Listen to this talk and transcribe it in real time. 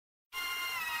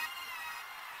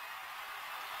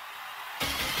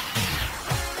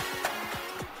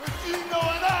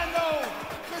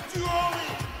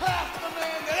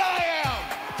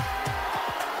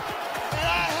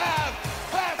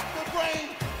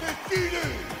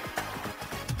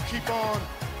keep on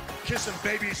kissing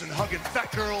babies and hugging fat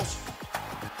girls.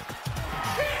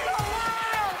 He's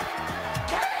alive!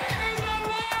 Kane is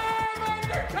alive,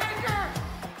 Undertaker!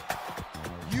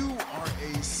 You are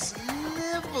a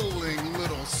sniveling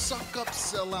little suck-up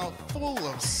sellout full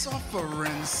of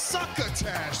suffering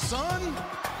succotash, son!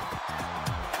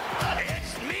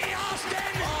 It's me, Austin!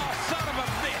 Oh, son of a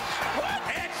bitch! What?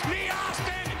 It's me,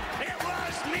 Austin! It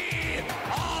was me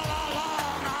all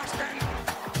along, Austin!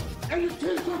 And your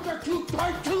t-shirts are too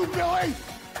tight too, Billy!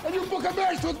 And you book a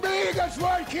match with me against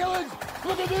Ryan Keelan!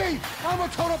 Look at me! I'm a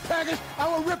total package! I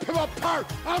will rip him apart!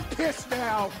 I'm pissed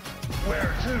now!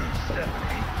 Where to,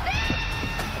 Stephanie?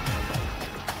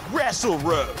 Wrestle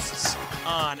Roasts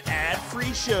on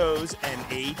ad-free shows and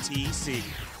ATC.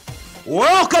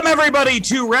 Welcome, everybody,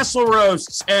 to Wrestle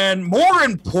Roasts, and more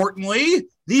importantly,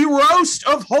 the roast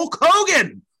of Hulk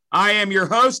Hogan. I am your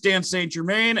host, Dan St.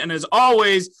 Germain, and as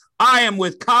always, I am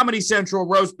with Comedy Central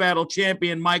Roast Battle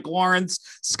champion Mike Lawrence,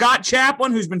 Scott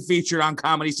Chaplin, who's been featured on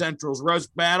Comedy Central's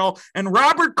Roast Battle, and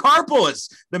Robert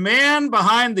Karpolis, the man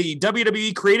behind the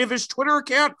WWE Creativist Twitter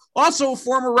account, also a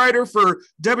former writer for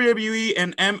WWE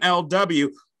and MLW.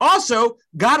 Also,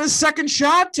 got his second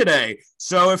shot today.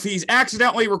 So if he's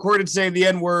accidentally recorded saying the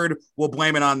N-word, we'll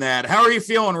blame it on that. How are you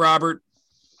feeling, Robert?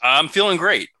 I'm feeling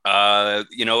great.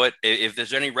 You know what? If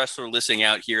there's any wrestler listening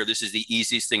out here, this is the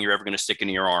easiest thing you're ever going to stick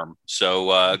into your arm.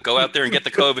 So go out there and get the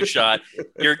COVID shot.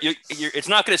 It's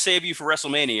not going to save you for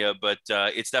WrestleMania, but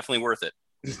it's definitely worth it.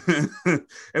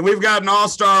 And we've got an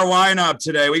all-star lineup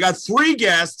today. We got 3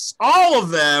 guests. All of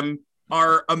them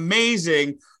are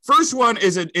amazing. First one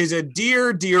is a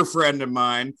dear friend of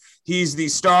mine. He's the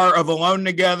star of Alone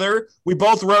Together. We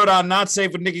both wrote on Not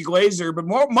Safe with Nikki Glaser, but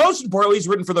most importantly, he's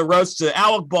written for the roast to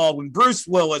Alec Baldwin, Bruce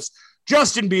Willis,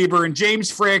 Justin Bieber, and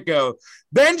James Franco.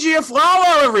 Benji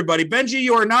Aflalo, everybody. Benji,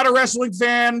 you are not a wrestling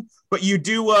fan, but you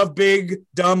do love big,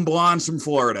 dumb blondes from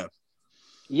Florida.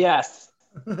 Yes.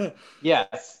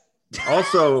 Yes.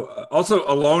 Also,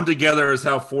 Alone Together is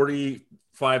how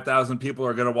 45,000 people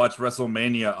are going to watch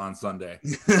WrestleMania on Sunday.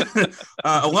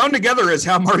 Alone Together is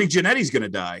how Marty Jannetty's going to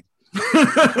die.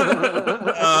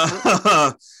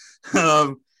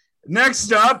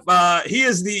 Next up, he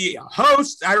is the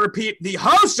host, I repeat, the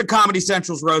host of Comedy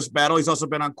Central's Roast Battle. He's also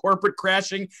been on Corporate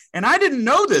Crashing, and I didn't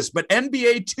know this, but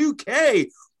NBA 2K,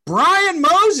 Brian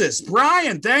Moses.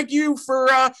 Brian, thank you for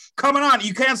coming on.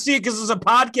 You can't see it because it's a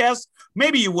podcast.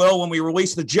 Maybe you will when we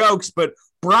release the jokes, but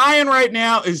Brian right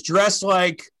now is dressed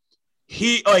like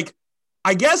I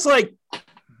guess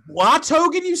Watts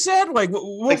Hogan, you said?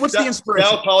 What's the inspiration?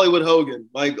 South Hollywood Hogan.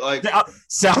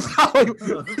 South Hollywood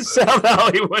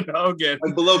Hogan.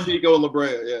 Like below Pico and La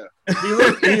Brea, yeah. He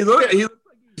looks like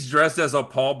he's dressed as a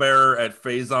pallbearer at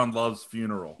Faison Love's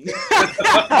funeral.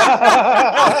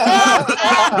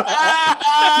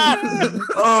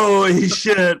 Holy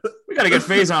shit. We got to get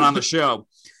Faison on the show.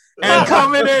 And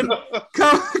coming in.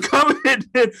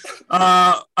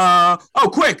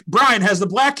 Quick, Brian, has the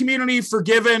black community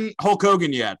forgiven Hulk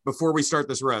Hogan yet? Before we start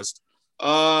this roast,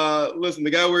 listen, the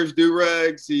guy wears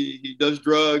do-rags, he does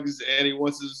drugs, and he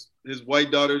wants his white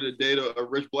daughter to date a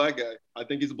rich black guy. I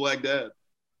think he's a black dad.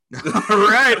 All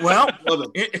right, well,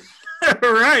 all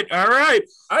right.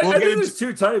 I think there's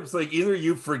 2 types. Like either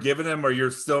you've forgiven him, or you're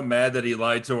still mad that he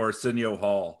lied to Arsenio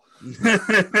Hall.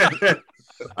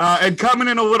 And coming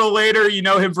in a little later, you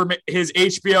know him from his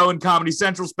HBO and Comedy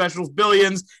Central specials,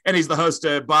 Billions, and he's the host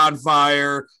of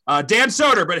Bonfire, Dan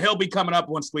Soder. But he'll be coming up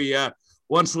once we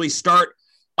start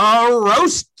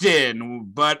roasting.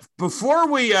 But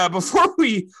before we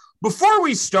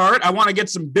start, I want to get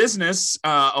some business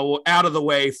out of the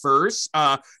way first.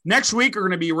 Next week, we're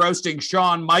going to be roasting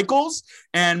Shawn Michaels,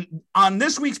 and on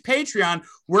this week's Patreon,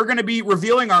 we're going to be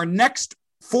revealing our next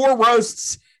 4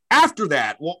 roasts. After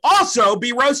that, we'll also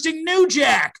be roasting New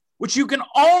Jack, which you can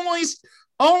only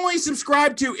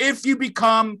subscribe to if you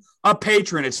become a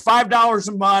patron. It's $5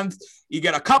 a month. You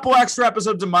get a couple extra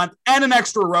episodes a month and an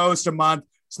extra roast a month.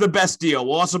 It's the best deal.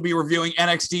 We'll also be reviewing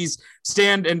NXT's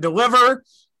Stand and Deliver.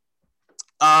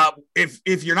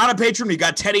 If you're not a patron, you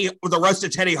got the roast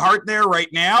of Teddy Hart there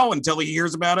right now until he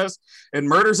hears about us and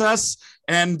murders us.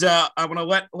 And I want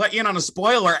to let you in on a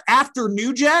spoiler. After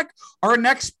New Jack, our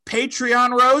next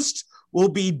Patreon roast will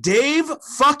be Dave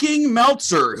fucking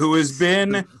Meltzer, who has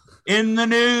been in the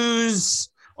news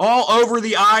all over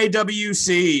the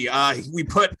IWC.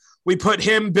 We put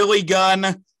him, Billy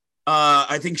Gunn,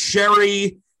 I think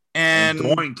Sherry and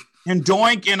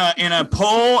Doink in a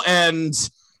poll, and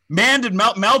man, did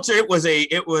Meltzer! It was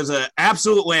a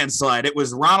absolute landslide. It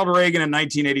was Ronald Reagan in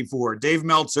 1984. Dave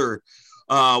Meltzer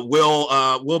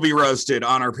will be roasted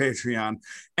on our Patreon.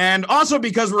 And also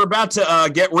because we're about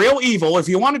to get real evil, if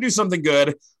you want to do something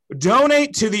good,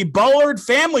 donate to the Bullard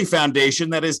Family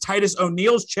Foundation. That is Titus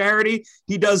O'Neil's charity.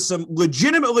 He does some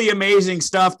legitimately amazing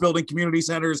stuff, building community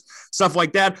centers, stuff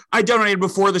like that. I donated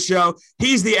before the show.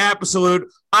 He's the absolute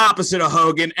opposite of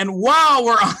Hogan. And while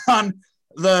we're on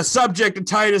the subject of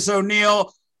Titus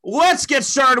O'Neil, let's get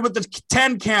started with the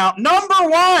 10 count. Number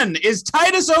 1 is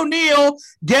Titus O'Neil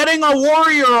getting a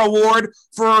Warrior Award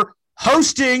for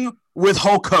hosting with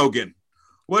Hulk Hogan.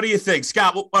 What do you think,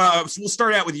 Scott? We'll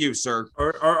start out with you, sir.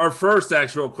 Our first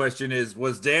actual question is,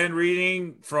 was Dan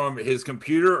reading from his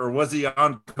computer or was he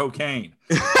on cocaine?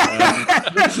 Hey,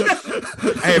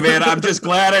 man, I'm just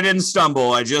glad I didn't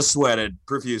stumble. I just sweated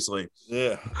profusely.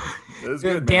 Yeah.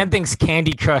 Good, Dan thinks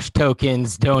Candy Crush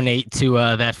tokens donate to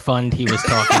that fund he was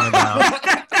talking about.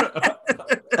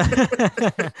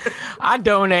 I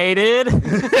donated.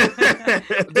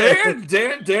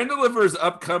 Dan delivers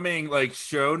upcoming like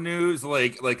show news,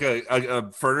 like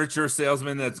a furniture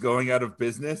salesman that's going out of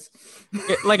business,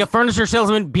 like a furniture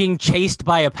salesman being chased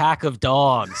by a pack of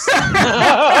dogs.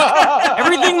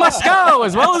 Everything must go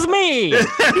as well as me.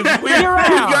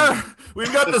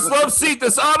 We've got this love seat,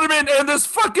 this ottoman, and this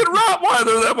fucking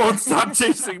Rottweiler that won't stop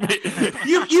chasing me.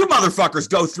 You motherfuckers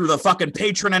go through the fucking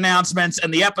patron announcements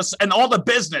and the episode and all the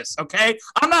business, okay?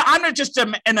 I'm not just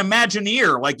an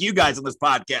Imagineer like you guys on this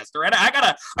podcast, all right?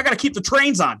 I gotta keep the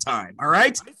trains on time, all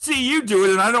right? I see you do it,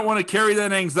 and I don't want to carry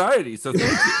that anxiety, so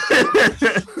thank you.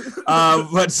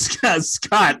 But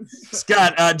Scott,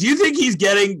 do you think he's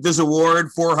getting this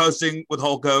award for hosting with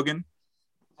Hulk Hogan?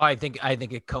 I think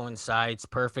it coincides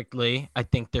perfectly. I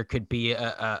think there could be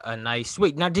a nice.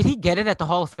 Wait, now did he get it at the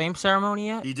Hall of Fame ceremony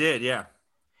yet? He did, yeah.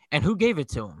 And who gave it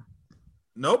to him?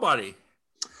 Nobody.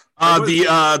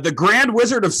 The Grand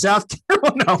Wizard of South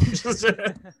Carolina.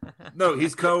 No,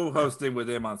 he's co-hosting with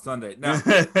him on Sunday. Now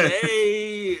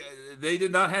they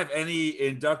did not have any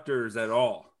inductors at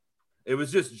all. It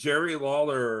was just Jerry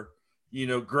Lawler.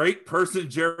 Great person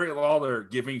Jerry Lawler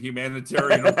giving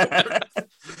humanitarian awards.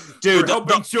 Dude,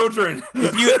 helping children.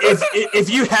 If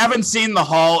you haven't seen the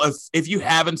Hall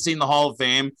of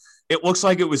Fame, it looks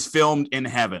like it was filmed in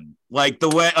heaven. Like the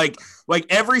way, like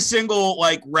every single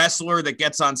wrestler that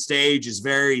gets on stage is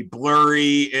very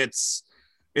blurry. It's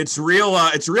real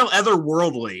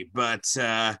otherworldly. But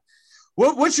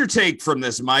what's your take from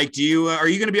this, Mike? Are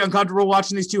you going to be uncomfortable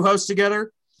watching these two hosts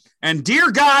together? And dear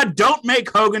God, don't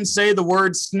make Hogan say the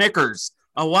word Snickers.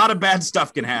 A lot of bad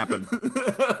stuff can happen. They're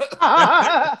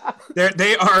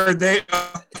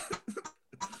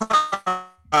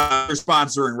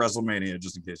sponsoring WrestleMania,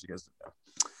 just in case you guys didn't know.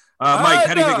 Mike,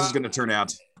 how do you think this is going to turn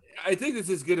out? I think this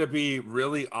is going to be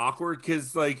really awkward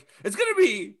because, it's going to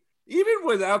be, even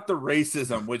without the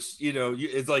racism, which,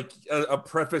 is like a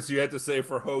preface you have to say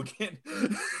for Hogan,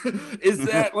 is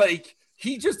that,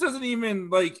 he just doesn't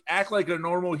even act like a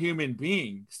normal human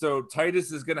being. So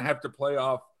Titus is going to have to play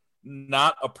off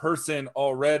not a person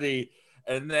already.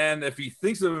 And then if he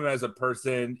thinks of him as a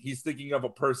person, he's thinking of a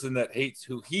person that hates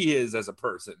who he is as a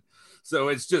person. So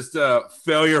it's just a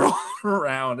failure all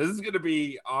around. This is going to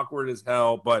be awkward as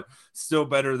hell, but still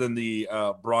better than the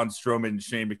Braun Strowman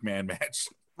Shane McMahon match.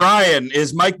 Ryan,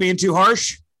 is Mike being too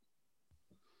harsh?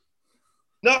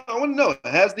 No, I want to know,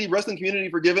 has the wrestling community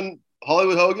forgiven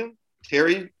Hollywood Hogan?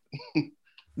 Terry?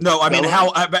 No, I mean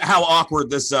how awkward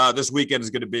this weekend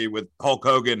is going to be with Hulk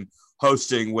Hogan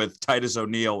hosting with Titus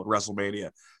O'Neil at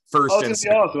WrestleMania. It's going to be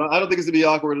awesome. I don't think it's going to be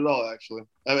awkward at all, actually.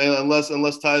 I mean, unless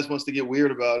Titus wants to get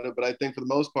weird about it. But I think for the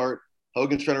most part,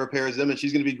 Hogan's trying to repair his image.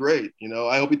 He's going to be great.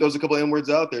 I hope he throws a couple of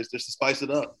N-words out there just to spice it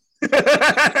up.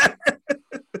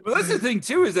 Well, that's the thing,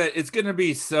 too, is that it's going to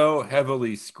be so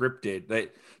heavily scripted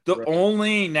that the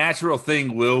only natural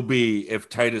thing will be if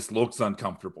Titus looks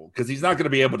uncomfortable, because he's not going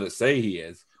to be able to say he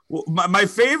is. Well, my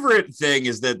favorite thing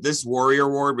is that this Warrior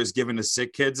Award was given to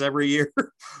sick kids every year,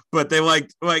 but they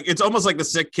it's almost like the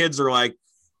sick kids are like,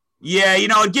 yeah,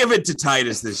 give it to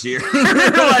Titus this year.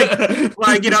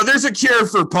 There's a cure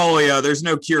for polio. There's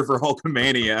no cure for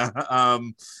Hulkamania.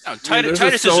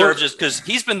 Titus deserves it because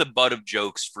he's been the butt of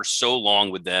jokes for so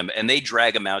long with them, and they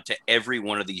drag him out to every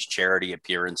one of these charity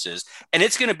appearances. And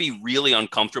it's going to be really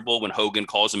uncomfortable when Hogan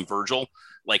calls him Virgil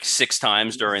 6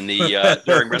 times during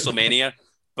during WrestleMania.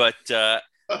 But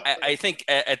I think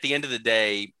at the end of the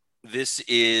day, this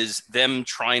is them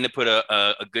trying to put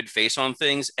a good face on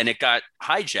things, and it got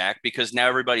hijacked because now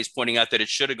everybody's pointing out that it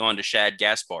should have gone to Shad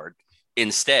Gaspard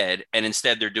instead, and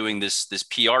instead they're doing this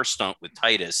PR stunt with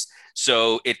Titus.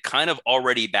 So it kind of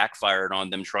already backfired on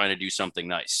them trying to do something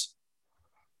nice.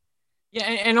 Yeah,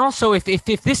 and also if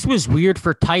this was weird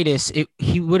for Titus,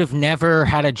 he would have never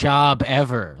had a job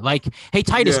ever. Like, hey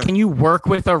Titus, Yeah. can you work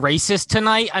with a racist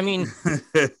tonight? I mean,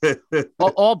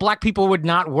 all black people would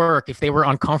not work if they were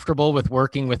uncomfortable with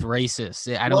working with racists.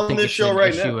 I don't Well, on think this it's show an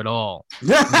right issue now. at all.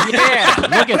 Yeah,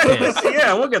 look at this.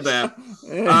 Yeah, look at that.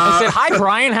 I said, "Hi,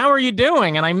 Brian. How are you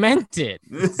doing?" And I meant it.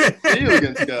 See you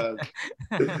against God.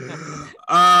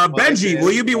 Benji,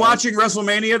 will you be watching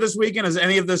WrestleMania this weekend? Has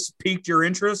any of this piqued your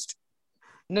interest?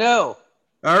 No.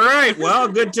 All right. Well,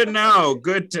 good to know.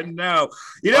 Good to know.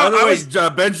 You know, By the way,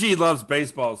 Benji loves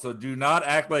baseball, so do not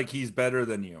act like he's better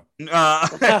than you.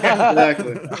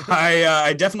 Exactly.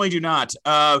 I definitely do not.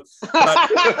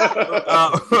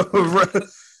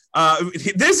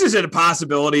 This is a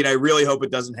possibility, and I really hope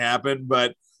it doesn't happen.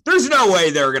 But there's no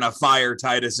way they're gonna fire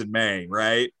Titus in May,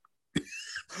 right?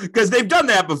 Because they've done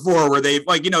that before, where they've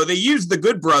they used the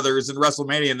Good Brothers in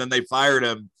WrestleMania, and then they fired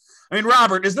him. I mean,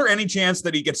 Robert, is there any chance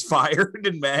that he gets fired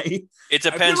in May? It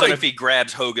depends on if he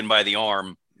grabs Hogan by the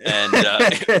arm. And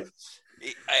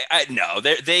no,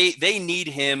 they need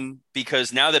him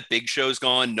because now that Big Show's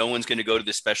gone, no one's going to go to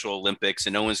the Special Olympics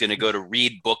and no one's going to go to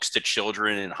read books to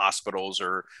children in hospitals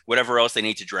or whatever else they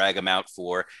need to drag him out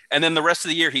for. And then the rest of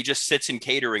the year, he just sits in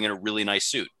catering in a really nice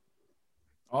suit.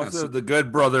 Also, the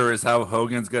Good Brother is how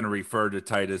Hogan's going to refer to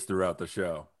Titus throughout the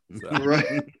show. So.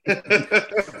 Right.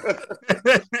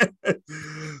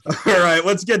 All right,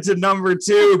 let's get to number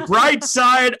 2. Bright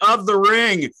side of the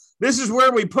ring. This is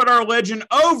where we put our legend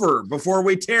over before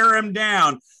we tear him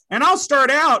down. And I'll start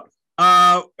out.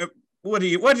 What do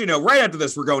you know? Right after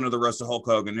this, we're going to the roast of Hulk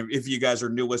Hogan. If you guys are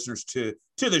new listeners to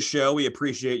the show, we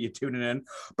appreciate you tuning in.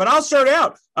 But I'll start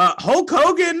out. Hulk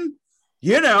Hogan,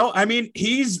 I mean,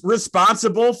 he's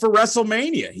responsible for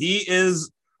WrestleMania. He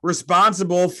is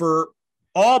responsible for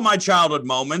all my childhood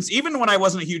moments, even when I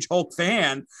wasn't a huge Hulk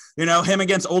fan, him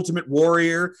against Ultimate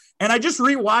Warrior. And I just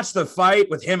rewatched the fight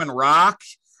with him and Rock.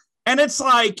 And it's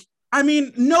like, I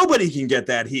mean, nobody can get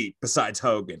that heat besides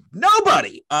Hogan.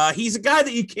 Nobody. He's a guy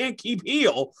that you can't keep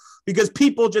heel because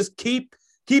people just keep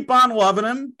on loving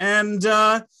him. And,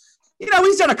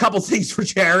 he's done a couple things for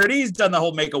charity. He's done the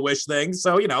whole Make-A-Wish thing.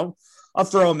 So, I'll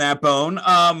throw him that bone.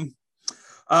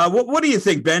 What do you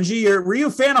think, Benji? Were you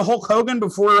a fan of Hulk Hogan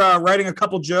before writing a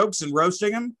couple jokes and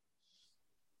roasting him?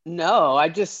 No,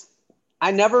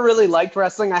 I never really liked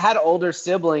wrestling. I had older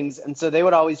siblings, and so they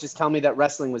would always just tell me that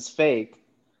wrestling was fake.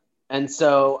 And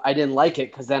so I didn't like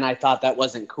it because then I thought that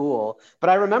wasn't cool. But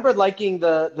I remembered liking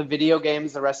the video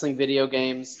games, the wrestling video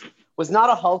games. Was not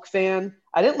a Hulk fan.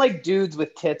 I didn't like dudes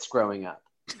with tits growing up.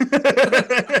 But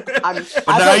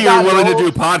now you're willing to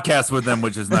do podcasts with them,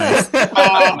 which is nice.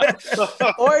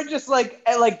 Or just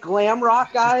like glam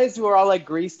rock guys who are all like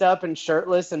greased up and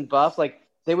shirtless and buff. Like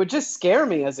they would just scare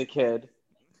me as a kid.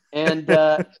 And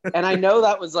I know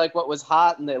that was like what was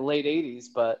hot in the late 80s,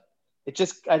 but I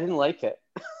didn't like it.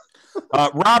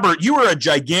 Robert, you were a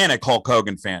gigantic Hulk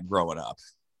Hogan fan growing up.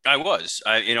 I was.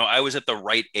 I was at the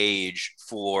right age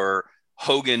for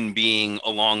Hogan being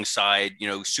alongside,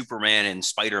 Superman and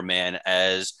Spider-Man,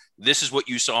 as this is what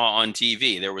you saw on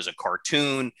TV. There was a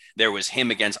cartoon. There was him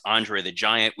against Andre the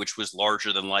Giant, which was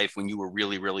larger than life when you were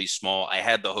really, really small. I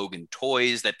had the Hogan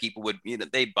toys that people would,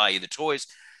 they'd buy you the toys.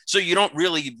 So you don't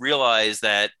really realize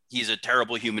that he's a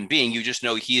terrible human being. You just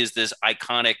know he is this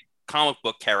iconic comic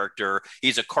book character.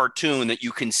 He's a cartoon that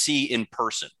you can see in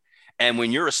person. And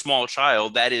when you're a small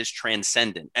child, that is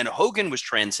transcendent. And Hogan was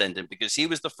transcendent because he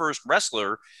was the first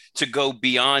wrestler to go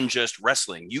beyond just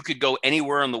wrestling. You could go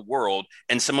anywhere in the world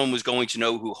and someone was going to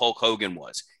know who Hulk Hogan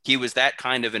was. He was that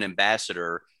kind of an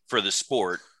ambassador for the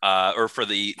sport or for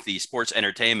the sports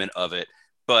entertainment of it.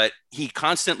 But he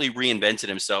constantly reinvented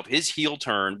himself. His heel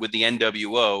turn with the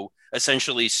NWO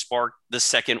essentially sparked the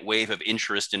second wave of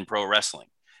interest in pro wrestling.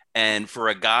 And for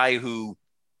a guy who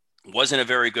wasn't a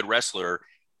very good wrestler,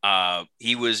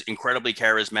 he was incredibly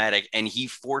charismatic, and he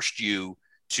forced you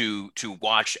to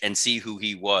watch and see who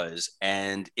he was.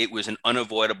 And it was an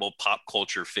unavoidable pop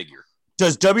culture figure.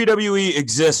 Does WWE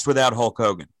exist without Hulk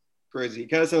Hogan? Crazy. He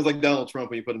kind of sounds like Donald Trump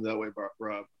when you put him that way,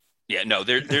 Rob. Yeah, no,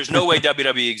 there's no way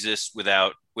WWE exists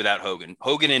without Hogan.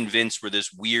 Hogan and Vince were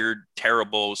this weird,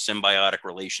 terrible, symbiotic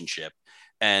relationship.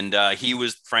 And he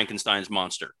was Frankenstein's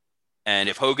monster. And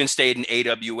if Hogan stayed in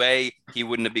AWA, he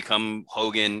wouldn't have become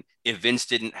Hogan. If Vince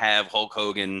didn't have Hulk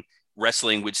Hogan,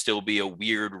 wrestling would still be a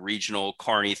weird regional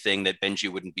carny thing that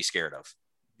Benji wouldn't be scared of.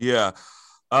 Yeah.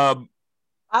 I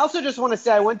also just want to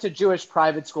say I went to Jewish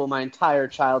private school my entire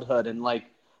childhood, and like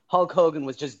Hulk Hogan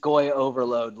was just goy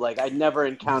overload. Like I never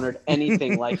encountered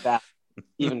anything like that,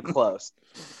 even close.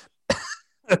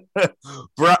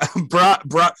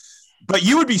 But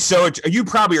you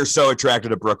probably are so attracted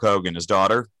to Brooke Hogan, his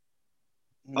daughter.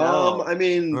 No. I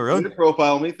mean, Oh, really? you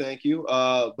profile me, thank you.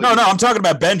 No, I'm talking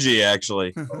about Benji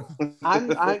actually.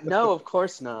 No, of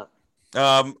course not.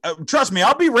 Trust me,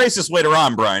 I'll be racist later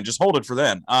on, Brian. Just hold it for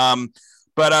then.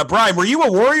 But Brian, were you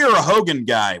a Warrior or a Hogan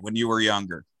guy when you were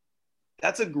younger?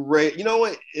 That's a great. You know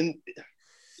what?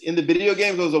 In the video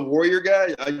games, I was a Warrior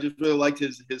guy. I just really liked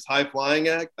his high flying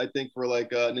act. I think for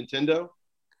like Nintendo,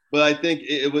 but I think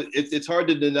it's hard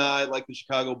to deny, like the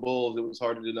Chicago Bulls. It was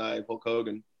hard to deny Hulk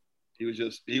Hogan. He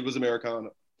was Americana.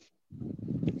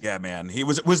 Yeah, man. He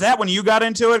was that when you got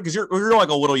into it? Because you're like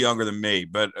a little younger than me,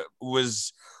 but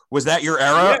was that your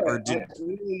era? Yeah, or did...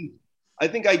 I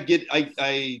think I get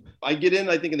in.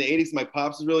 I think in the '80s, my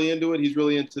pops is really into it. He's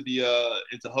really into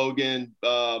into Hogan,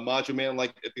 Macho Man,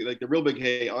 like the real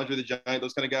big Andre the Giant,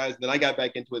 those kind of guys. And then I got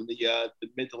back into it in the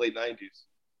mid to late '90s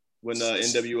when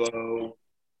NWO,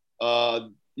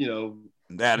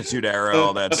 the Attitude Era,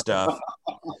 all that stuff.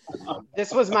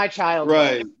 This was my childhood.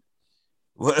 Right.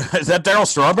 Is that Darryl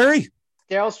Strawberry?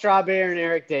 Darryl Strawberry and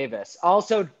Eric Davis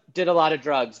also did a lot of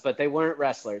drugs, but they weren't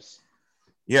wrestlers.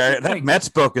 Yeah, that Mets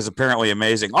book is apparently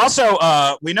amazing. Also,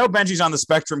 we know Benji's on the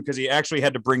spectrum because he actually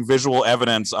had to bring visual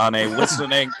evidence on a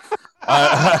listening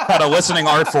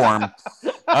art form.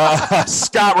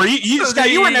 Scott,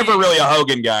 you were never really a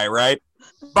Hogan guy, right?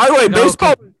 By the way,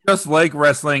 baseball is just like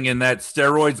wrestling in that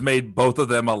steroids made both of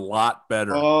them a lot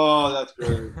better. Oh, that's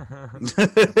great.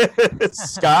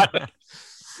 Scott?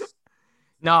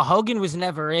 No, Hogan was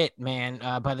never it, man.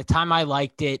 By the time I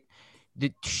liked it,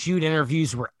 the shoot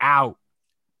interviews were out.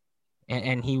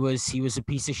 And he was a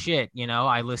piece of shit.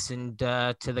 I listened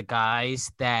to the guys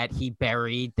that he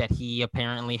buried, that he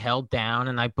apparently held down,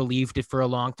 and I believed it for a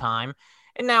long time.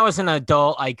 And now as an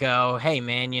adult, I go, hey,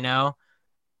 man,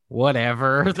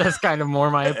 whatever. That's kind of more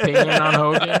my opinion on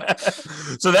Hogan.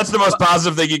 So that's the most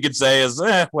positive thing you could say is,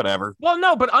 whatever. Well,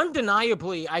 no, but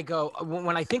undeniably, I go,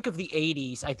 when I think of the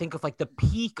 80s, I think of like the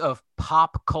peak of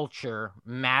pop culture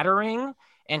mattering,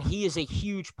 and he is a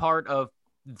huge part of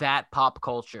that pop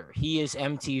culture. He is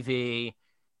MTV.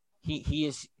 He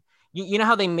is, you know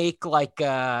how they make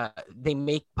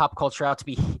pop culture out to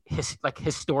be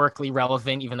historically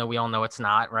relevant, even though we all know it's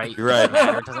not, right? Right.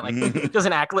 It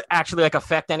doesn't actually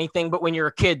affect anything. But when you're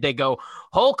a kid, they go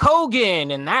Hulk Hogan,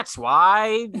 and that's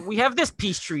why we have this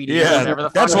peace treaty. Yeah,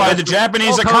 that's why the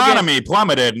Japanese economy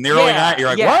plummeted in the early 90s. You're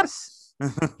like, what?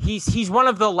 He's one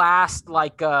of the last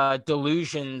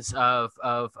delusions of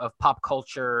pop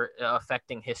culture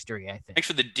affecting history, I think. Thanks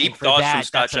for the deep thoughts from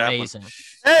Scott Chaplin. Amazing.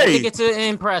 Hey, I think it's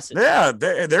impressive. Yeah,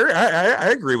 I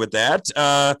agree with that.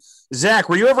 Zach,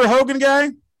 were you ever a Hogan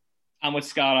guy? I'm with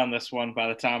Scott on this one. By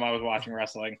the time I was watching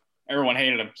wrestling, everyone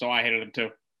hated him, so I hated him too.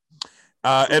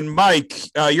 And Mike,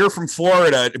 you're from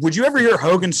Florida. Would you ever hear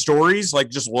Hogan stories, like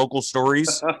just local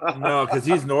stories? No, because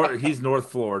he's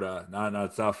North Florida,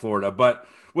 not South Florida. But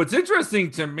what's interesting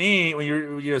to me when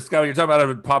you're Scott, you're talking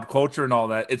about pop culture and all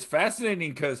that, it's fascinating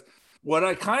because what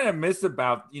I kind of miss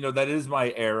about, that is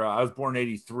my era. I was born in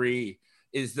 '83.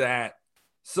 Is that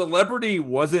celebrity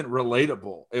wasn't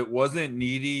relatable. It wasn't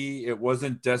needy. It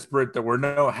wasn't desperate. There were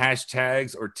no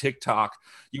hashtags or TikTok.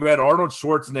 You had Arnold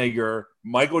Schwarzenegger,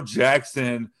 Michael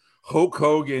Jackson, Hulk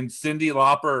Hogan, Cyndi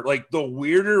Lauper. Like, the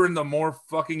weirder and the more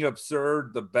fucking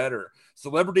absurd, the better.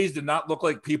 Celebrities did not look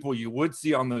like people you would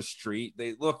see on the street.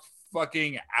 They looked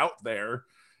fucking out there.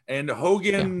 And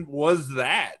Hogan was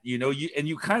that, and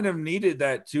you kind of needed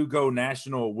that to go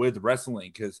national with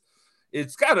wrestling, because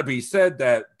it's got to be said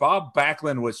that Bob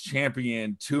Backlund was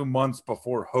champion 2 months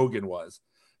before Hogan was.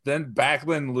 Then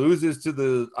Backlund loses to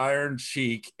the Iron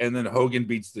Sheik, and then Hogan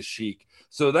beats the Sheik.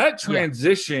 So that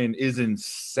transition is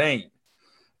insane.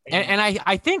 And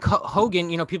I think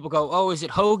Hogan, people go, oh, is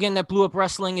it Hogan that blew up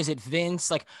wrestling? Is it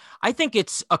Vince? Like, I think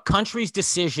it's a country's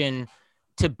decision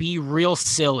to be real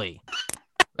silly.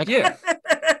 Like, yeah.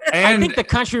 And I think the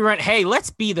country went, hey, let's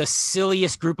be the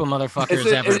silliest group of motherfuckers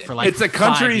ever for like 5 years. It's a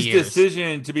country's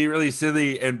decision to be really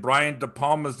silly, and Brian De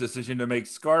Palma's decision to make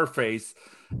Scarface,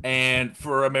 and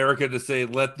for America to say,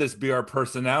 let this be our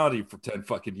personality for 10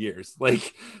 fucking years.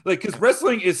 Like, because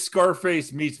wrestling is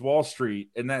Scarface meets Wall Street,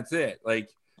 and that's it. Like,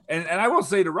 and I will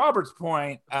say to Robert's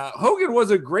point, Hogan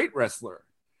was a great wrestler.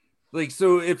 Like,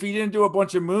 so if he didn't do a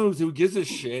bunch of moves, who gives a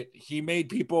shit? He made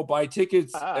people buy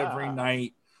tickets every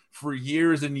night for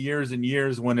years and years and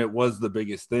years when it was the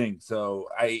biggest thing. So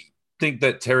I think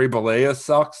that Terry Bollea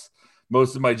sucks.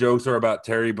 Most of my jokes are about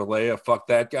Terry Bollea. Fuck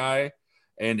that guy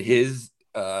and his,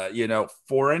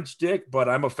 4-inch dick, but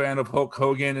I'm a fan of Hulk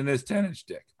Hogan and his 10-inch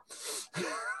dick.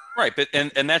 Right, but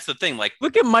and that's the thing. Like,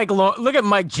 Look at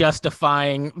Mike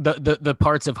justifying the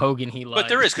parts of Hogan he likes. but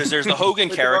there is, because there's the Hogan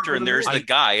character and there's the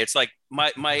guy. It's like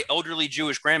my elderly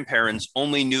Jewish grandparents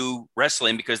only knew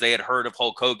wrestling because they had heard of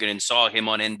Hulk Hogan and saw him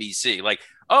on NBC. Like,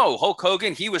 oh, Hulk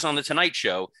Hogan, he was on the Tonight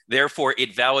Show. Therefore,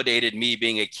 it validated me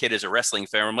being a kid as a wrestling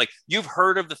fan. I'm like, you've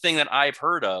heard of the thing that I've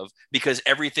heard of, because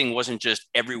everything wasn't just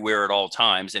everywhere at all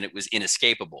times and it was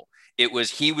inescapable.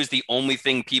 He was the only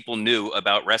thing people knew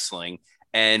about wrestling.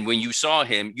 And when you saw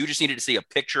him, you just needed to see a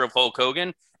picture of Hulk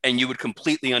Hogan and you would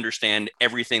completely understand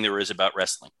everything there is about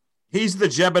wrestling. He's the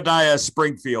Jebediah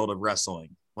Springfield of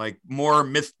wrestling, like more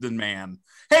myth than man.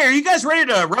 Hey, are you guys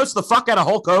ready to roast the fuck out of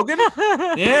Hulk Hogan?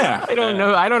 Yeah. I don't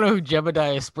know who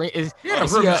Jebediah Spring is. Yeah,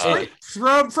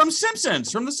 from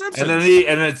Simpsons, from the Simpsons. And then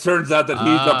it turns out that he's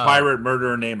a pirate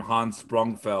murderer named Hans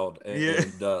Sprungfeld,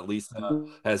 and Lisa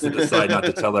has to decide not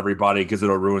to tell everybody because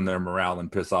it'll ruin their morale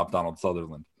and piss off Donald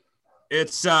Sutherland.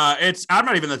 It's I'm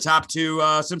not even the top two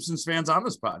Simpsons fans on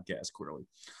this podcast, clearly.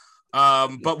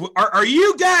 But are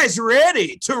you guys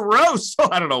ready to roast? Oh,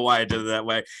 I don't know why I did it that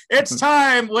way. It's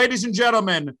time, ladies and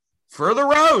gentlemen, for the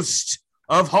roast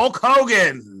of Hulk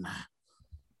Hogan.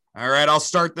 All right, I'll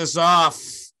start this off.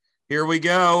 Here we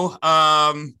go.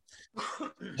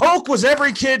 Hulk was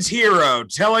every kid's hero,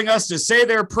 telling us to say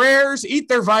their prayers, eat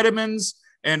their vitamins,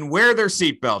 and wear their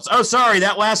seatbelts. Oh, sorry,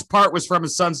 that last part was from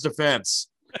his son's defense.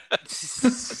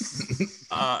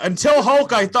 Until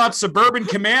Hulk, I thought Suburban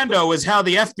Commando was how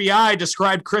the FBI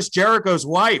described Chris Jericho's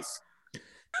wife.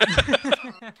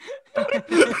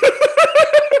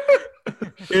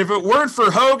 If it weren't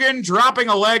for Hogan, dropping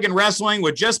a leg in wrestling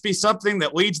would just be something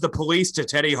that leads the police to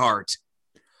Teddy Hart.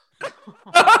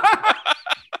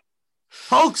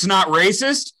 Hulk's not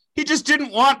racist. He just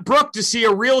didn't want Brooke to see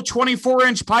a real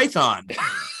 24-inch python.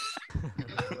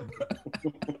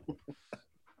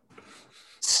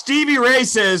 Stevie Ray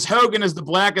says Hogan is the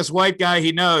blackest white guy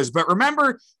he knows, but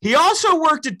remember, he also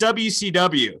worked at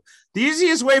WCW. The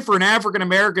easiest way for an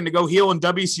African-American to go heel in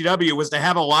WCW was to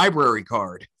have a library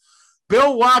card.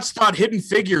 Bill Watts thought Hidden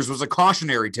Figures was a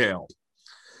cautionary tale.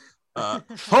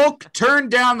 Hulk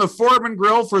turned down the Foreman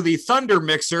Grill for the Thunder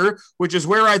Mixer, which is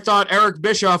where I thought Eric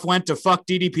Bischoff went to fuck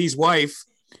DDP's wife.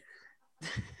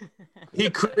 He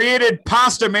created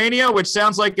Pasta Mania, which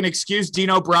sounds like an excuse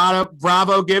Dino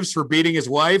Bravo gives for beating his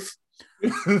wife.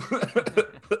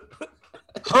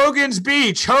 Hogan's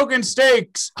Beach, Hogan's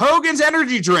Steaks, Hogan's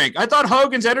Energy Drink. I thought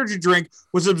Hogan's Energy Drink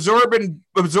was absorbing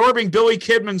Billy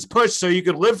Kidman's push so you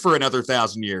could live for another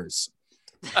 1,000 years.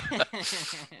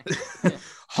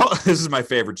 This is my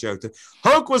favorite joke.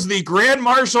 Hulk was the Grand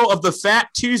Marshal of the Fat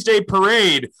Tuesday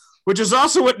Parade, which is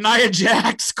also what Nia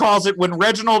Jax calls it when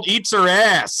Reginald eats her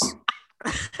ass.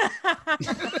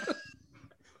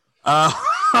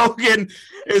 Hogan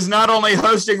is not only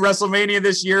hosting WrestleMania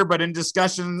this year, but in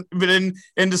discussions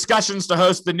to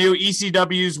host the new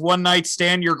ECW's One Night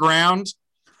Stand Your Ground.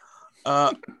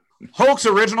 Hulk's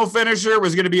original finisher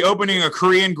was going to be opening a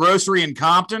Korean grocery in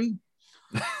Compton.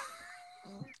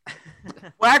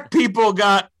 Black people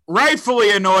got rightfully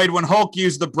annoyed when Hulk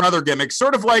used the brother gimmick,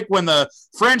 sort of like when the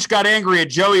French got angry at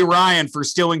Joey Ryan for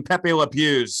stealing Pepe Le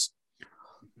Pew's.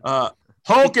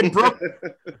 Hulk and Brooke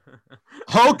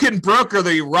are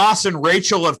the Ross and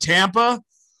Rachel of Tampa.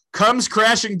 Comes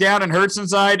crashing down and hurts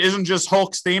inside isn't just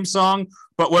Hulk's theme song,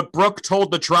 but what Brooke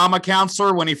told the trauma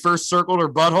counselor when he first circled her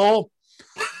butthole.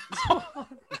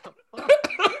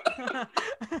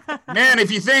 Man,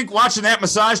 if you think watching that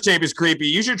massage tape is creepy,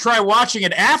 you should try watching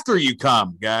it after you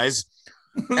come, guys.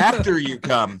 After you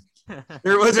come.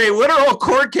 There was a literal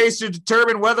court case to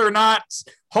determine whether or not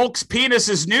Hulk's penis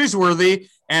is newsworthy,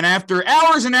 and after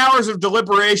hours and hours of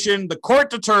deliberation, the court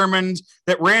determined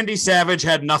that Randy Savage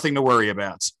had nothing to worry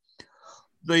about.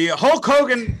 The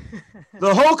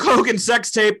Hulk Hogan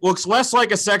sex tape looks less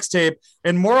like a sex tape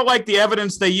and more like the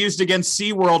evidence they used against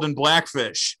SeaWorld and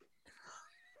Blackfish.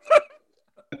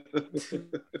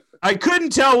 I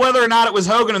couldn't tell whether or not it was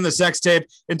Hogan in the sex tape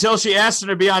until she asked him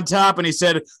to be on top, and he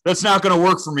said, "That's not going to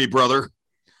work for me, brother."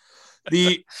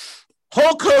 The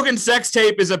Hulk Hogan sex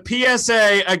tape is a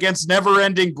PSA against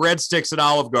never-ending breadsticks at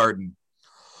Olive Garden.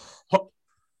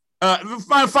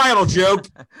 My final joke.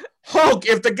 Hulk,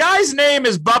 if the guy's name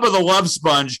is Bubba the Love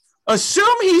Sponge,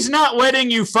 assume he's not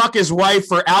letting you fuck his wife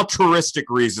for altruistic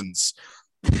reasons.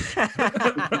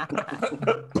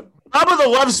 Bubba the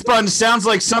Love Sponge sounds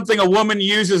like something a woman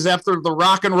uses after the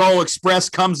Rock and Roll Express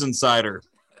comes inside her.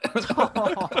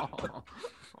 All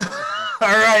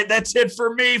right, that's it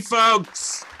for me,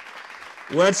 folks.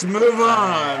 Let's move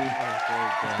on.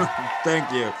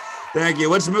 Thank you.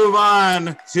 Let's move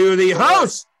on to the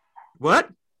host. What?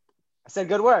 I said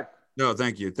good work. No,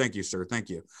 thank you, sir. Thank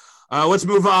you. Let's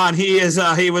move on. He was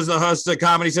the host of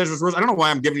Comedy Central's Roast. I don't know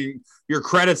why I'm giving you your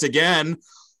credits again.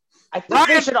 I think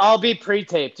they should all be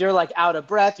pre-taped. You're like out of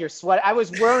breath. You're sweating. I was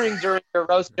worrying during your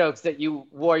roast jokes that you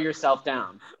wore yourself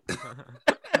down.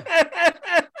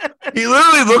 He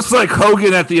literally looks like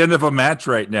Hogan at the end of a match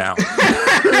right now. At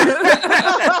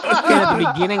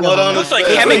the beginning of it. Looks like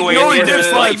Hemingway. You only at the end did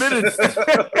of 5 his life. minutes.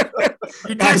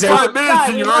 You did 5 minutes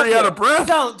and you're already out of breath.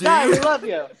 Don't die. We love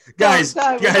you. Guys,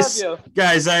 Don't die, we love you.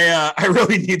 guys, I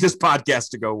really need this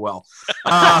podcast to go well.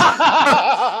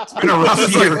 It's been a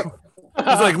rough year. He's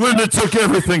like, Linda took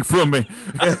everything from me.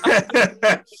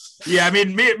 Yeah, I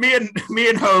mean, me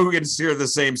and Hogan share the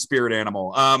same spirit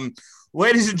animal.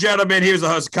 Ladies and gentlemen, here's the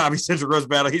host of Comedy Central Roast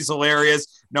Battle. He's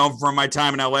hilarious. Known from my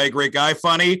time in LA. Great guy,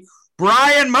 funny.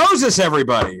 Brian Moses,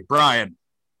 everybody. Brian.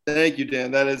 Thank you,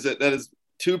 Dan. That is it. That is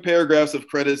 2 paragraphs of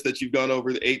credits that you've gone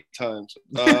over 8 times.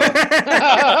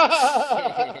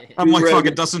 I'm like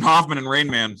fucking Dustin Hoffman and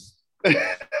Rain Man.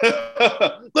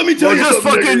 Let me tell you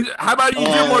something. How about you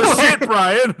do more shit,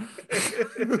 Brian?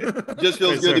 Just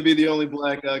feels good to be the only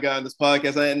black guy on this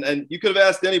podcast. And you could have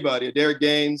asked anybody. Derek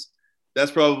Gaines. That's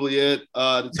probably it.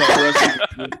 To talk wrestling.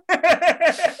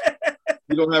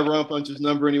 You don't have Ron Punch's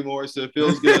number anymore, so it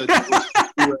feels good. And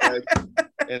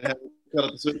have cut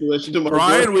up the situation tomorrow.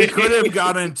 Brian, we could have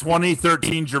gotten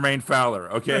 2013 Jermaine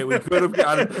Fowler. Okay, we could have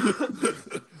gotten.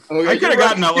 Okay, I could have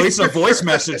gotten at least a voice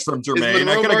message from Jermaine.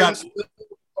 I could have got.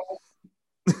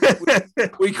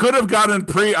 We could have gotten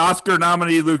pre-Oscar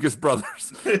nominee Lucas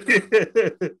Brothers.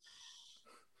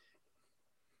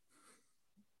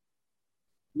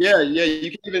 Yeah,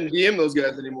 you can't even DM those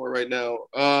guys anymore right now.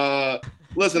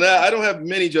 Listen, I don't have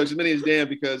many jokes, as many as Dan,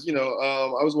 because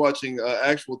I was watching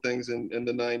actual things in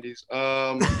the 90s.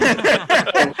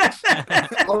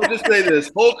 I'll just say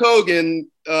this: Hulk Hogan,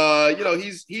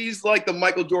 he's like the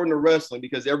Michael Jordan of wrestling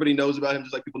because everybody knows about him,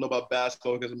 just like people know about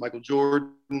basketball because of Michael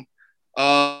Jordan.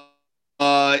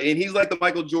 And he's like the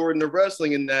Michael Jordan of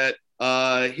wrestling in that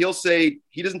he'll say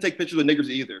he doesn't take pictures with niggers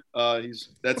either. He's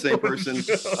that same person.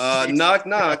 Knock,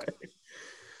 knock.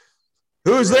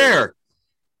 Who's there?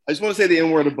 I just want to say the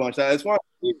N-word a bunch. That's why.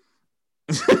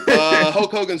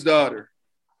 Hulk Hogan's daughter.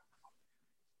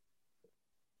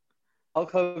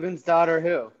 Hulk Hogan's daughter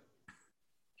who?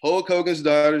 Hulk Hogan's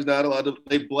daughter is not allowed to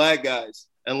date black guys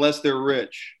unless they're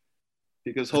rich.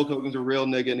 Because Hulk Hogan's a real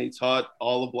nigga and he taught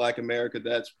all of black America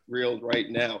that's real right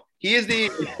now. He's the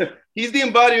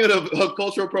embodiment of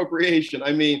cultural appropriation.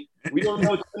 I mean, we don't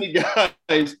know too many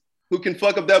guys who can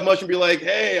fuck up that much and be like,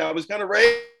 hey, I was kind of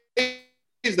raised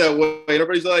that way. And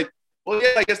everybody's like, well,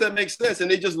 yeah, I guess that makes sense. And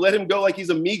they just let him go like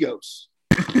he's amigos.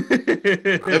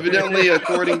 Evidently,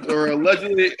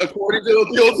 allegedly, according to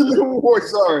the Ultimate War.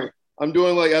 Sorry. I'm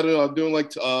doing like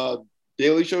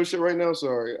Daily Show shit right now.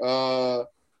 Sorry.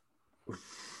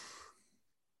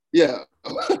 Yeah.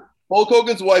 Hulk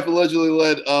Hogan's wife allegedly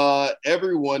let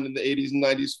everyone in the 80s and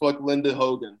 90s fuck Linda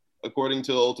Hogan, according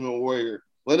to the Ultimate Warrior.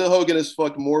 Linda Hogan has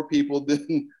fucked more people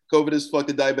than COVID has fucked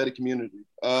the diabetic community.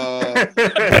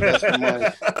 That's for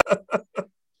mine.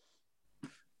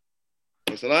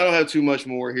 Listen, I don't have too much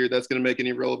more here that's going to make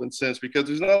any relevant sense because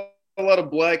there's not a lot of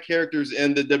black characters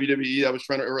in the WWE I was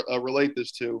trying to relate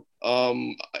this to.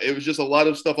 It was just a lot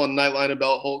of stuff on Nightline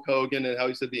about Hulk Hogan and how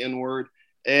he said the N-word.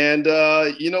 And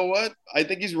you know what? I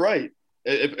think he's right.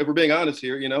 If we're being honest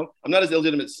here, I'm not his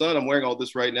illegitimate son. I'm wearing all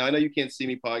this right now. I know you can't see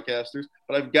me, podcasters,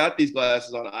 but I've got these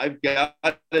glasses on. I've got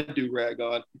a do-rag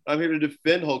on. I'm here to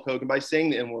defend Hulk Hogan by saying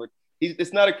the N-word.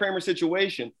 It's not a Kramer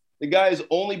situation. The guy has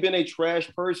only been a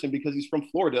trash person because he's from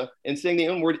Florida, and saying the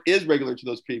N-word is regular to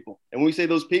those people. And when we say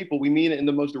those people, we mean it in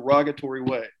the most derogatory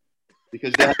way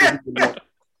because that's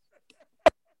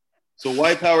So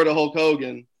white power to Hulk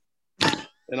Hogan.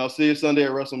 And I'll see you Sunday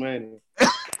at WrestleMania.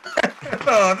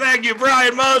 Oh, thank you,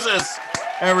 Brian Moses.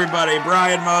 Everybody,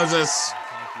 Brian Moses.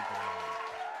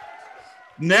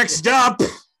 Next up.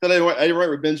 I didn't write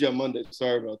with Benji on Monday.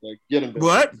 Sorry about that. Get him, Benji.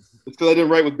 What? It's because I didn't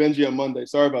write with Benji on Monday.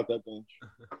 Sorry about that, Benji.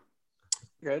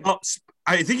 Good. Oh,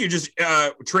 I think you just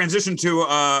transitioned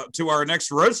to our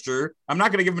next roaster. I'm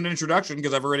not going to give him an introduction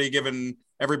because I've already given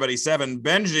everybody 7.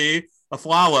 Benji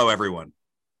Aflalo, everyone.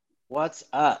 What's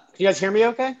up? Can you guys hear me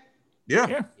okay?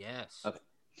 Yeah. Yes. Okay.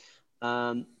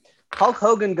 Hulk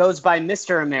Hogan goes by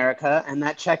Mr. America, and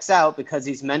that checks out because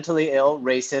he's mentally ill,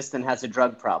 racist, and has a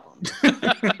drug problem.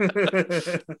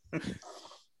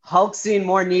 Hulk's seen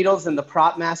more needles than the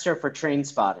prop master for Train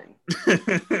Spotting.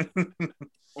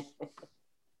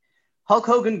 Hulk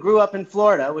Hogan grew up in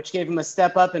Florida, which gave him a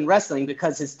step up in wrestling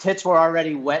because his tits were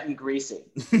already wet and greasy.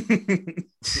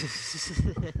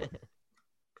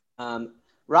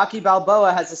 Rocky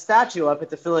Balboa has a statue up at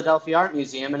the Philadelphia Art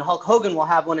Museum, and Hulk Hogan will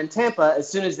have one in Tampa as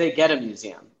soon as they get a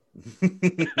museum.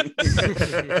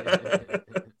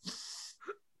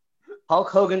 Hulk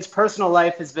Hogan's personal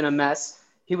life has been a mess.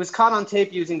 He was caught on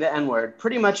tape using the N-word.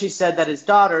 Pretty much he said that his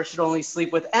daughter should only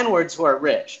sleep with N-words who are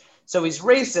rich. So he's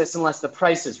racist unless the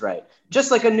price is right.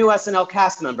 Just like a new SNL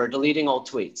cast member deleting old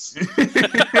tweets.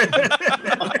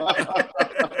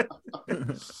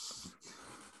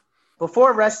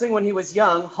 Before wrestling, when he was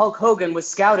young, Hulk Hogan was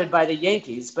scouted by the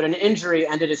Yankees, but an injury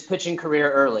ended his pitching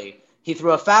career early. He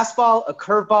threw a fastball, a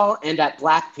curveball, and at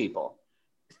black people.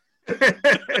 In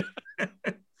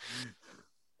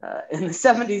the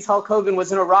 70s, Hulk Hogan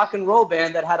was in a rock and roll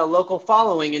band that had a local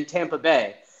following in Tampa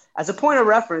Bay. As a point of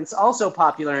reference, also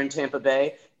popular in Tampa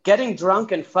Bay, getting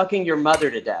drunk and fucking your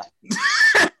mother to death.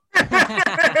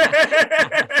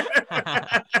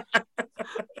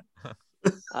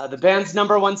 The band's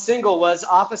 #1 single was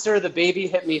Officer, the Baby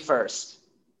Hit Me First.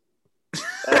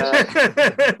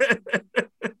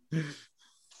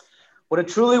 What a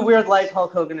truly weird life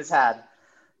Hulk Hogan has had.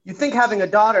 You'd think having a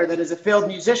daughter that is a failed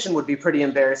musician would be pretty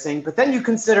embarrassing, but then you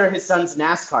consider his son's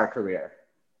NASCAR career.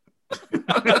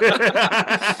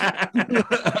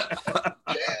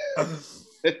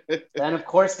 Then, of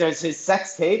course, there's his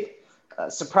sex tape.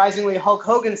 Surprisingly, Hulk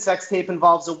Hogan's sex tape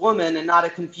involves a woman and not a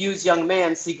confused young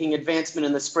man seeking advancement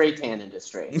in the spray tan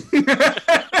industry.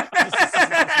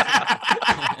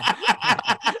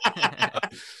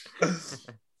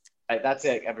 Right, that's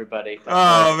it, everybody.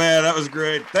 Man, that was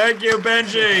great. Thank you,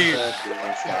 Benji.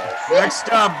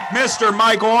 Next up, Mr.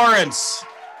 Mike Lawrence.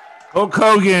 Hulk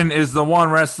Hogan is the one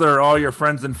wrestler all your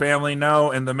friends and family know,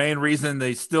 and the main reason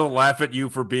they still laugh at you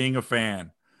for being a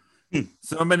fan.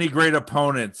 So many great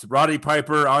opponents. Roddy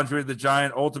Piper, Andre the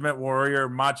Giant, Ultimate Warrior,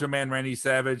 Macho Man Randy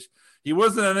Savage. He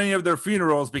wasn't at any of their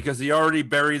funerals because he already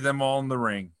buried them all in the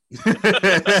ring.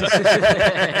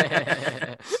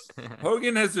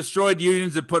 Hogan has destroyed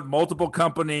unions and put multiple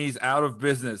companies out of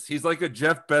business. He's like a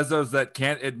Jeff Bezos that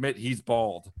can't admit he's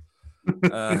bald.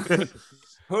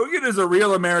 Hogan is a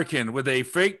real American with a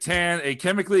fake tan, a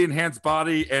chemically enhanced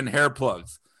body, and hair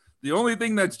plugs. The only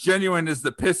thing that's genuine is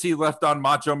the piss he left on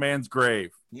Macho Man's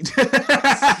grave.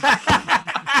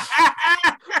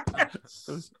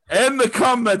 And the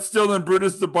cum that's still in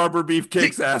Brutus the Barber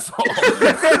Beefcake's asshole.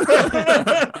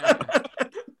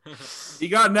 He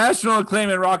got national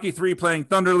acclaim in Rocky III playing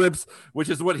Thunder Lips, which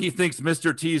is what he thinks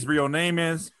Mr. T's real name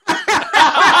is.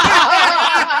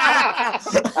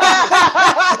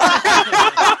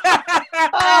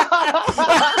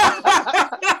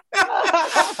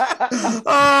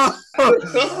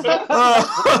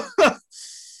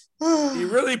 He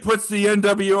really puts the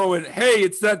NWO in, hey,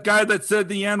 it's that guy that said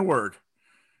the N-word.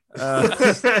 Now,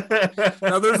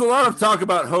 there's a lot of talk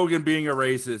about Hogan being a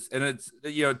racist, and it's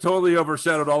totally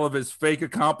overshadowed all of his fake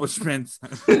accomplishments.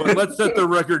 But let's set the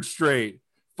record straight.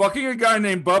 Fucking a guy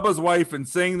named Bubba's wife and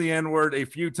saying the N-word a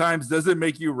few times doesn't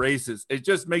make you racist. It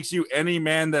just makes you any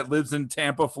man that lives in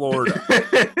Tampa, Florida.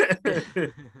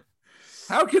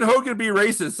 How can Hogan be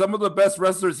racist? Some of the best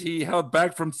wrestlers he held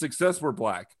back from success were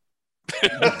black.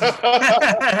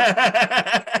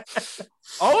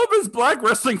 All of his black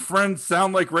wrestling friends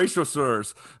sound like racial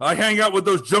slurs. I hang out with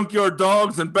those junkyard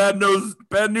dogs and bad news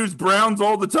Browns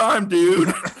all the time,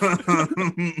 dude.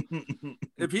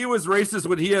 If he was racist,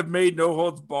 would he have made No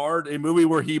Holds Barred, a movie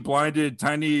where he blinded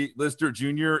Tiny Lister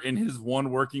Jr. in his one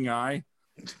working eye?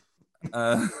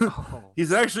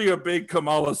 He's actually a big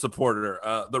Kamala supporter,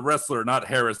 the wrestler, not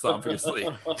Harris, obviously.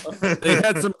 They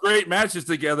had some great matches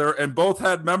together and both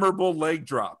had memorable leg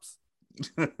drops.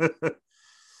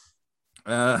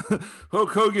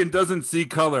 Hulk Hogan doesn't see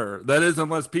color. That is,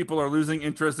 unless people are losing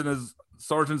interest in his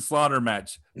Sergeant Slaughter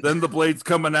match. Then the blade's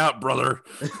coming out, brother.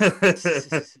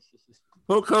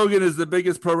 Hulk Hogan is the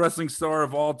biggest pro wrestling star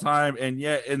of all time, and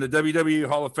yet in the WWE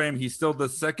Hall of Fame, he's still the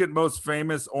second most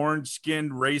famous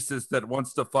orange-skinned racist that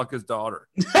wants to fuck his daughter.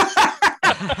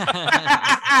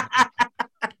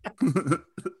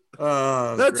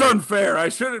 That's great. Unfair. I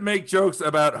shouldn't make jokes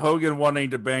about Hogan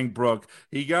wanting to bang Brooke.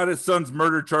 He got his son's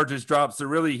murder charges dropped, so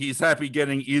really he's happy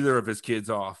getting either of his kids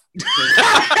off.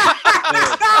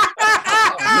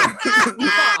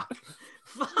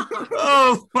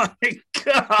 Oh my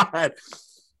God.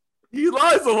 He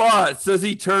lies a lot. Says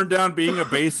he turned down being a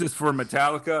bassist for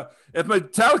Metallica. If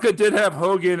Metallica did have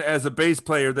Hogan as a bass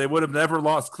player, they would have never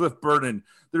lost Cliff Burton.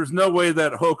 There's no way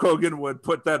that Hulk Hogan would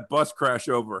put that bus crash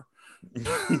over.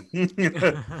 The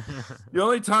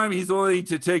only time he's willing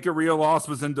to take a real loss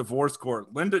was in divorce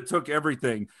court. Linda took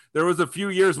everything. There was a few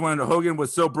years when Hogan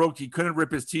was so broke he couldn't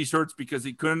rip his t-shirts because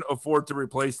he couldn't afford to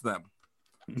replace them.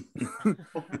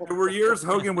 There were years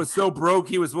Hogan was so broke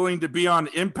he was willing to be on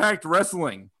Impact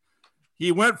Wrestling.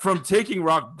 He went from taking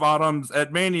rock bottoms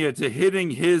at Mania to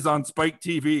hitting his on Spike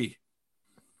TV.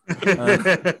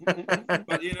 But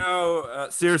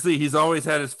seriously, he's always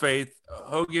had his faith.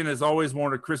 Hogan has always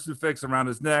worn a crucifix around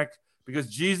his neck because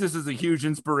Jesus is a huge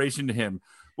inspiration to him.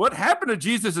 What happened to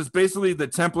Jesus is basically the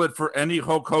template for any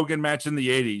Hulk Hogan match in the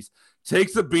 80s.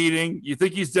 Takes a beating, you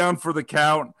think he's down for the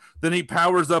count, then he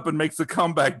powers up and makes a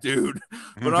comeback, dude.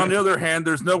 But on the other hand,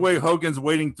 there's no way Hogan's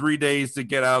waiting 3 days to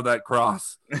get out of that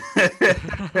cross.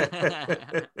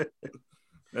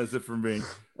 That's it for me.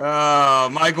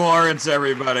 Mike Lawrence,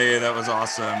 everybody. That was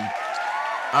awesome.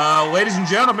 Ladies and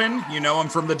gentlemen, you know him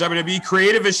from the WWE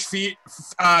Creative-ish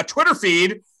Twitter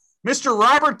feed, Mr.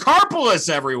 Robert Karpolis,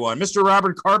 everyone. Mr.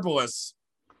 Robert Karpolis.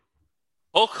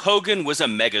 Hulk Hogan was a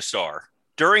megastar.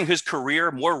 During his career,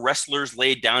 more wrestlers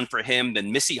laid down for him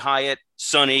than Missy Hyatt,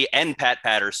 Sonny, and Pat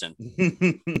Patterson.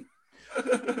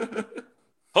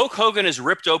 Hulk Hogan has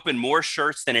ripped open more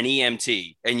shirts than an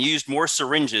EMT and used more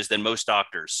syringes than most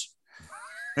doctors.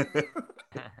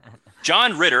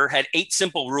 John Ritter had 8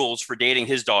 simple rules for dating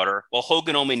his daughter, while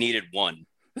Hogan only needed 1.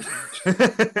 Lou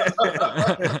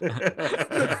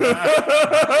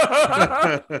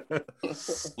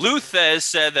Thez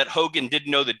said that Hogan didn't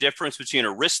know the difference between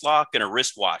a wrist lock and a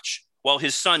wristwatch, while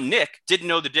his son Nick didn't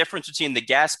know the difference between the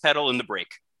gas pedal and the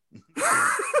brake.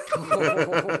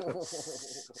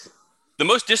 The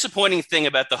most disappointing thing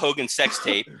about the Hogan sex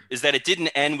tape is that it didn't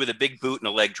end with a big boot and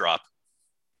a leg drop.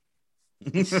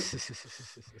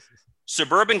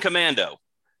 Suburban Commando,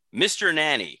 Mr.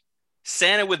 Nanny,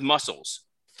 Santa with Muscles,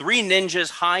 3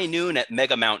 Ninjas High Noon at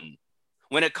Mega Mountain.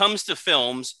 When it comes to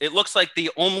films, it looks like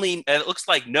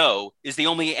no is the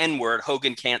only N-word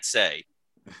Hogan can't say.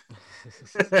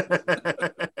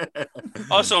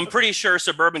 Also, I'm pretty sure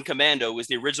Suburban Commando was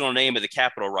the original name of the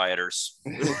Capitol rioters.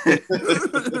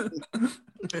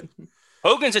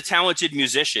 Hogan's a talented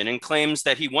musician and claims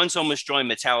that he once almost joined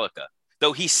Metallica,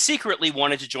 though he secretly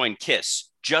wanted to join Kiss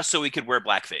just so he could wear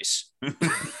blackface.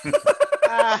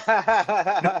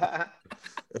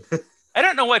 I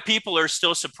don't know why people are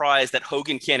still surprised that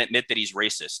Hogan can't admit that he's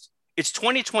racist. It's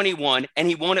 2021 and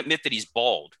he won't admit that he's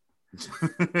bald.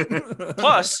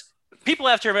 Plus, people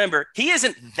have to remember, he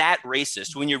isn't that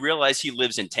racist when you realize he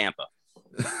lives in Tampa.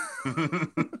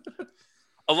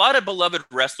 A lot of beloved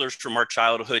wrestlers from our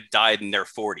childhood died in their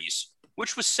 40s,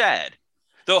 which was sad.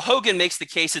 Though Hogan makes the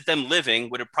case that them living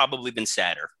would have probably been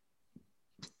sadder.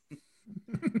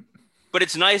 But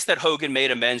it's nice that Hogan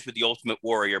made amends with the Ultimate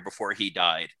Warrior before he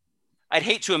died. I'd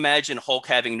hate to imagine Hulk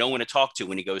having no one to talk to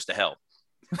when he goes to hell.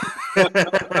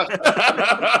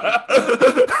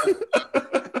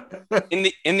 In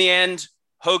the end,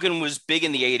 Hogan was big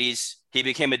in the 80s. He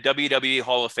became a WWE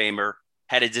Hall of Famer,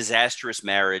 had a disastrous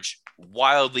marriage,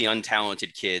 wildly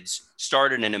untalented kids,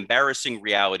 started an embarrassing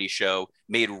reality show,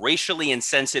 made racially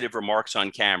insensitive remarks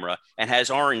on camera, and has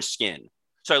orange skin.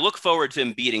 So I look forward to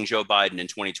him beating Joe Biden in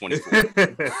 2024.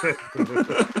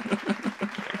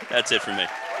 That's it for me.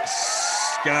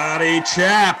 Scotty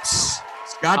Chaps.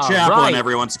 Scott Chaplin, right.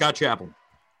 Everyone. Scott Chaplin.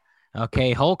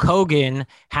 Okay, Hulk Hogan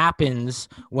happens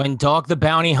when Dog the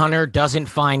Bounty Hunter doesn't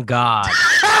find God.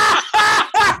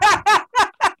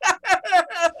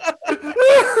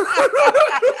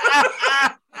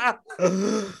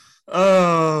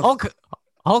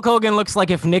 Hulk Hogan looks like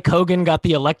if Nick Hogan got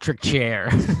the electric chair.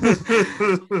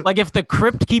 Like if the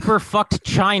Crypt Keeper fucked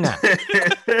China.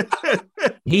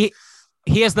 He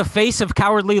has the face of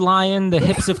Cowardly Lion, the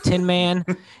hips of Tin Man,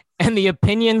 and the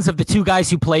opinions of the 2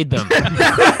 guys who played them.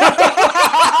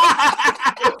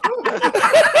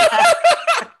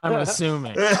 I'm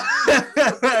assuming.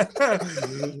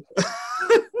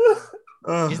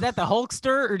 Is that the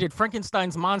Hulkster, or did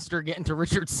Frankenstein's monster get into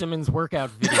Richard Simmons'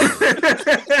 workout video?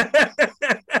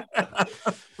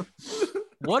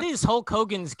 What is Hulk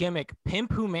Hogan's gimmick?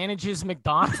 Pimp who manages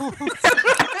McDonald's?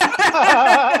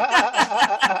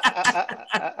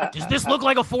 Does this look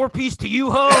like a 4-piece to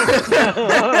you, ho?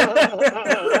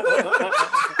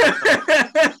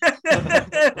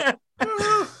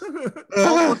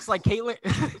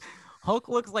 Hulk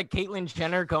looks like Caitlyn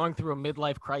Jenner going through a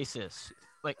midlife crisis.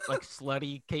 Like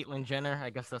slutty Caitlyn Jenner. I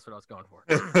guess that's what I was going for.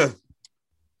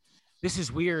 This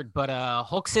is weird, but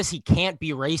Hulk says he can't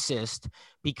be racist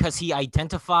because he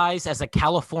identifies as a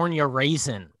California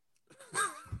raisin.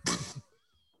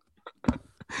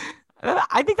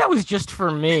 I think that was just for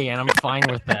me, and I'm fine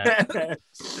with that.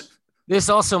 This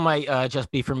also might just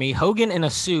be for me. Hogan in a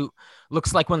suit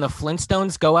looks like when the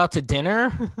Flintstones go out to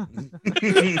dinner.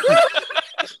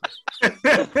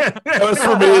 That was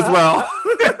for me as well.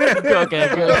 Okay,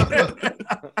 good.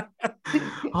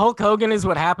 Hulk Hogan is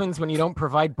what happens when you don't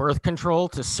provide birth control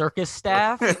to circus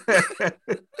staff.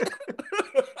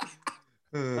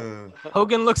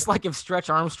 Hogan looks like if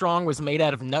Stretch Armstrong was made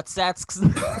out of nutsack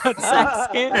skin.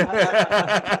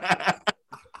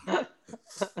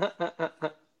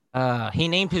 He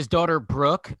named his daughter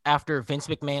Brooke after Vince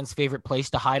McMahon's favorite place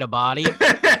to hide a body.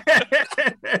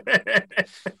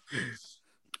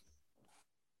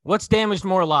 What's damaged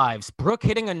more lives, Brooke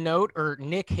hitting a note or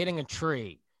Nick hitting a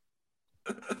tree?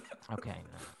 Okay.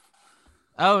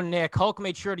 Oh, Nick, Hulk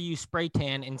made sure to use spray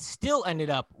tan and still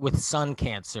ended up with sun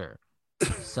cancer.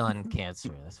 Sun cancer.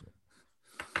 That's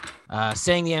what.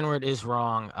 Saying the N-word is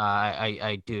wrong.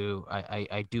 I do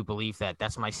believe that.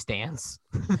 That's my stance.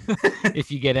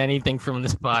 If you get anything from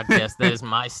this podcast, that is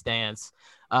my stance.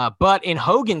 But in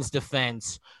Hogan's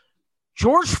defense,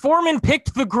 George Foreman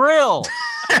picked the grill.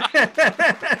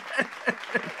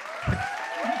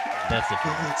 That's it.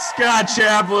 Scott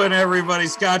Chaplin, everybody.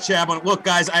 Scott Chaplin. Look,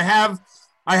 guys, I have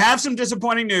some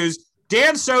disappointing news.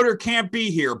 Dan Soder can't be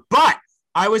here, but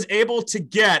I was able to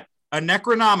get a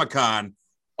Necronomicon,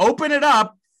 open it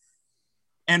up,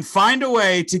 and find a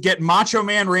way to get Macho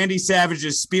Man Randy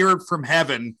Savage's Spirit from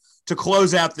Heaven to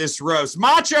close out this roast.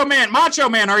 Macho Man,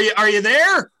 are you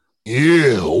there?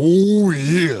 Yeah, oh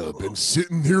yeah. Been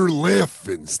sitting here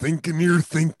laughing, thinking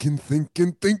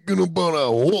about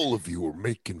how all of you are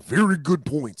making very good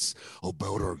points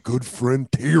about our good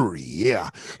friend Terry.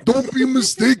 Yeah, don't be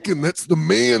mistaken, that's the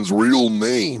man's real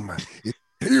name. It's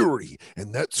Terry,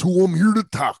 and that's who I'm here to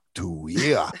talk to.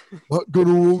 Yeah, not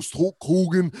gonna roast Hulk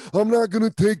Hogan. I'm not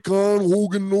gonna take on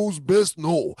Hogan Knows Best.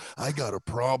 No, I got a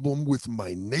problem with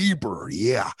my neighbor.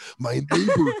 Yeah, my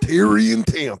neighbor Terry in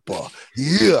Tampa.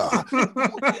 Yeah,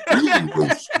 really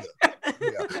roast you.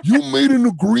 Yeah, you made an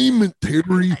agreement, Terry,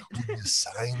 when you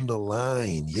signed the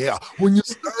line. Yeah, when you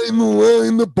signed the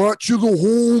line that bought you the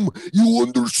home, you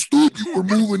understood you were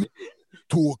moving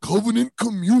to a covenant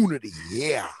community.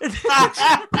 Yeah.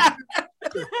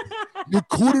 You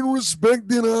couldn't respect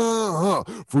it.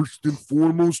 First and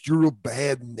foremost, you're a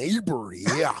bad neighbor.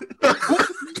 Yeah.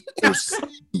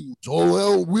 All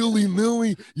out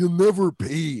willy-nilly, you never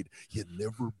paid. You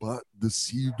never bought the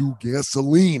Sea-Doo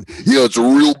gasoline. Yeah, it's a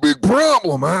real big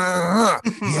problem.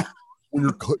 Yeah. When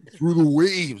you're cutting through the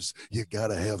waves, you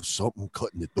gotta have something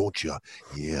cutting it, don't you?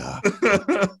 Yeah.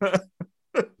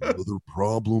 Another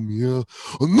problem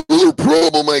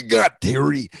I got,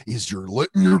 Terry, is you're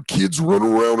letting your kids run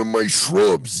around in my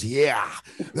shrubs. Yeah,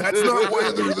 that's not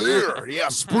why they're there. Yeah,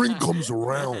 spring comes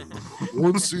around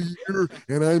once a year,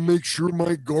 and I make sure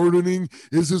my gardening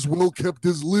is as well kept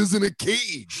as Liz in a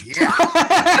cage. Yeah.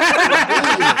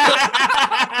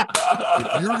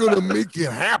 If you're going to make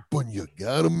it happen, you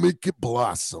got to make it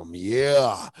blossom.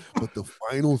 Yeah. But the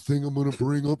final thing I'm going to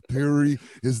bring up, Terry,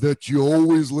 is that you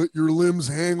always let your limbs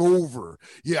hang over.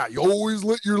 Yeah, you always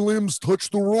let your limbs touch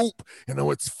the rope. And now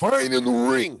it's fine in the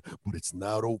ring, but it's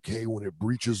not okay when it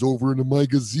breaches over into my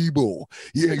gazebo.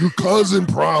 Yeah, you're causing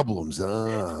problems.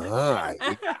 Burn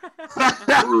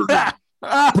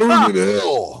in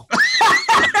hell.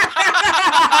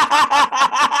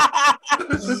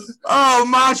 Oh,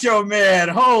 Macho Man!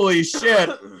 Holy shit!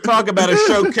 Talk about a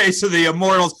showcase of the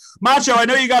immortals, Macho. I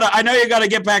know you gotta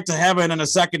get back to heaven in a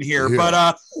second here,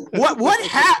 yeah. But what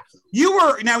happened? You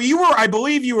were, I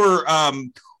believe you were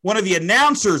one of the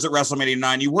announcers at WrestleMania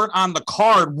 9. You weren't on the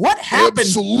card. What happened?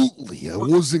 Absolutely, I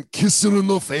wasn't kissing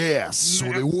enough ass, so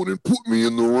they wouldn't put me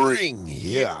in the ring.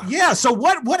 Yeah. Yeah. So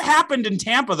what happened in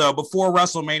Tampa though before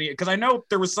WrestleMania? Because I know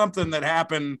there was something that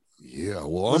happened. Yeah,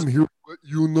 well, I'm here to let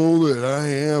you know that I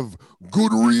have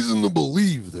good reason to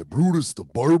believe that Brutus the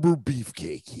Barber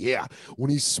Beefcake, yeah,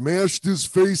 when he smashed his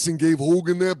face and gave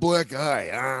Hogan that black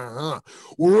eye,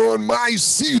 we're on my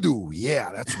Sea-Doo.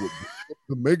 Yeah, that's what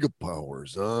the mega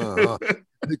powers. Take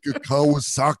a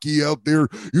Kawasaki out there,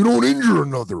 you don't injure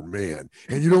another man,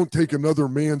 and you don't take another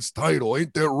man's title.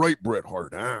 Ain't that right, Bret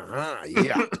Hart?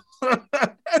 Yeah.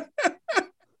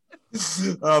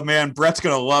 Oh man, Brett's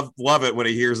gonna love it when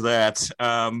he hears that.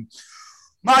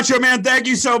 Macho Man, thank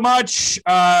you so much.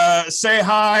 Say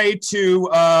hi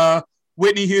to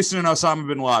Whitney Houston and Osama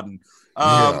bin Laden.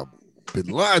 Yeah, bin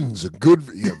Laden's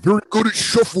very good at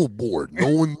shuffleboard. No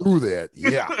one knew that.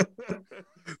 Yeah.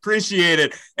 Appreciate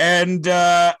it. And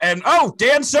Dan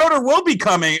Soder will be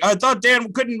coming. I thought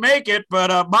Dan couldn't make it,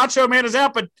 but Macho Man is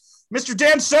out. But Mr.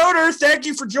 Dan Soder, thank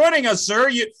you for joining us, sir.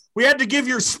 We had to give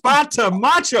your spot to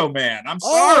Macho Man. I'm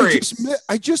Oh, sorry.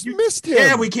 I just missed him.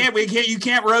 Yeah, we can't. You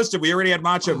can't roast it. We already had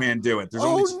Macho Man do it. There's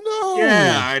only. No.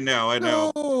 Yeah, I know.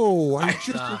 No,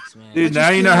 Sucks, man. Dude, now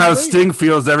you know how Sting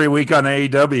feels every week on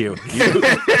AEW.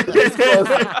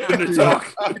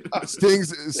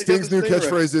 Sting's new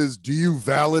catchphrase is, "Do you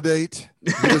validate?"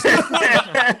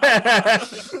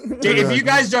 If you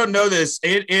guys don't know this,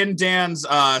 in Dan's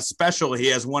special, he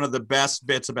has one of the best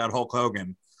bits about Hulk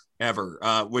Hogan ever,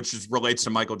 which relates to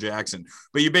Michael Jackson.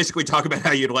 But you basically talk about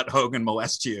how you'd let Hogan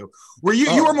molest you.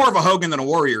 You were more of a Hogan than a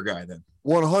Warrior guy then?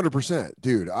 100%,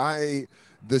 dude.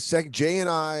 Big J and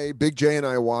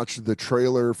I watched the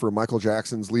trailer for Michael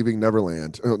Jackson's Leaving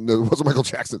Neverland. Oh, no, it wasn't Michael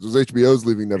Jackson. It was HBO's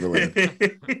Leaving Neverland.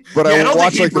 But I don't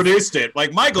think he produced it.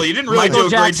 Like, Michael, you didn't really Michael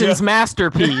do a great Jackson's job.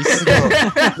 Masterpiece.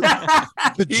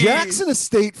 The Jackson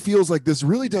estate feels like this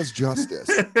really does justice.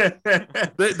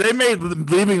 They made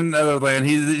Leaving Netherland.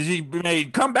 He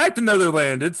made Come Back to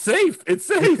Netherland. It's safe. It's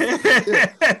safe.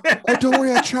 Oh, don't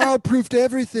worry, I child-proofed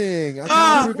everything. I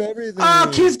child-proofed everything. Oh,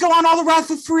 kids go on all the rides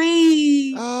for free.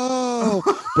 Oh,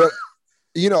 but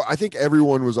I think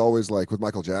everyone was always like, with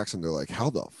Michael Jackson, they're like, how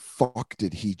the fuck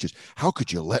did he how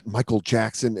could you let Michael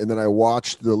Jackson? And then I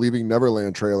watched the Leaving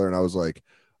Neverland trailer and I was like,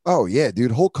 oh yeah,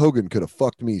 dude, Hulk Hogan could have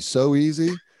fucked me so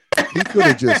easy. He could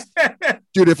have just,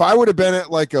 dude, if I would have been at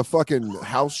like a fucking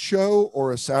house show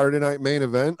or a Saturday night main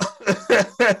event,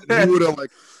 he would have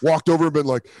like walked over and been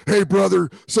like, hey brother,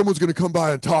 someone's going to come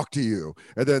by and talk to you.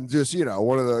 And then just,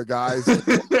 one of the guys,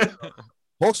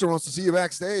 Hulkster wants to see you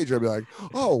backstage. I'd be like,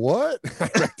 oh, what?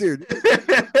 Dude.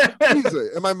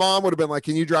 And my mom would have been like,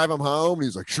 can you drive him home? And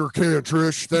he's like, sure can,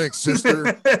 Trish. Thanks,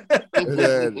 sister. And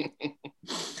then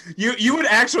you would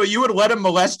let him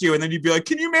molest you, and then you'd be like,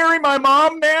 can you marry my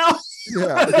mom now?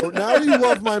 Yeah. Now you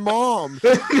love my mom.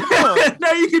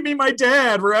 Now you can be my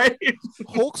dad, right?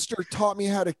 Hulkster taught me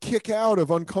how to kick out of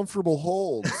uncomfortable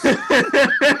holds.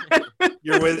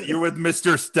 You're with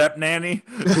Mr. Step Nanny.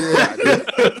 Yeah, dude.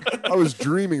 I was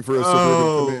dreaming for a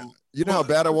suburban command. You know how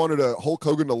bad I wanted a Hulk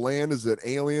Hogan to land as an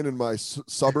alien in my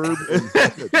suburb?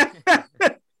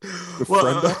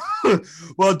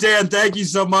 Well, Dan, thank you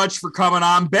so much for coming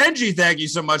on. Benji, thank you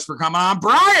so much for coming on.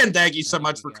 Brian, thank you so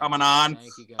much for coming on.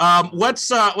 Let's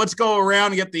go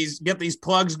around and get these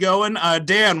plugs going.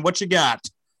 Dan, what you got?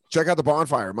 Check out the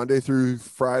Bonfire Monday through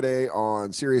Friday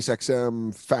on Sirius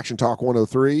XM Faction Talk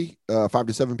 103, 5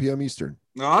 to 7 p.m. Eastern.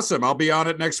 Awesome. I'll be on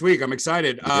it next week. I'm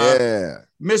excited. Yeah.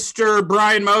 Mr.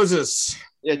 Brian Moses.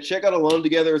 Yeah, check out Alone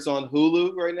Together. It's on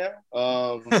Hulu right now.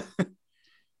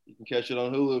 You can catch it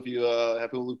on Hulu if you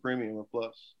have Hulu Premium or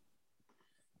Plus.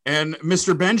 And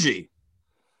Mr. Benji.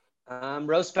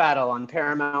 Roast Battle on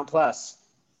Paramount Plus.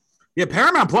 Yeah,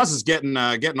 Paramount Plus is getting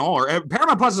all.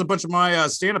 Paramount Plus is a bunch of my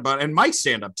stand-up and Mike's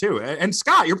stand-up too. And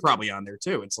Scott, you're probably on there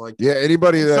too. It's like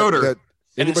anybody that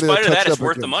and in spite of that, it's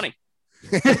worth the money.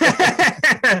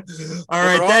 All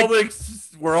right,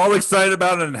 we're all excited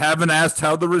about it and haven't asked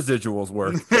how the residuals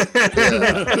work.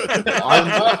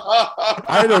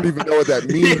 I don't even know what that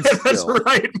means. Yeah, that's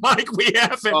right, Mike. We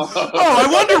haven't. I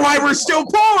wonder why we're still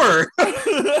poor.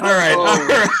 All right.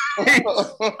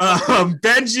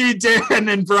 Benji, Dan,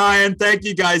 and Brian, thank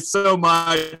you guys so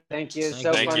much. Thank you.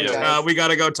 Thank you. Guys. We got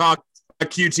to go talk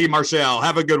QT Marshall.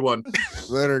 Have a good one.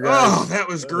 Later, guys. Oh, that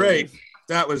was great.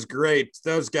 That was great.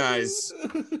 Those guys.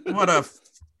 What a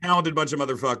talented bunch of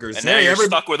motherfuckers. And now you're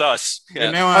stuck with us.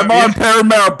 Yeah. Now I'm on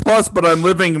Paramount Plus, but I'm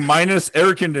living minus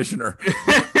air conditioner.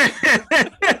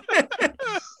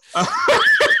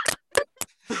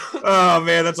 Oh,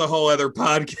 man, that's a whole other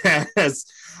podcast.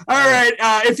 All right.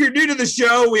 If you're new to the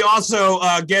show, we also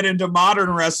get into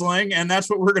modern wrestling, and that's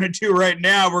what we're going to do right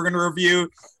now. We're going to review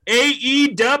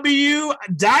AEW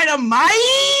Dynamite.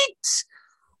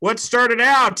 What started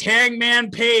out, Hangman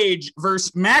Page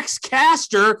versus Max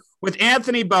Caster with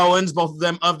Anthony Bowens, both of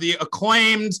them of the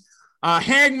acclaimed.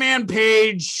 Hangman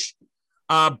Page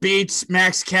beats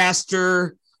Max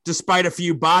Caster despite a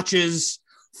few botches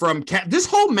from this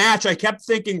whole match. I kept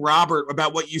thinking, Robert,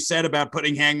 about what you said about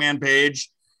putting Hangman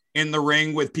Page in the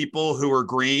ring with people who are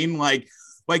green. Like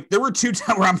there were two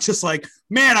times where I'm just like,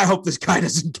 man, I hope this guy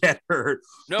doesn't get hurt.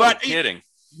 No kidding.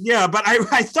 Yeah, but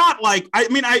I thought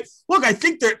I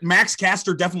think that Max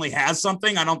Caster definitely has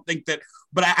something. I don't think that,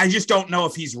 but I just don't know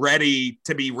if he's ready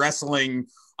to be wrestling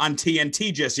on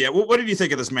TNT just yet. What did you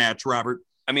think of this match, Robert?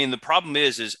 I mean, the problem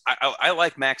is I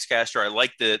like Max Caster. I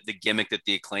like the gimmick that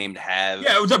the Acclaimed have.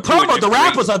 Yeah, the promo, the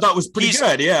rap I thought was pretty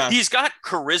good. Yeah, he's got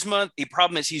charisma. The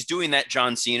problem is he's doing that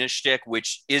John Cena shtick,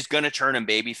 which is going to turn him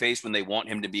babyface when they want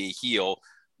him to be a heel.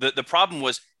 The problem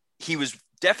was he was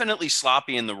definitely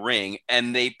sloppy in the ring,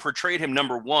 and they portrayed him,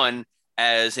 number one,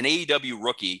 as an AEW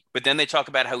rookie, but then they talk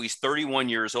about how he's 31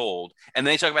 years old, and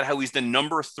then they talk about how he's the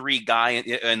number 3 guy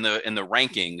in the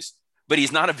rankings, but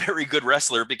he's not a very good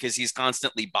wrestler because he's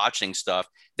constantly botching stuff.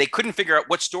 They couldn't figure out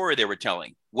what story they were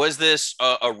telling. Was this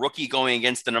a rookie going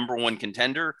against the number 1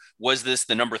 contender? Was this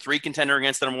the number 3 contender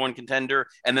against the number 1 contender?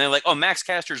 And then they're like, oh, Max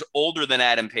Caster's older than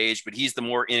Adam Page, but he's the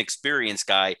more inexperienced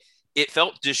guy. It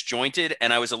felt disjointed,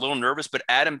 and I was a little nervous, but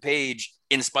Adam Page,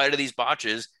 in spite of these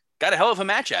botches, got a hell of a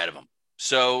match out of him.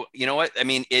 So, you know what? I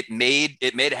mean, it made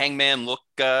Hangman look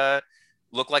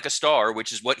like a star,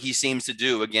 which is what he seems to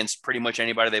do against pretty much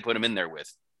anybody they put him in there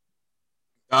with.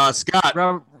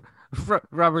 Scott.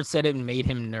 Robert said it made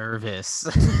him nervous.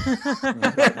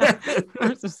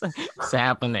 What's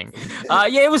happening?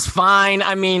 Yeah, it was fine.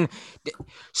 I mean,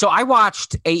 so I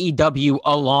watched AEW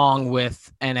along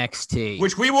with NXT,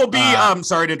 which we will be.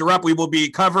 Sorry to interrupt. We will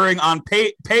be covering on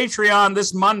Patreon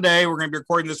this Monday. We're going to be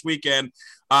recording this weekend.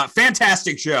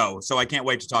 Fantastic show. So I can't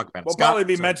wait to talk about it. We'll probably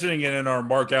be mentioning it in our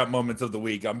mark out moments of the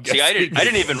week. I'm guessing. See,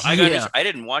 I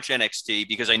didn't watch NXT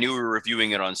because I knew we were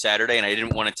reviewing it on Saturday, and I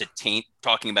didn't want it to taint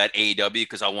talking about AEW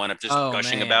because I want to just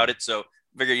gushing about it. So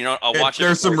I figured, you know, I'll watch it.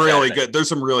 There's some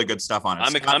really good stuff on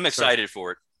it. I'm excited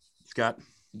for it. Scott.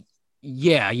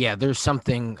 Yeah. There's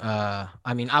something.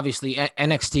 I mean, obviously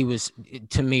NXT was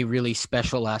to me really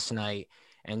special last night,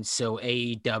 and so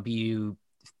AEW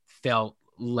felt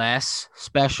less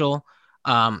special.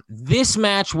 This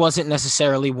match wasn't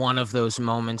necessarily one of those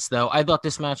moments, though. I thought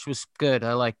this match was good.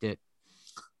 I liked it.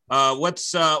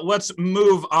 Let's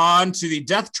move on to the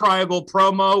Death Triangle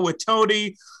promo with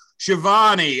Tony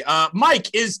Schiavone. Mike,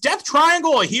 is Death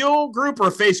Triangle a heel group or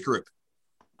a face group?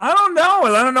 I don't know.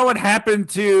 I don't know what happened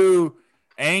to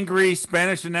angry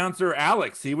Spanish announcer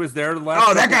Alex. He was there last.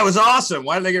 Oh, that guy was awesome.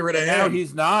 Why did they get rid of him? Now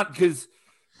he's not, because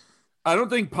I don't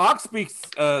think Pac speaks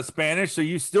Spanish, so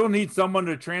you still need someone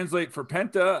to translate for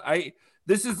Penta.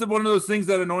 This is one of those things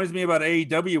that annoys me about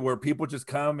AEW, where people just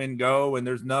come and go and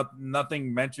there's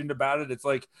nothing mentioned about it. It's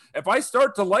like, if I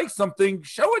start to like something,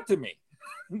 show it to me.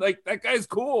 Like, that guy's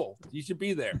cool. You should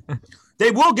be there.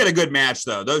 They will get a good match,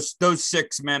 though. Those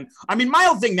 6 men. I mean, my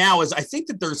whole thing now is I think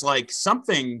that there's like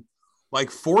something like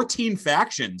 14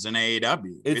 factions in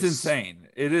AEW. It's insane.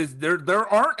 It is. There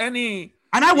aren't any.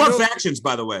 And I love factions,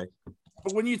 by the way.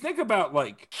 But when you think about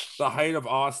like the height of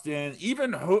Austin,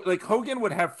 even like Hogan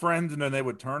would have friends and then they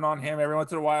would turn on him every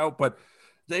once in a while, but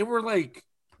they were like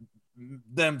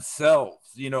themselves.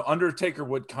 You know, Undertaker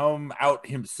would come out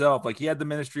himself. Like, he had the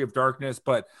Ministry of Darkness,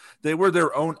 but they were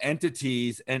their own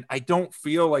entities. And I don't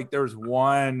feel like there's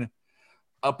one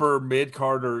upper mid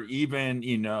card or even,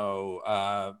 you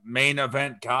know, main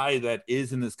event guy that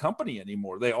is in this company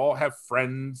anymore. They all have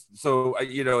friends. So,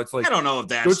 you know, it's like, I don't know if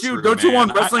that's true, don't you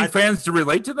want wrestling fans to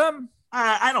relate to them?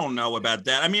 I don't know about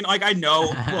that. I mean, like, I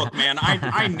know, look, man,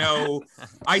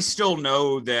 I still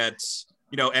know that,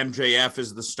 you know, MJF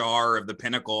is the star of the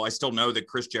Pinnacle. I still know that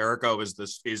Chris Jericho is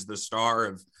the star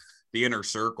of the Inner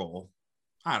Circle.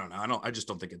 I don't know. I just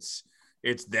don't think it's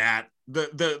that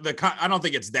I don't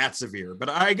think it's that severe, but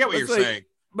I get what you're saying.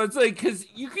 But it's like, because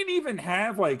you can even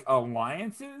have like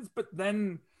alliances, but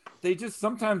then they just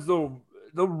sometimes they'll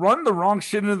run the wrong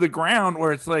shit into the ground,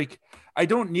 where it's like, I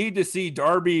don't need to see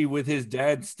Darby with his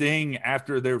dad Sting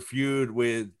after their feud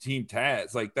with Team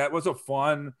Taz. Like, that was a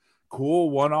fun, cool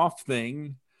one-off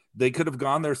thing. They could have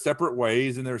gone their separate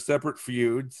ways in their separate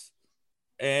feuds.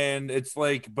 And it's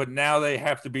like, but now they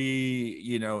have to be,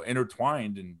 you know,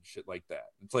 intertwined and shit like that.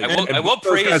 It's like, I will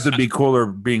praise. Guys would be cooler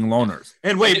being loners.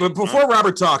 And wait, but before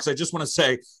Robert talks, I just want to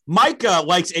say, Mike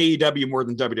likes AEW more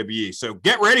than WWE. So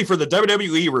get ready for the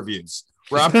WWE reviews.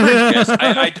 Robert? Yes,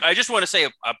 I just want to say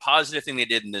a positive thing they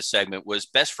did in this segment was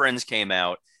Best Friends came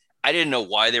out. I didn't know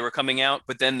why they were coming out,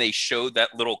 but then they showed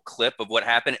that little clip of what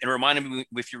happened and reminded me,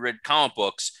 if you read comic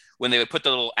books, when they would put the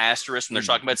little asterisk when they're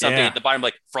talking about something at the bottom,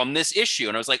 like, from this issue.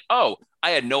 And I was like, oh, I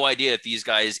had no idea that these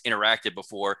guys interacted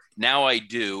before. Now I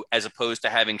do, as opposed to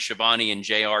having Shivani and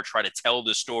JR try to tell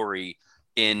the story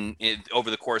in over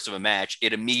the course of a match.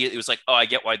 It was like, oh, I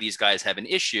get why these guys have an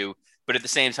issue. But at the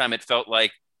same time, it felt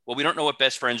like, well, we don't know what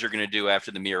Best Friends are going to do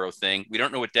after the Miro thing. We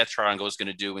don't know what Death Triangle is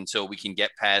going to do until we can get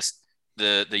past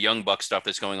the Young Buck stuff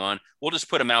that's going on. We'll just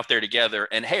put them out there together.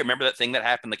 And hey, remember that thing that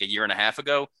happened like a year and a half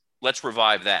ago? Let's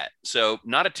revive that. So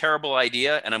not a terrible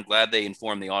idea, and I'm glad they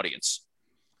informed the audience.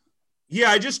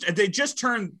 Yeah, they just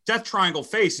turned Death Triangle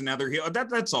face, and now they're heel.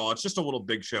 That's all. It's just a little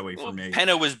big showy for me.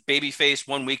 Penta was babyface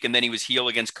one week, and then he was heel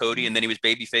against Cody, and then he was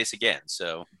babyface again.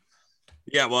 So,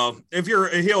 yeah, well, if you're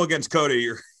a heel against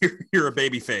Cody, you're a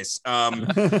babyface.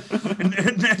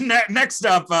 Next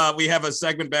up, we have a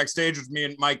segment backstage, which me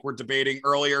and Mike were debating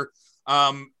earlier.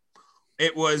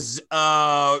 It was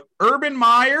Urban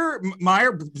Meyer,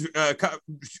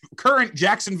 current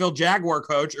Jacksonville Jaguar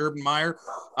coach, Urban Meyer,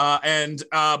 and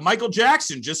Michael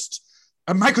Jackson.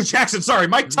 Mike Tyson.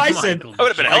 That would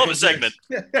have been a hell of a segment.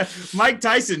 Mike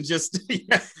Tyson just shooting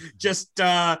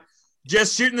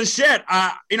the shit.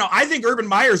 I think Urban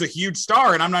Meyer is a huge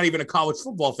star, and I'm not even a college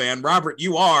football fan. Robert,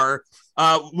 you are.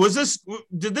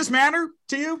 Did this matter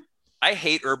to you? I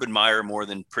hate Urban Meyer more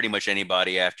than pretty much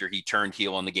anybody after he turned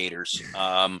heel on the Gators.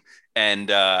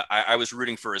 I was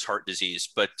rooting for his heart disease.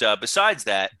 But besides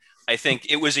that, I think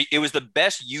it was the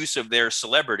best use of their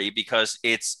celebrity because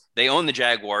they own the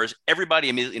Jaguars. Everybody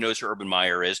immediately knows who Urban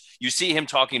Meyer is. You see him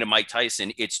talking to Mike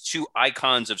Tyson. It's two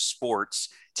icons of sports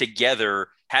together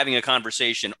having a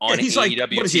conversation on he's AEW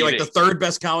like, what is he, like the third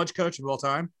best college coach of all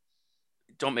time?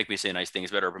 Don't make me say nice things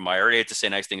about Urban Meyer. I already hate to say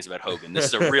nice things about Hogan. This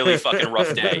is a really fucking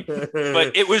rough day.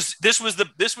 But this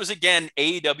was again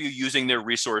AEW using their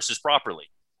resources properly.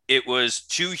 It was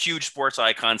two huge sports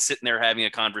icons sitting there having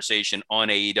a conversation on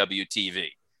AEW TV,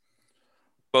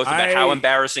 both about how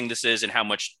embarrassing this is and how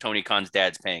much Tony Khan's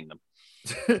dad's paying them.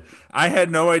 I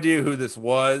had no idea who this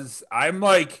was. I'm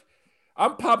very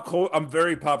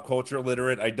pop culture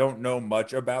literate. I don't know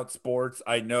much about sports.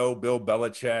 I know Bill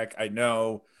Belichick. I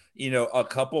know, a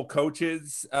couple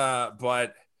coaches, but I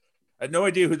had no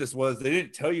idea who this was. They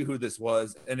didn't tell you who this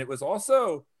was. And it was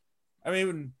also,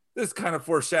 this kind of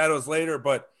foreshadows later,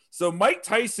 but so Mike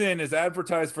Tyson is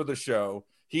advertised for the show.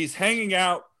 He's hanging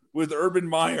out with Urban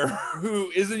Meyer,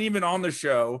 who isn't even on the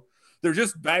show. They're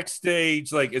just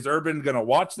backstage. Like, is Urban going to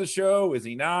watch the show? Is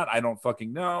he not? I don't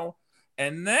fucking know.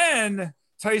 And then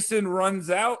Tyson runs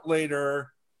out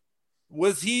later.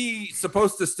 Was he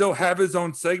supposed to still have his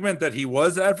own segment that he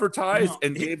was advertised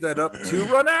and gave that up to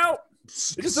run out?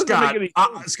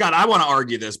 Scott, I want to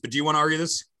argue this, but do you want to argue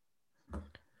this?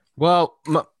 Well,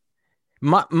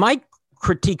 Mike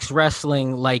critiques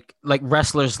wrestling like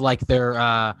wrestlers like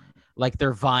they're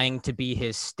vying to be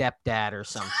his stepdad or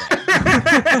something.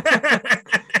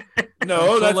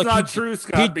 No, that's not true,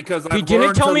 Scott, because he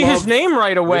didn't tell me his name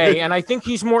right away, and I think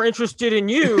he's more interested in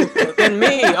you than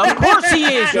me. Of course he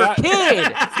is, your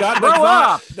kid. Scott, grow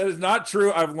up. That is not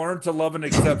true. I've learned to love and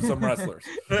accept some wrestlers.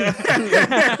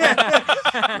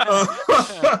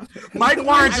 Mike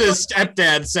Lawrence's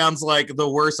stepdad sounds like the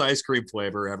worst ice cream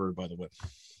flavor ever, by the way.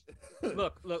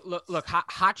 Look,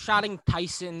 hot-shotting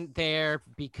Tyson there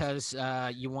because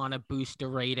you want to boost a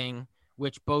rating,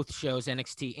 which both shows,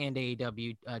 NXT and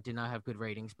AEW, did not have good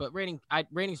ratings. But ratings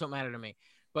don't matter to me.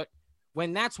 But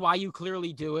when that's why you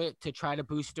clearly do it, to try to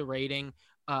boost a rating,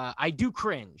 I do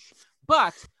cringe.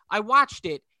 But I watched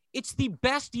it. It's the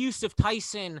best use of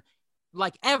Tyson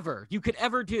you could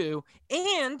ever do.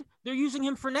 And they're using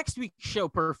him for next week's show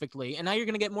perfectly. And now you're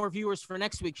going to get more viewers for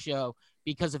next week's show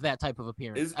because of that type of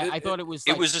appearance. I thought it was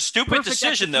a stupid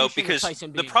decision, though, because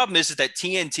the problem is that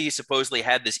TNT supposedly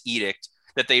had this edict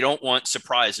that they don't want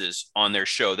surprises on their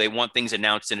show. They want things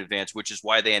announced in advance, which is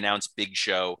why they announced Big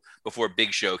Show before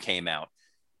Big Show came out.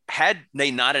 Had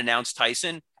they not announced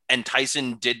Tyson and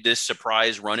Tyson did this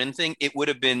surprise run-in thing, it would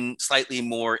have been slightly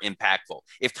more impactful.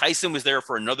 If Tyson was there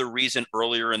for another reason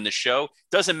earlier in the show,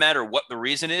 doesn't matter what the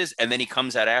reason is, and then he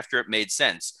comes out after, it made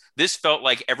sense. This felt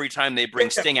like every time they bring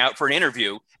Sting out for an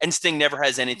interview and Sting never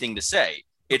has anything to say.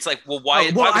 It's like,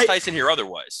 why was Tyson here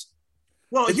otherwise?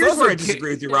 Well, here's where I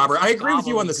disagree with you, Robert. I agree with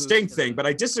you on the Sting thing, but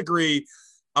I disagree.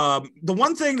 The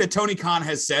one thing that Tony Khan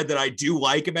has said that I do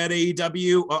like about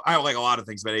AEW, I like a lot of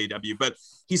things about AEW, but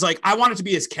he's like, I want it to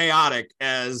be as chaotic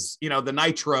as, the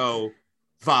Nitro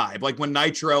vibe. Like when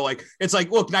Nitro, it's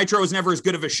like, look, Nitro was never as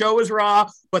good of a show as Raw,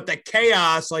 but the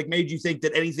chaos made you think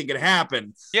that anything could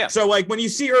happen. Yeah. So when you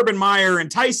see Urban Meyer and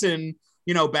Tyson,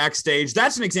 backstage,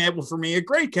 that's an example for me of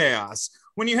great chaos.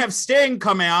 When you have Sting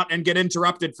come out and get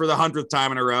interrupted for the 100th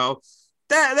time in a row,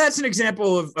 that's an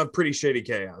example of pretty shitty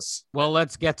chaos. Well,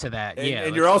 let's get to that.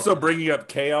 And you're also bringing up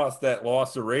chaos that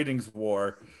lost the ratings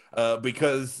war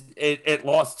because it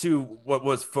lost to what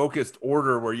was focused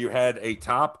order, where you had a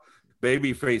top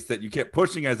babyface that you kept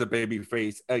pushing as a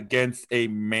babyface against a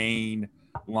main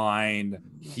line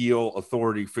heel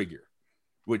authority figure,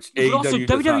 which AEW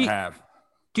does not have.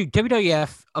 Dude,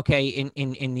 WWF, okay,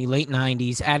 in the late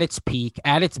 90s, at its peak,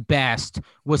 at its best,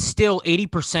 was still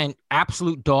 80%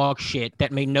 absolute dog shit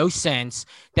that made no sense,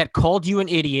 that called you an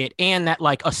idiot, and that,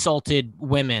 assaulted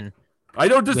women. I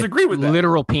don't disagree with that.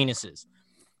 Literal penises.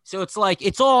 So it's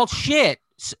it's all shit.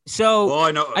 So well,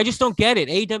 I know. I just don't get it.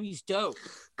 AEW's dope.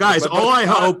 Guys,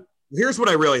 here's what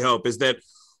I really hope is that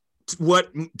what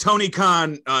Tony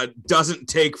Khan doesn't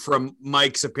take from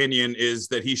Mike's opinion is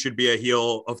that he should be a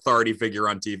heel authority figure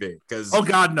on TV. Because oh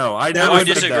God, no, I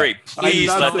disagree. Please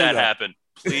let that happen.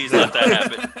 Please let that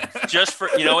happen. Just for,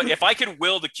 if I can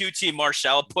will the QT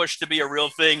Marshall push to be a real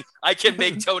thing, I can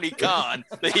make Tony Khan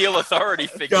the heel authority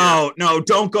figure. No,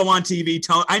 don't go on TV,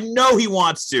 Tony. I know he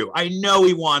wants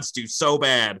to. So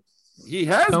bad. He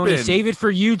has Tony, been. save it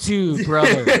for YouTube,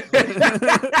 brother.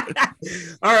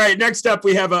 All right, next up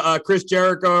we have a Chris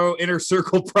Jericho Inner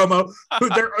Circle promo.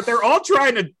 They're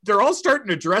all starting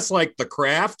to dress like the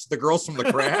Craft, the girls from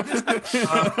the Craft.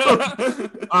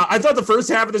 I thought the first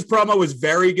half of this promo was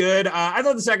very good. I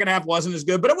thought the second half wasn't as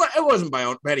good, but it wasn't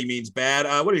by any means bad.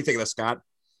 What do you think of this, Scott?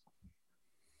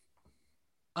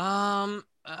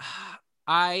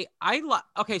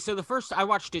 Okay, so the first I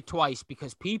watched it twice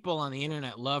because people on the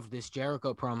internet loved this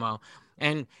Jericho promo,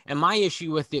 and my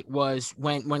issue with it was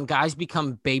when guys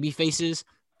become baby faces,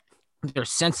 their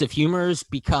sense of humors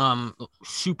become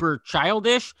super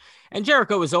childish, and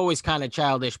Jericho was always kind of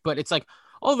childish, but it's like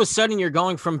all of a sudden you're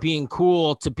going from being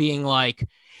cool to being like,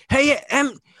 hey,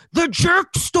 the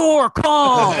jerk store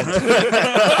called.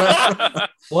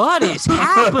 What is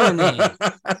happening?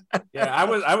 Yeah, I'm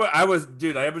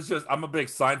a big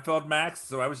Seinfeld max,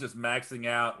 so I was just maxing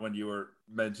out when you were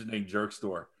mentioning jerk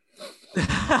store.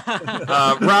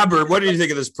 Robert, what did you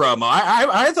think of this promo?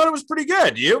 I thought it was pretty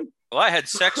good. You? Well, I had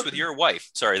sex with your wife.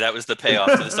 Sorry, that was the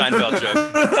payoff to the Seinfeld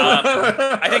joke.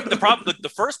 I think the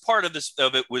first part of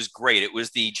it was great. It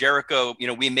was the Jericho,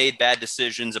 we made bad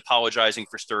decisions, apologizing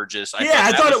for Sturgis.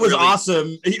 I thought it was really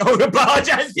awesome.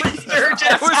 Apologize for Sturgis.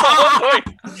 That was the whole point.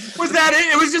 Was that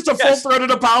it? It was just a full-throated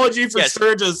apology for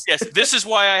Sturgis. Yes, this is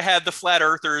why I had the flat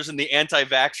earthers and the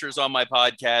anti-vaxxers on my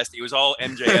podcast. It was all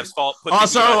MJF's fault.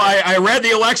 Also, I read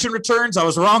the election returns. I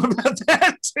was wrong about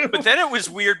that too. But then it was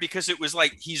weird because it was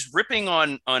like he's ripping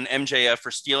on MJF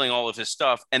for stealing all of his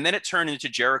stuff, and then it turned into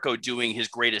Jericho doing his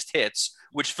greatest hits,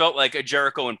 which felt like a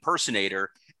Jericho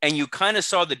impersonator. And you kind of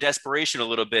saw the desperation a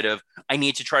little bit of, I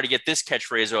need to try to get this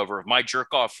catchphrase over, my jerk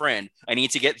off friend. I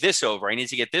need to get this over.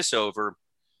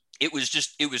 It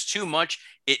was too much.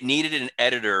 It needed an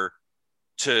editor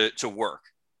to work.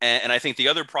 And I think the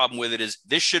other problem with it is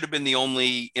this should have been the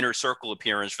only Inner Circle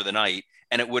appearance for the night,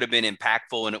 and it would have been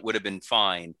impactful and it would have been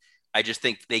fine. I just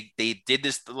think they did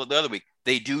this the other week.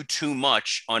 They do too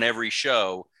much on every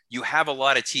show. You have a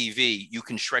lot of TV. You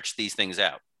can stretch these things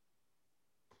out.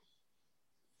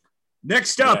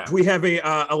 Next up, we have a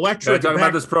electric. Can I talk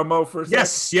about this promo for a second?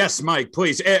 Yes, Mike,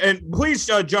 please. And please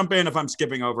jump in if I'm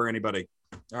skipping over anybody.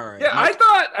 All right. Yeah,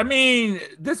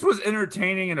 Mike. This was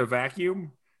entertaining in a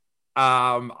vacuum.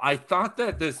 I thought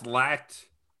that this lacked.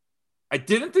 I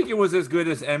didn't think it was as good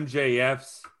as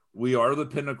MJF's "We Are the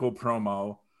Pinnacle"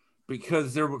 promo,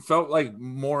 because there felt like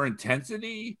more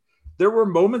intensity. There were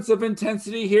moments of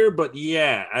intensity here, but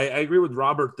yeah, I agree with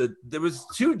Robert that there was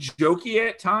too jokey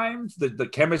at times, the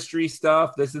chemistry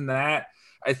stuff, this and that.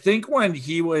 I think when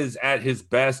he was at his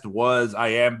best was I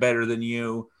am better than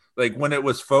you, like when it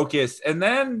was focused. And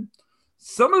then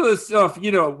some of the stuff,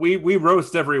 we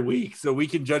roast every week, so we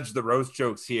can judge the roast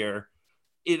jokes here.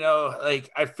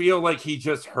 I feel like he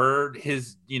just heard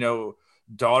his,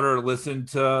 daughter listened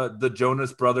to the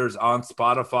Jonas Brothers on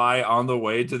Spotify on the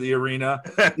way to the arena.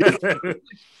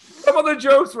 Some of the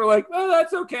jokes were like, "Oh,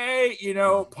 that's okay,"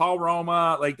 Paul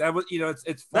Roma, like that was,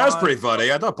 it's fun. That was pretty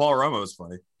funny. I thought Paul Roma was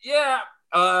funny. Yeah.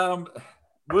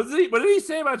 What did he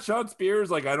say about Sean Spears?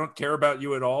 Like, I don't care about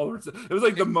you at all. It was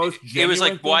like the most genuine. It was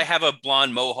like, thing. well, I have a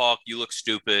blonde mohawk. You look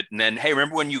stupid. And then, hey,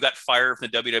 remember when you got fired from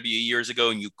the WWE years ago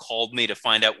and you called me to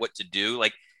find out what to do?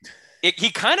 Like,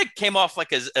 he kind of came off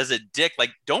like as a dick.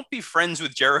 Like, don't be friends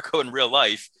with Jericho in real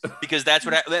life, because that's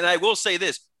what happened. And I will say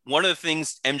this. One of the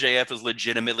things MJF is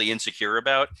legitimately insecure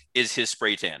about is his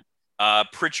spray tan.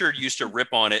 Pritchard used to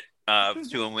rip on it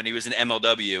to him when he was in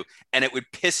MLW, and it would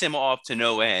piss him off to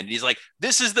no end. He's like,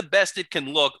 this is the best it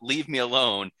can look. Leave me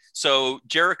alone. So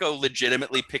Jericho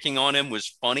legitimately picking on him was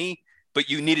funny, but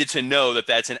you needed to know that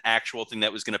that's an actual thing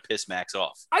that was going to piss Max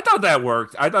off. I thought that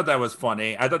worked. I thought that was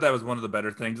funny. I thought that was one of the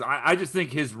better things. I just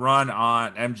think his run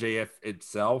on MJF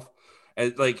itself,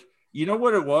 you know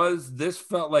what it was? This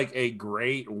felt like a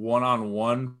great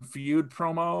one-on-one feud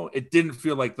promo. It didn't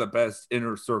feel like the best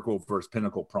Inner Circle versus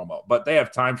Pinnacle promo, but they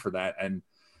have time for that. And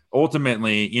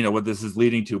ultimately, what this is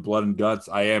leading to, blood and guts,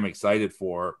 I am excited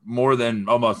for more than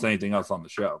almost anything else on the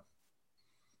show.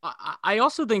 I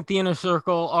also think the Inner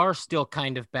Circle are still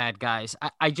kind of bad guys.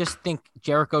 I just think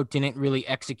Jericho didn't really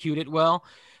execute it well.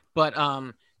 But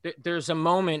there's a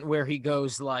moment where he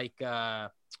goes like,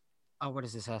 what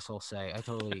does this asshole say? I'm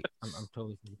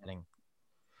totally forgetting.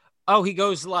 Oh, he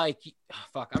goes like,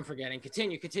 fuck, I'm forgetting.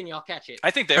 Continue. I'll catch it.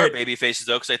 I think they are baby faces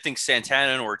though, because I think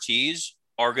Santana and Ortiz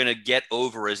are going to get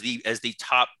over as the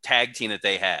top tag team that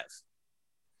they have,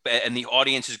 and the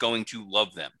audience is going to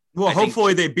love them. Well,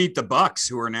 hopefully they beat the Bucks,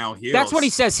 who are now heels. That's what he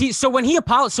says. So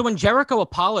when Jericho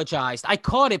apologized, I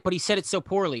caught it, but he said it so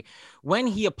poorly. When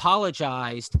he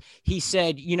apologized, he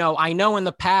said, I know in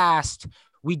the past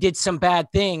we did some bad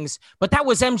things, but that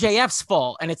was MJF's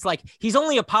fault. And it's like, he's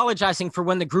only apologizing for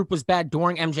when the group was bad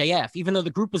during MJF, even though the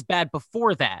group was bad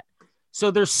before that.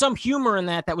 So there's some humor in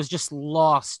that was just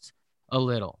lost a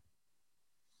little,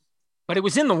 but it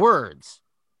was in the words.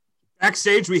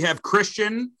 Backstage, we have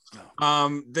Christian.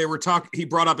 They were talking. He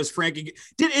brought up his Frankie.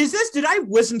 Did I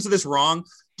listen to this wrong?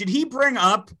 Did he bring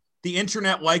up the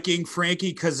internet liking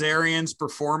Frankie Kazarian's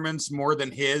performance more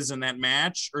than his in that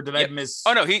match, or did I miss?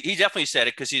 Oh no, he definitely said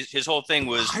it because his whole thing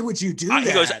was. Why would you do that?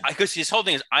 He goes because his whole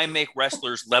thing is I make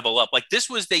wrestlers level up. Like this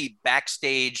was the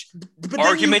backstage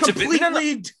argument.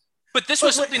 But this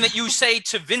was something that you say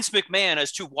to Vince McMahon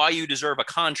as to why you deserve a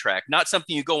contract, not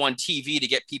something you go on TV to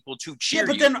get people to cheer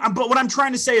you. But what I'm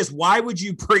trying to say is, why would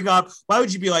you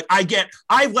be like,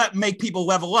 make people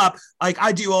level up. Like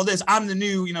I do all this. I'm the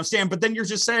new, Stan. But then you're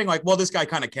just saying like, well, this guy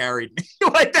kind of carried me.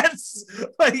 Like that's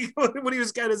like what he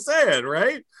was kind of saying,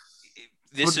 right?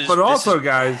 But also,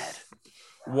 guys,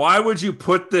 why would you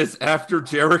put this after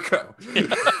Jericho?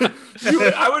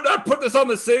 I would not put this on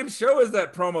the same show as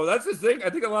that promo. That's the thing. I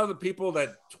think a lot of the people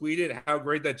that tweeted how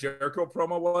great that Jericho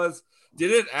promo was did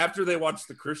it after they watched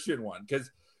the Christian one, because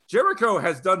Jericho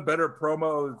has done better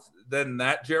promos than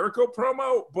that Jericho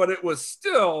promo, but it was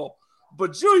still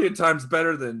bajillion times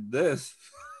better than this.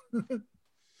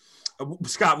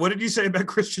 Scott, what did you say about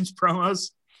Christian's promos?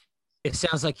 It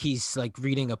sounds like he's like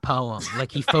reading a poem.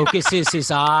 Like he focuses his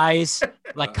eyes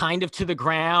like kind of to the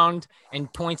ground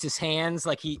and points his hands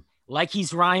like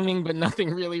he's rhyming, but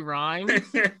nothing really rhymes.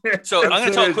 So I'm going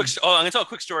to tell a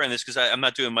quick story on this because I'm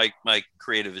not doing my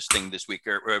creativist thing this week.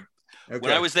 Okay.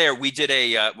 When I was there, we did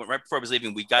right before I was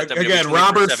leaving. We got again,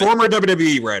 Robert, former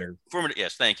WWE writer.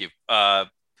 Yes, thank you.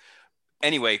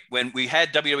 Anyway, when we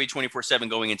had WWE 24/7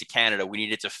 going into Canada, we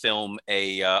needed to film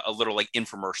a little like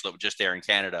infomercial that was just there in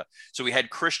Canada. So we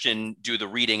had Christian do the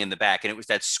reading in the back, and it was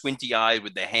that squinty eye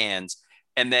with the hands.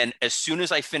 And then as soon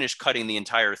as I finished cutting the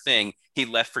entire thing, he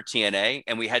left for TNA,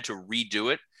 and we had to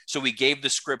redo it. So we gave the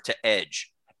script to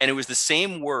Edge, and it was the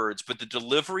same words, but the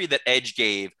delivery that Edge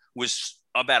gave was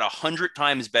about 100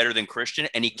 times better than Christian,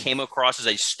 and he came across as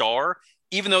a star,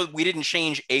 even though we didn't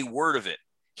change a word of it.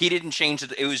 He didn't change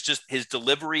it. It was just his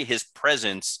delivery, his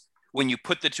presence. When you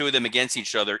put the two of them against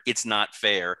each other, it's not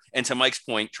fair. And to Mike's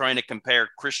point, trying to compare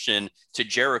Christian to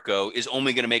Jericho is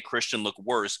only going to make Christian look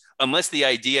worse, unless the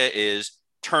idea is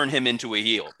turn him into a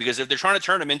heel. Because if they're trying to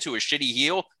turn him into a shitty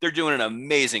heel, they're doing an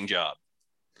amazing job.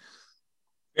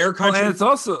 And it's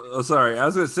also, sorry, I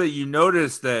was going to say, you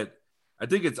notice that I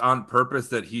think it's on purpose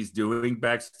that he's doing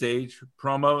backstage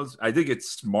promos. I think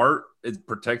it's smart. It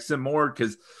protects him more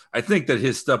because I think that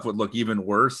his stuff would look even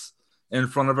worse in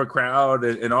front of a crowd.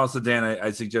 And also, Dan,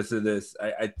 I suggested this.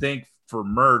 I think for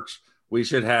merch, we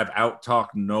should have Out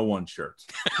Talk No One shirts.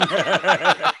 Either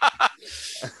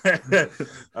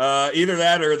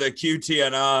that or the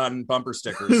QTN on bumper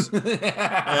stickers.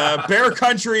 Bear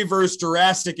Country versus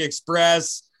Jurassic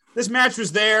Express. This match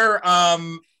was there.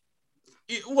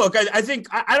 Look, I think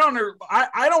I don't know.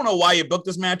 I don't know why you booked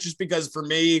this match, just because for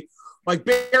me, like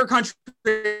Bear Country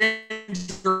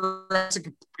and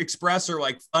Jurassic Express are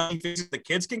like funny things the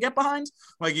kids can get behind.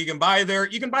 Like you can buy their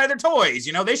toys.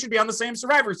 They should be on the same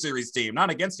Survivor Series team, not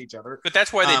against each other. But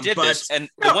that's why they did this. And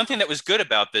the one thing that was good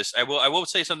about this, I will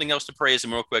say something else to praise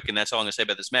them real quick, and that's all I'm gonna say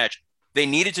about this match. They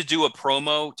needed to do a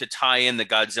promo to tie in the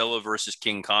Godzilla versus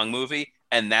King Kong movie,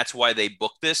 and that's why they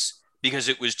booked this. Because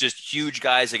it was just huge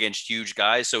guys against huge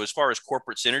guys. So as far as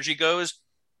corporate synergy goes,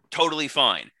 totally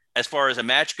fine. As far as a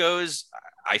match goes,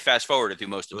 I fast forwarded through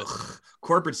most of it.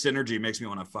 Corporate synergy makes me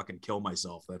want to fucking kill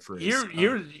myself. That phrase.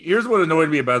 Here's what annoyed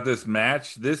me about this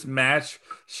match. This match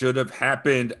should have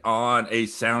happened on a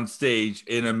soundstage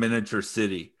in a miniature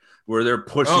city where they're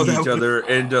pushing each other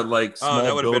into like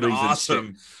small buildings awesome.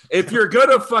 And shit. If you're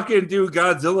gonna fucking do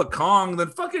Godzilla Kong, then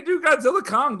fucking do Godzilla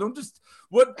Kong. Don't just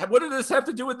what did this have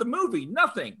to do with the movie?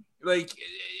 Nothing. Like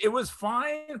it was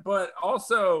fine, but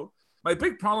also my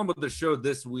big problem with the show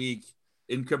this week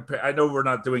I know we're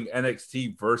not doing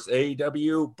NXT versus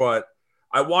AEW, but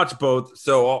I watch both,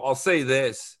 so I'll say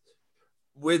this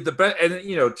with the and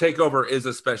Takeover is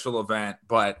a special event,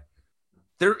 but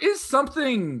there is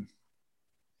something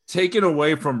taken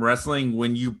away from wrestling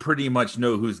when you pretty much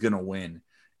know who's going to win.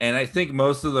 And I think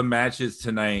most of the matches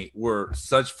tonight were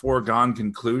such foregone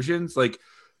conclusions. Like,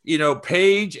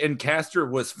 Paige and Caster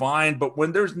was fine, but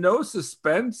when there's no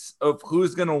suspense of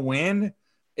who's going to win,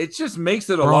 it just makes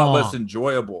it a lot less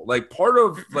enjoyable. Like, part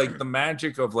of like the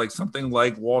magic of like something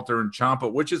like Walter and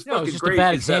Ciampa, which is fucking great,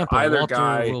 is that either Walter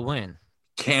guy will win.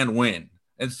 can win.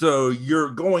 And so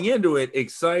you're going into it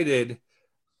excited.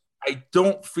 I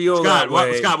don't feel that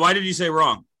way. Scott, why did you say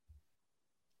wrong?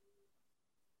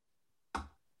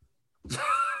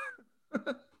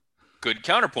 Good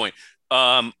counterpoint.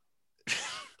 I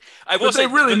will say,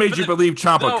 they really made you believe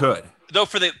Ciampa could. Though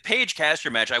for the Page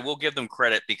Caster match, I will give them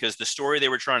credit because the story they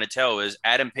were trying to tell is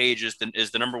Adam Page is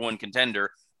the number one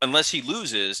contender unless he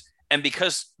loses. And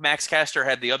because Max Caster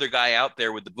had the other guy out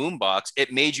there with the boombox,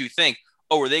 it made you think,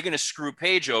 oh, are they going to screw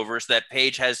Page over so that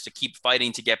Page has to keep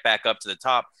fighting to get back up to the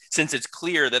top? Since it's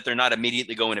clear that they're not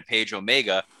immediately going to Page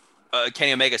Omega,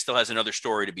 Kenny Omega still has another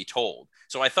story to be told.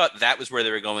 So I thought that was where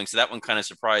they were going. So that one kind of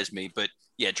surprised me. But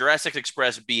yeah, Jurassic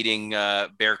Express beating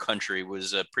Bear Country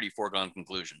was a pretty foregone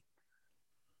conclusion.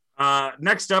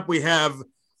 Next up, we have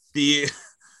the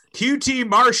QT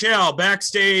Marshall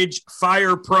backstage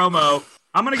fire promo.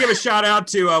 I'm going to give a shout out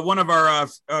to one of our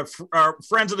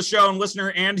friends of the show and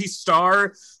listener, Andy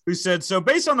Starr, who said, so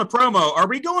based on the promo, are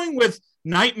we going with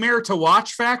Nightmare to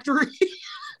Watch Factory?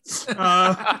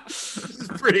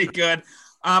 Pretty good.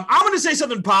 I'm going to say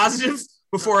something positive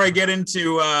before I get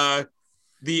into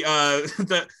the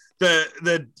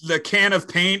can of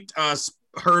paint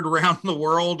heard around the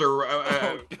world, or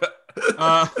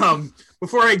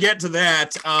before I get to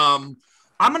that, I'm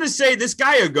going to say this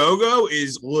guy Ogogo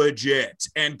is legit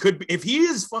and could, if he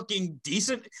is fucking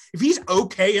decent, if he's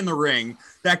okay in the ring,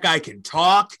 that guy can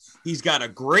talk. He's got a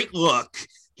great look.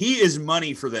 He is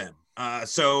money for them.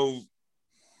 So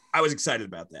I was excited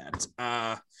about that.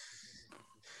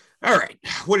 All right.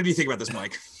 What did you think about this,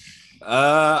 Mike?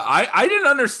 I didn't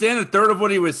understand a third of what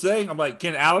he was saying. I'm like,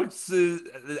 can Alex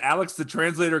the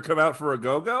translator come out for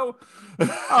Ogogo?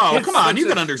 Oh, come on. You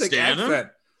can understand him.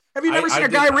 Have you never seen a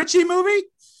Guy Ritchie movie?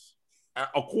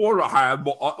 A quarter have,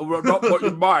 but not what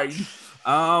you mind.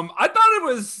 I thought it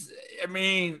was. I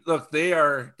mean, look,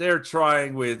 they're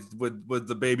trying with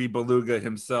the baby beluga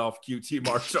himself, QT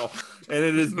Marshall, and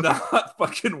it is not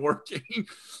fucking working.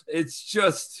 It's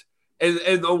just,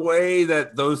 and the way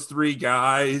that those three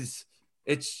guys,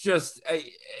 it's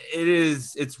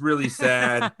really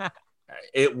sad.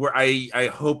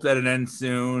 I hope that it ends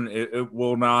soon. It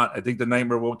will not. I think the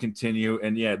nightmare will continue.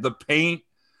 And yeah, the paint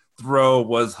throw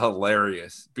was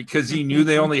hilarious because he knew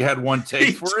they only had one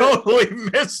take for it. Totally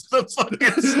missed the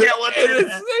fucking skeleton.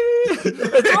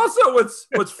 It's also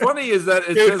what's funny is that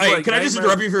it says, like, can I just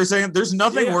interrupt you for a second? There's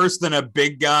nothing worse than a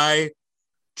big guy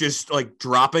just like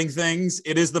dropping things.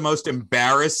 It is the most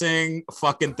embarrassing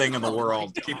fucking thing in the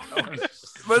world. Keep going.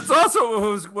 But it's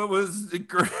also what was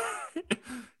great.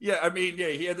 Yeah, I mean, yeah,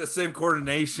 he had the same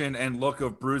coordination and look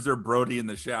of Bruiser Brody in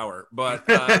the shower. But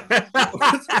what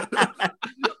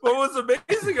was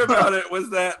amazing about it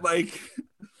was that, like,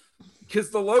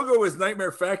 because the logo is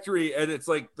Nightmare Factory and it's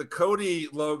like the Cody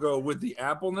logo with the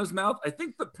apple in his mouth. I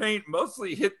think the paint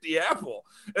mostly hit the apple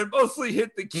and mostly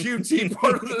hit the QT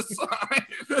part of the sign.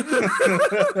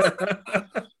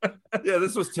 Yeah,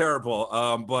 this was terrible.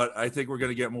 But I think we're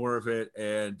going to get more of it,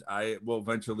 and I will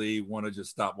eventually want to just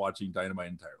stop watching Dynamite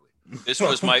entirely. This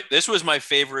was my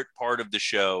favorite part of the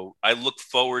show. I look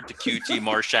forward to QT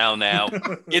Marshall now.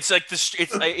 It's like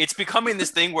it's becoming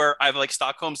this thing where I've like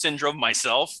Stockholm syndrome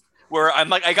myself, where I'm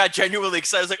like, I got genuinely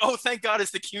excited. I was like, oh, thank God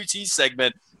it's the QT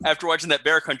segment after watching that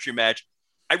Bear Country match.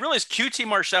 I realized QT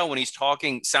Marshall, when he's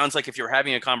talking, sounds like if you're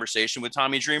having a conversation with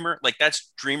Tommy Dreamer, like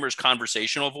that's Dreamer's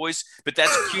conversational voice, but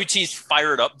that's QT's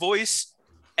fired up voice.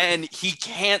 And he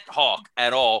can't talk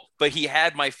at all, but he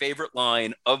had my favorite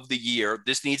line of the year.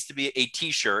 This needs to be a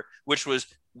t-shirt, which was,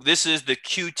 this is the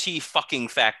QT fucking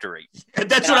factory.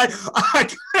 That's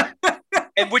what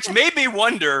and which made me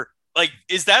wonder, like,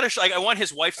 is that I want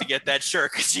his wife to get that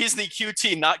shirt because she's the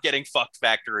QT not getting fucked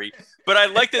factory. But I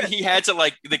like that he had to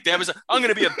that was, I'm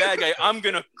going to be a bad guy. I'm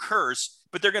going to curse,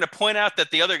 but they're going to point out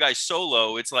that the other guy's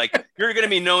Solo. It's like, you're going to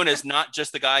be known as not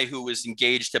just the guy who was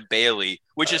engaged to Bailey,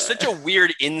 which is such a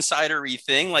weird insidery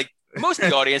thing. Like, most of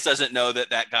the audience doesn't know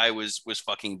that guy was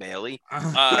fucking Bailey.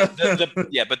 But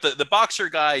the boxer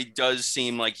guy does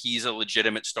seem like he's a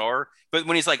legitimate star. But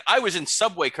when he's like, I was in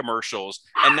Subway commercials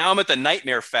and now I'm at the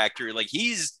Nightmare Factory, like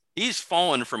he's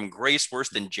fallen from grace worse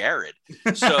than Jared.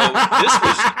 So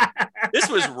this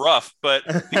was rough. But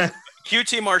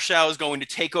QT Marshall is going to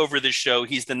take over this show.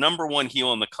 He's the number one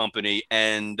heel in the company,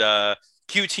 and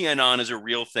QTanon is a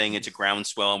real thing. It's a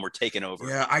groundswell, and we're taking over.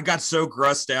 Yeah, I got so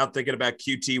grossed out thinking about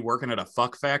QT working at a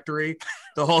fuck factory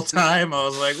the whole time. I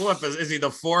was like, "What is he? The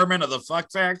foreman of the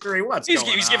fuck factory? What's He's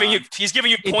going giving on?" he's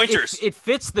giving you pointers. It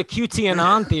fits the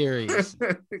QTanon theories.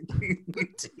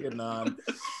 QTanon.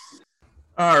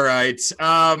 All right,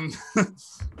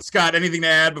 Scott. Anything to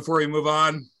add before we move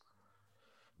on?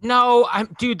 No,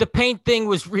 dude. The paint thing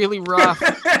was really rough.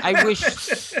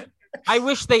 I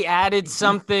wish they added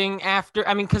something after.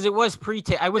 I mean, because it was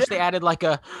pre-tape. I wish they added like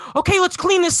okay, let's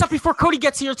clean this up before Cody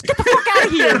gets here. Let's get the fuck out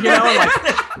of here. You know,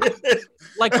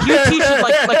 like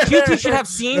QT should have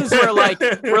scenes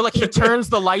where he turns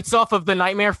the lights off of the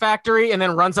Nightmare Factory and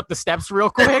then runs up the steps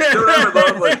real quick.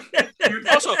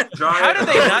 Also, how did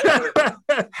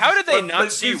they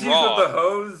not see Raw? The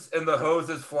hose and the hose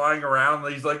is flying around.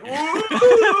 And he's like, yeah,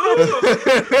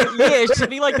 it should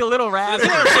be like a little rabbit.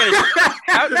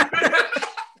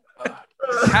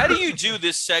 How do you do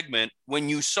this segment when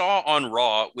you saw on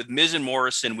Raw with Miz and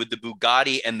Morrison with the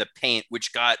Bugatti and the paint,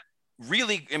 which got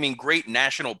really, great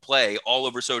national play all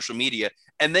over social media,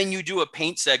 and then you do a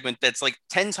paint segment that's like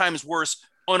 10 times worse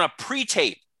on a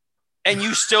pre-tape, and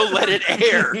you still let it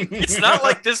air? It's not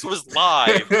like this was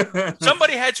live.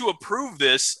 Somebody had to approve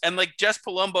this, and like Jess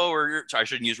Palumbo, I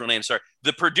shouldn't use real names, sorry,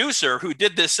 the producer who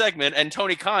did this segment, and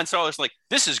Tony Khan saw this like,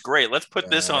 this is great. Let's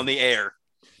put this on the air.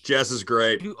 Jess is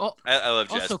great. Dude, I love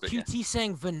Jess. Also, QT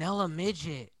saying vanilla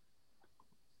midget.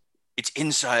 It's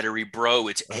insidery, bro.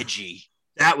 It's edgy.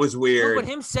 That was weird. No, but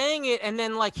him saying it, and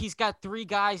then like he's got 3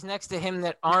 guys next to him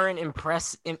that aren't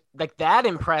that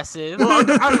impressive. Well,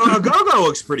 Go-Go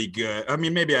looks pretty good. I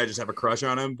mean, maybe I just have a crush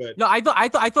on him, but no, I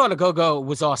thought a Go-Go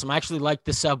was awesome. I actually liked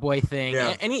the Subway thing.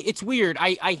 Yeah. And it's weird.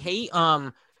 I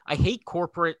hate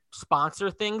corporate sponsor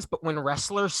things, but when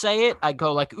wrestlers say it, I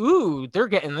go like, "Ooh, they're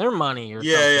getting their money." Or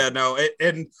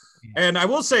something. And I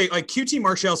will say, like QT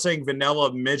Marshall saying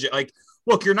vanilla midget, like,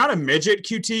 look, you're not a midget,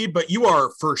 QT, but you are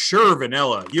for sure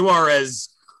vanilla. You are as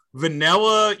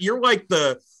vanilla. You're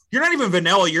not even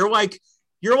vanilla. You're like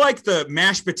the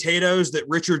mashed potatoes that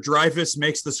Richard Dreyfuss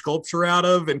makes the sculpture out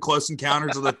of in Close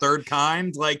Encounters of the Third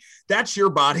Kind. Like, that's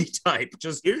your body type.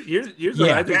 Just here's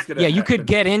what I think's gonna happen. You could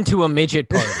get into a midget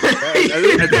party.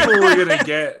 I think what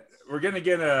we're gonna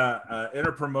get a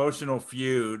interpromotional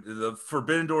feud. The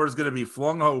Forbidden Door is gonna be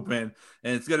flung open,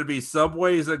 and it's gonna be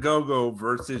Subway's a Go-Go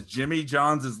versus Jimmy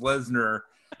John's as Lesnar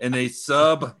in a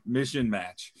submission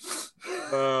match.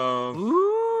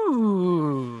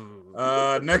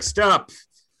 Next up.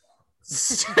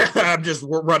 I'm just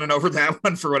running over that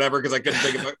one for whatever because I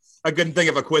couldn't think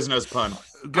of a Quiznos pun.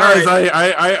 Guys, right.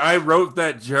 I wrote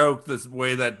that joke this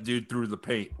way that dude threw the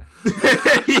paint.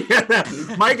 Yeah.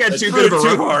 Mike had too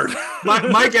hard.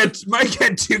 Mike had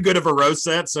too good of a roast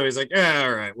set, so he's like,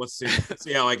 all right, let's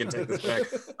see how I can take this back.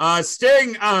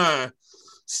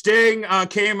 Sting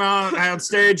came out on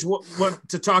stage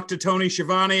to talk to Tony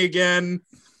Schiavone again.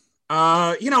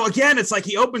 Again, it's like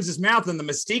he opens his mouth and the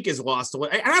mystique is lost. And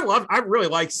I really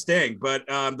like Sting, but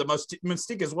the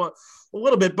mystique is a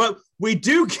little bit. But we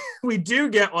do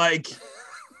get like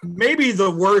maybe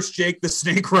the worst Jake the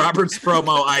Snake Roberts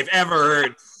promo I've ever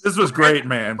heard. This was great,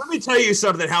 man. Let me tell you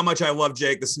something, how much I love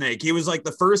Jake the Snake. He was like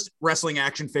the first wrestling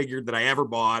action figure that I ever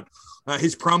bought.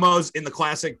 His promos in the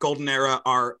classic golden era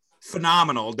are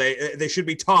phenomenal. They should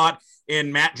be taught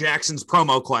in Matt Jackson's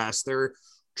promo class. They're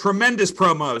tremendous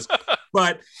promos,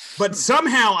 but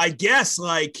somehow I guess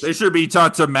like they should be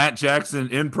taught to Matt Jackson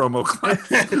in promo class.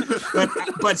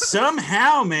 but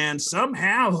somehow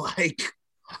like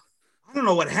I don't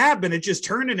know what happened. It just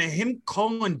turned into him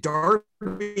calling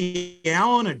Darby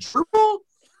Allin a gerbil,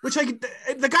 which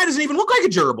the guy doesn't even look like a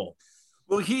gerbil.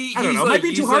 Well, I don't know. Might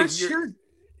be too harsh. Sure.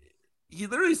 He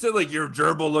literally said like you're a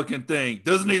gerbil looking thing.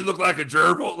 Doesn't he look like a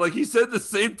gerbil? Like he said the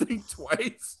same thing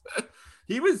twice.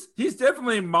 He's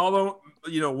definitely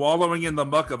wallowing in the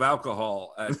muck of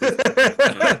alcohol.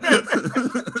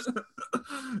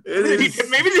 Maybe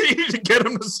they need to get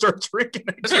him to start drinking.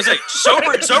 I was gonna say,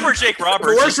 sober Jake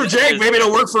Roberts. If it works for Jake, maybe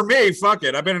it'll work for me. Fuck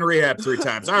it. I've been in rehab 3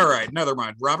 times. All right, never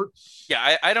mind. Robert?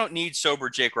 Yeah, I don't need sober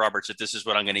Jake Roberts if this is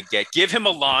what I'm going to get. Give him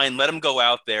a line, let him go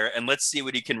out there, and let's see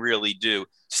what he can really do.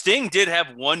 Sting did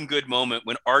have one good moment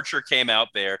when Archer came out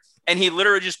there, and he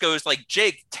literally just goes like,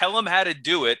 Jake, tell him how to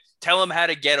do it. Tell him how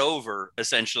to get over,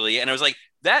 essentially. And I was like,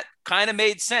 that kind of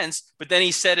made sense. But then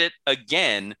he said it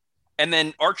again. And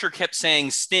then Archer kept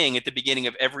saying Sting at the beginning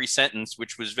of every sentence,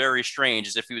 which was very strange,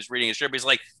 as if he was reading a script. He's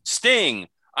like, Sting,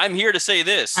 I'm here to say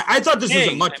this. I thought this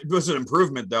was an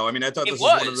improvement, though. I mean, I thought this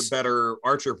was one of the better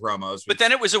Archer promos. But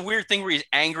then it was a weird thing where he's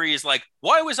angry. He's like,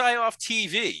 why was I off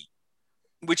TV?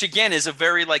 Which, again, is a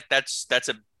very, like, that's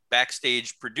a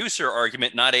backstage producer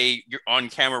argument, not a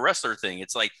on-camera wrestler thing.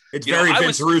 It's like it's very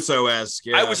Vince Russo-esque.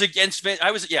 Yeah. I was against Vince.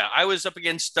 I was up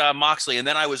against Moxley, and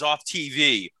then I was off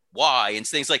TV. Why? And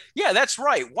things like, yeah, that's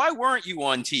right. Why weren't you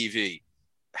on TV?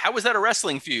 How was that a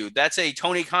wrestling feud? That's a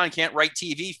Tony Khan can't write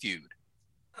TV feud.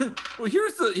 Well,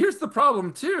 here's the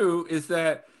problem too, is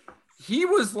that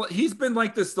he's been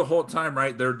like this the whole time,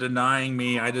 right? They're denying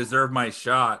me. I deserve my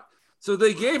shot. So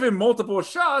they gave him multiple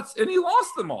shots and he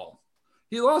lost them all.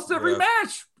 He lost every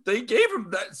match. They gave him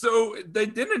that. So they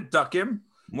didn't duck him.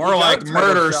 More like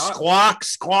murder, squawk,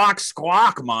 squawk,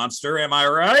 squawk, monster. Am I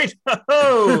right?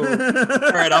 Oh,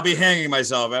 all right. I'll be hanging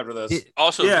myself after this.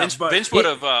 Also, Vince would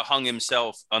have hung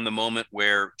himself on the moment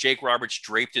where Jake Roberts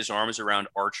draped his arms around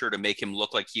Archer to make him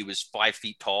look like he was 5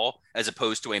 feet tall, as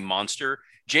opposed to a monster.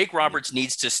 Jake Roberts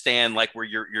needs to stand like where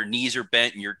your knees are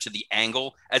bent and you're to the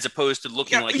angle, as opposed to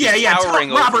looking like he's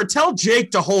towering over. Robert, tell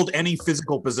Jake to hold any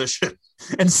physical position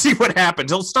and see what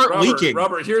happens. He'll start leaking.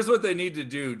 Robert, here's what they need to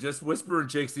do. Just whisper in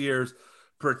Jake's ears,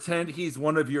 pretend he's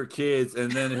one of your kids,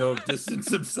 and then he'll distance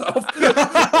himself.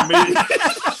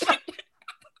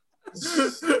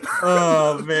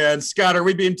 Oh, man. Scott, are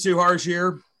we being too harsh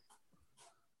here?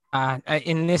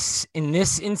 In this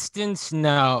instance,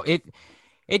 no.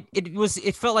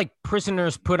 It felt like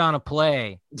prisoners put on a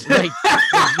play.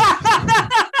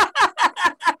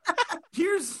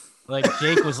 Like,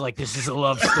 Jake was like, this is a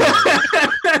love story.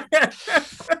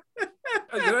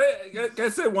 Can I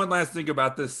say one last thing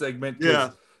about this segment?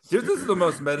 Yeah. This is the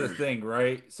most meta thing,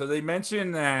 right? So they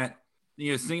mentioned that,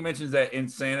 Sting mentions that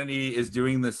Insanity is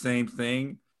doing the same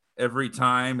thing every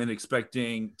time and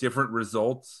expecting different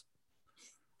results.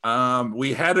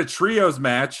 We had a trios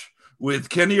match with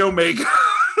Kenny Omega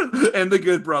and the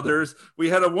Good Brothers. We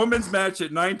had a women's match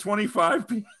at 9:25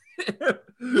 p.m.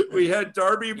 We had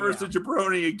Darby versus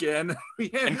Jabroni again.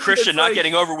 And Christian not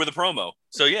getting over with a promo.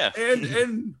 So, yeah.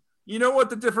 And you know what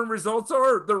the different results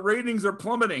are? The ratings are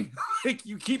plummeting. Like,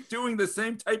 you keep doing the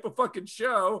same type of fucking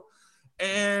show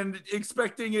and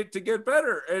expecting it to get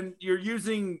better. And you're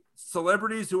using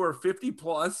celebrities who are 50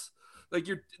 plus. Like,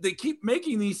 they keep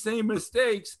making these same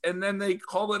mistakes, and then they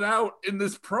call it out in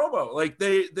this promo. Like,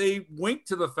 they wink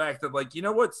to the fact that, like, you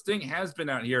know what? Sting has been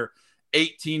out here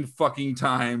 18 fucking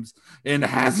times and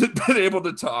hasn't been able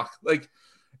to talk. Like,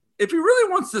 if he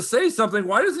really wants to say something,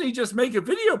 why doesn't he just make a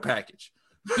video package?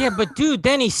 Yeah, but dude,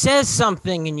 then he says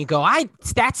something, and you go,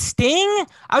 that's Sting?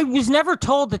 I was never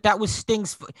told that was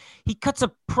Sting's. He cuts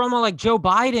a promo like Joe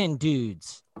Biden,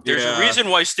 dudes. There's a reason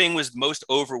why Sting was most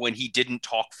over when he didn't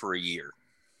talk for a year.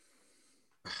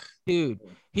 Dude,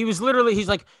 he was literally, he's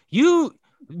like, you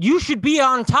should be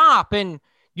on top, and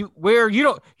you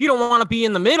don't want to be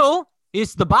in the middle.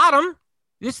 It's the bottom.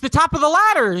 It's the top of the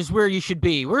ladder is where you should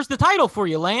be. Where's the title for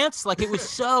you, Lance? Like, it was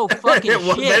so fucking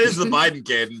shit. That is the Biden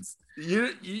cadence.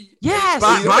 Yes.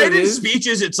 Biden's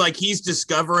speeches, it's like he's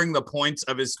discovering the points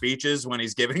of his speeches when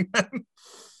he's giving them.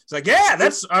 It's like, yeah,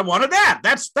 I wanted that.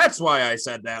 That's why I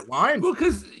said that line. Well,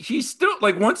 because he's still,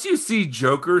 like, once you see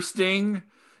Joker Sting,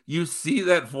 you see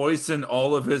that voice in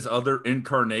all of his other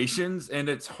incarnations, and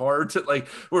it's hard to, like,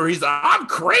 where he's like, I'm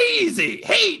crazy.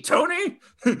 Hey, Tony,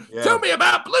 tell me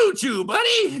about Blue Chew,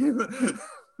 buddy.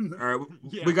 All right,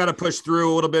 we got to push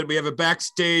through a little bit. We have a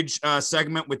backstage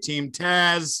segment with Team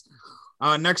Taz.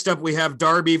 Next up, we have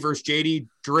Darby versus JD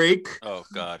Drake. Oh,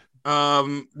 God.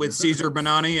 With Caesar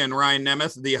Bonani and Ryan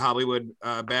Nemeth, the Hollywood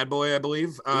bad boy, I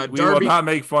believe. We will not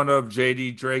make fun of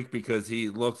JD Drake because he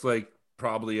looks like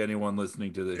probably anyone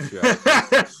listening to this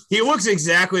show. He looks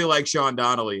exactly like Sean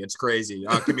Donnelly. It's crazy.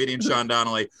 Comedian Sean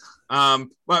Donnelly.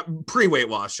 But pre-weight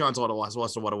loss. Sean's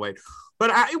lost a lot of weight.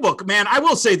 But look, man, I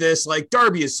will say this, like,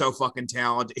 Darby is so fucking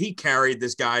talented. He carried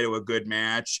this guy to a good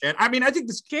match. And I mean, I think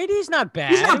this JD's not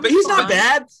bad. He's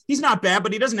not bad,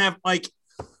 but he doesn't have, like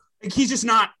he's just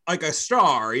not like a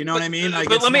star. You know what I mean? Like,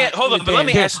 but let me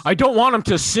ask. I don't want him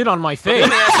to sit on my face. Let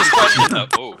me ask this question,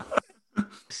 though.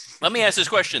 Let me ask this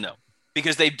question, though,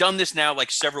 because they've done this now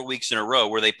like several weeks in a row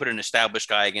where they put an established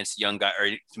guy against a young guy or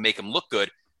to make him look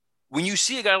good. When you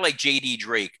see a guy like JD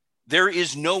Drake, there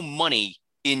is no money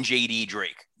in JD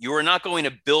Drake. You are not going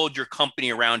to build your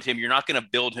company around him. You're not going to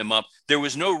build him up. There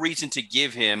was no reason to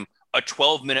give him a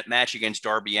 12-minute match against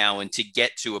Darby Allin to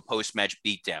get to a post-match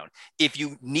beatdown. If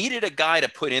you needed a guy to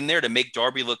put in there to make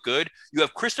Darby look good, you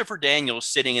have Christopher Daniels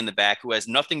sitting in the back who has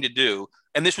nothing to do.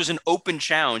 And this was an open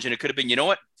challenge. And it could have been, you know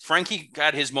what? Frankie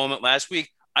got his moment last week.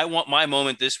 I want my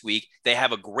moment this week. They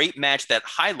have a great match that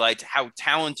highlights how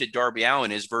talented Darby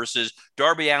Allin is versus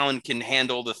Darby Allin can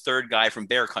handle the third guy from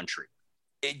Bear Country.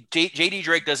 JD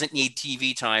Drake doesn't need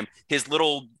TV time. His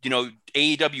little,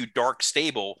 AEW Dark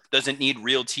Stable doesn't need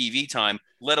real TV time,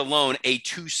 let alone a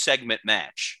 2-segment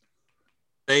match.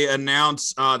 They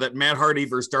announced that Matt Hardy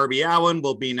versus Darby Allin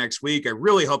will be next week. I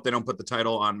really hope they don't put the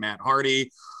title on Matt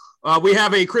Hardy. We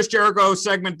have a Chris Jericho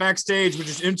segment backstage, which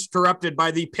is interrupted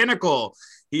by the Pinnacle.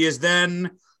 He is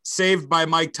then saved by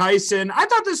Mike Tyson. I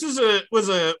thought this was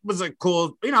a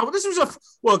cool, this was a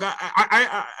look.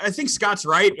 I think Scott's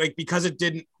right. Like, because it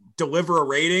didn't deliver a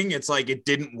rating, it's like it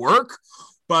didn't work.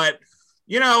 But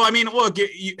look,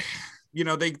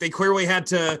 they clearly had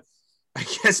to, I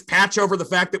guess, patch over the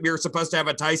fact that we were supposed to have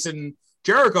a Tyson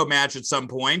Jericho match at some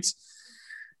point.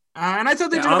 And I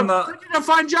thought they did a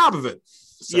fine job of it.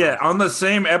 So. Yeah, on the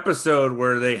same episode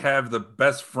where they have the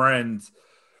best friends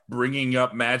bringing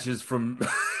up matches from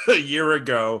a year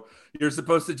ago, you're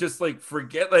supposed to just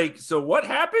forget, so what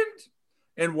happened,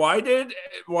 and why did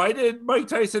Mike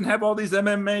Tyson have all these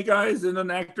MMA guys and an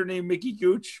actor named Mickey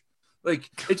Gooch?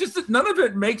 It just, none of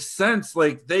it makes sense.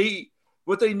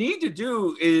 What they need to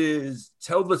do is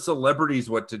tell the celebrities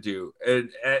what to do, and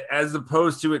as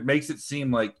opposed to, it makes it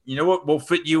seem like, we'll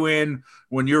fit you in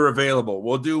when you're available,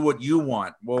 we'll do what you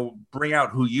want, we'll bring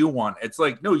out who you want. It's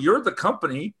like, no, you're the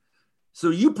company. So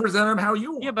you present them how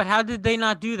you want. Yeah, but how did they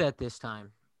not do that this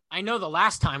time? I know the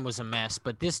last time was a mess,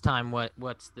 but this time,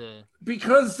 what's the?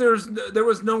 Because there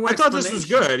was no. I thought this was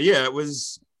good. Yeah, it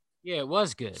was. Yeah, it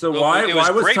was good. So why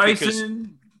was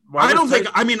Tyson? I don't think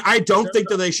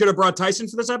that they should have brought Tyson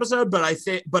for this episode,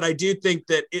 but I do think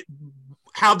that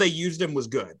how they used him was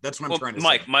good. That's what I'm trying to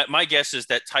say. Mike, my guess is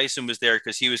that Tyson was there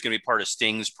because he was going to be part of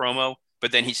Sting's promo,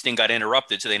 but then Sting got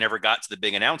interrupted, so they never got to the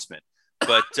big announcement.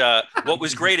 But what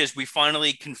was great is we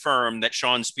finally confirmed that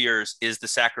Shawn Spears is the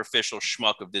sacrificial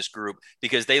schmuck of this group,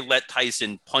 because they let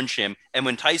Tyson punch him. And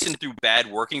when Tyson threw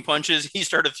bad working punches, he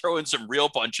started throwing some real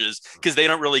punches because they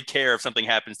don't really care if something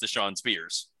happens to Shawn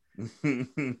Spears.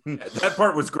 That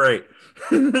part was great.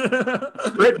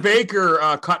 Britt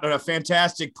Baker cut a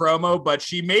fantastic promo, but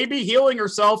she may be healing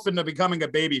herself into becoming a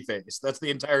babyface. That's the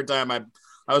entire time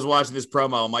I was watching this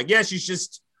promo. I'm like, yeah, she's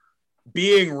just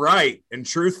being right and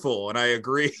truthful, and I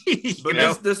agree.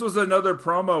 But this was another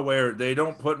promo where they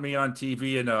don't put me on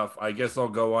TV enough. I guess I'll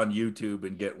go on YouTube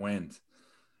and get wins.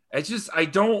 It's just, I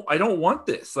don't want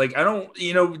this. I don't,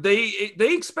 they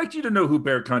expect you to know who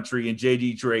Bear Country and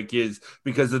JD Drake is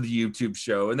because of the YouTube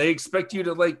show, and they expect you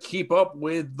to keep up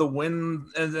with the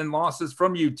wins and losses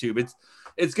from YouTube.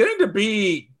 It's getting to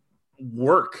be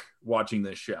work watching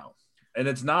this show. And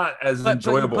it's not as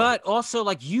enjoyable. But also,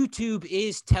 YouTube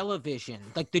is television.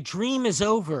 The dream is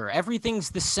over.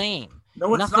 Everything's the same.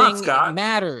 No, it's Nothing not, Scott.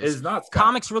 Matters. It's not, Scott.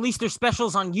 Comics release their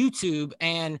specials on YouTube,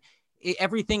 and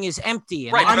everything is empty.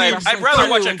 And right. I'd rather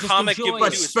watch a comic.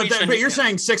 But you're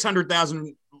saying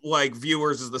 600,000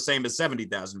 viewers is the same as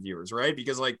 70,000 viewers, right?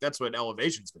 Because that's what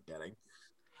Elevation's been getting.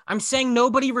 I'm saying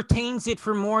nobody retains it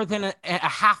for more than a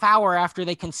half hour after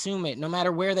they consume it, no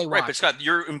matter where they watch. Right, but Scott,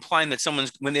 you're implying that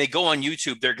when they go on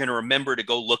YouTube, they're going to remember to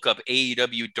go look up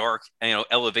AEW Dark,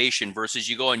 Elevation, versus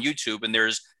you go on YouTube and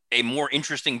there's a more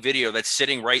interesting video that's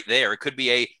sitting right there. It could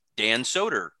be a Dan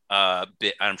Soder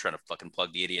bit. I'm trying to fucking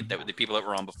plug the idiot that the people that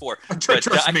were on before.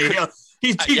 Trust me.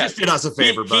 He just did us a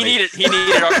favor, buddy. He needed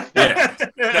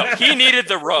he needed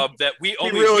the rub that we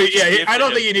only I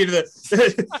don't think he needed it.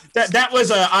 that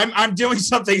was I'm doing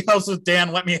something else with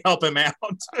Dan. Let me help him out.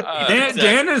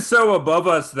 Dan is so above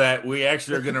us that we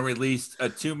actually are going to release a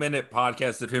 2-minute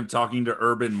podcast of him talking to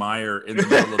Urban Meyer in the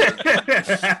middle of it.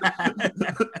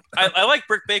 I like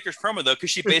Britt Baker's promo though, because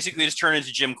she basically just turned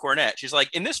into Jim Cornette. She's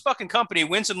like, in this fucking company,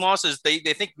 wins and losses they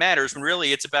think matters when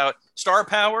really it's about star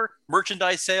power,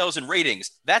 merchandise sales, and ratings.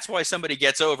 That's why somebody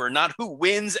gets over, not who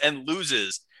wins and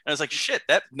loses. And I was like, shit,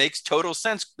 that makes total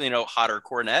sense. Hotter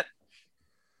Cornette.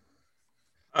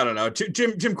 I don't know.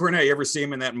 Jim Cornette, you ever see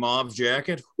him in that mauve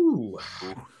jacket? Ooh.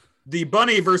 The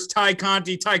Bunny versus Ty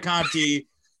Conti. Ty Conti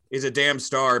is a damn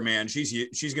star, man.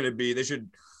 She's going to be. They should.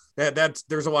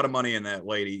 There's a lot of money in that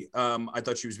lady. I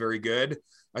thought she was very good.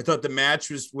 I thought the match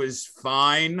was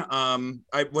fine.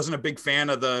 I wasn't a big fan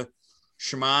of the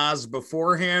schmaz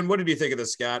beforehand. What did you think of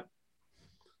this, Scott?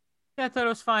 Yeah, I thought it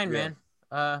was fine, man.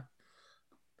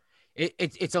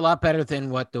 It's a lot better than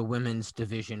what the women's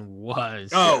division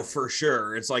was. Oh, for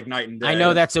sure. It's like night and day. I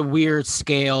know that's a weird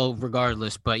scale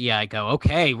regardless, but yeah, I go,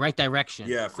 okay, right direction.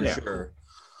 Yeah, for sure.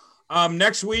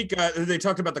 Next week, they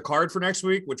talked about the card for next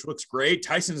week, which looks great.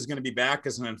 Tyson is going to be back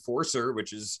as an enforcer,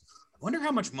 which is, I wonder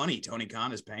how much money Tony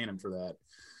Khan is paying him for that.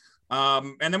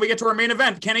 And then we get to our main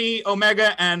event, Kenny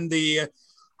Omega and the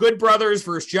Good Brothers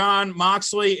versus John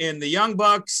Moxley and the Young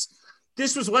Bucks.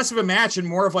 this was less of a match and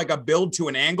more of like a build to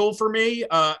an angle for me.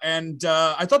 And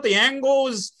I thought the angle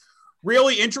was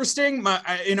really interesting,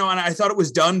 and I thought it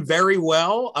was done very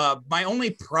well. My only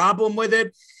problem with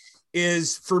it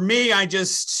is, for me, I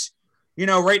just,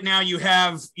 right now you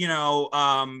have,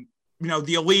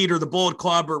 the Elite or the Bullet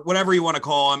Club or whatever you want to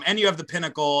call them, and you have the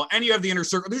Pinnacle, and you have the Inner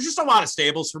Circle. There's just a lot of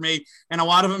stables for me, and a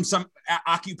lot of them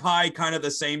occupy kind of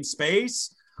the same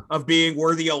space of being,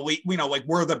 we're the Elite, like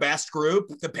we're the best group,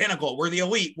 the Pinnacle, we're the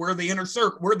Elite, we're the Inner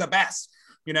Circle, we're the best,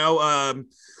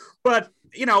 but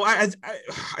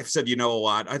I've said, a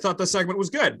lot. I thought the segment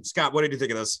was good. Scott, what did you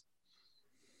think of this?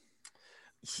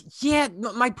 Yeah,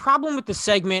 my problem with the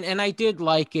segment, and I did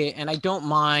like it, and I don't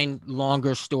mind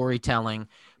longer storytelling,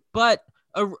 but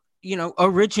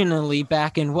originally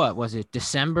back in what was it,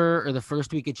 December or the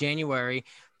first week of January,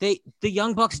 the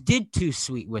Young Bucks did too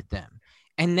sweet with them.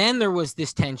 And then there was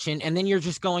this tension, and then you're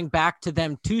just going back to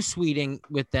them too sweeting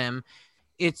with them.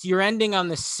 You're ending on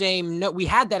the same note. We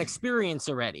had that experience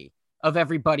already of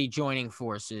everybody joining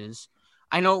forces.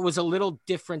 I know it was a little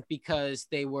different because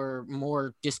they were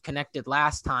more disconnected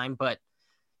last time, but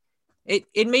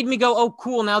it made me go, oh,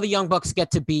 cool. Now the Young Bucks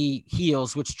get to be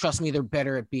heels, which, trust me, they're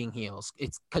better at being heels.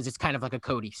 It's because it's kind of like a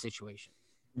Cody situation.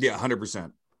 Yeah,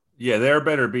 100%. Yeah, they're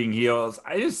better being heels.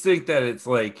 I just think that it's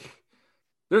like,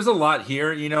 there's a lot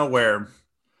here, where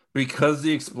because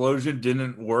the explosion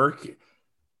didn't work,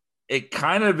 it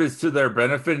kind of is to their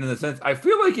benefit in the sense, I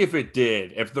feel like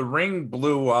if the ring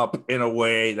blew up in a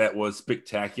way that was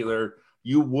spectacular,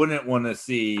 you wouldn't want to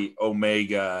see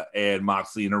Omega and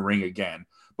Moxley in a ring again.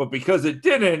 But because it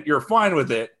didn't, you're fine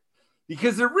with it,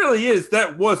 because it really is,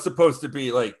 that was supposed to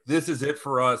be like, this is it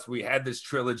for us. We had this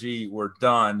trilogy, we're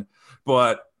done.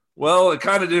 But, well, it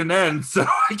kind of didn't end, so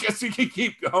I guess we can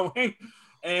keep going.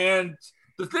 And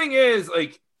the thing is,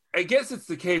 like, I guess it's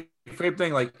the kayfabe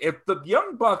thing. Like, if the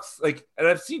Young Bucks, like, and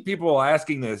I've seen people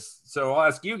asking this, so I'll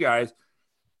ask you guys,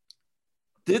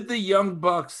 did the Young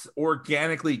Bucks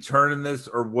organically turn in this,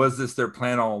 or was this their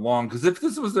plan all along? Because if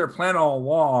this was their plan all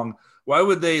along, why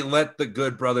would they let the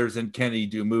Good Brothers and Kenny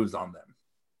do moves on them?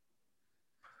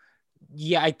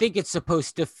 Yeah, I think it's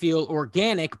supposed to feel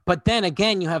organic, but then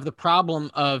again, you have the problem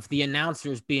of the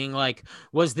announcers being like,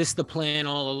 was this the plan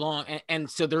all along? And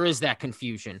so there is that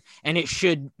confusion, and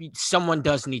someone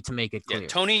does need to make it clear. Yeah,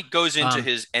 Tony goes into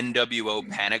his NWO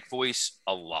panic voice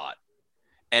a lot.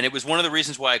 And it was one of the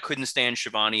reasons why I couldn't stand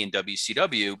Shivani in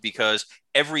WCW, because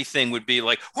everything would be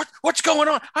like, what's going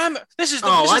on?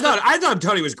 I thought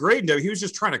Tony was great. He was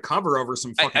just trying to cover over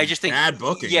some fucking bad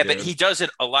booking. Yeah, dude. But he does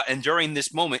it a lot. And during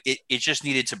this moment, it just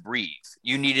needed to breathe.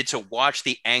 You needed to watch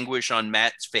the anguish on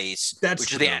Matt's face. That's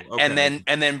true. And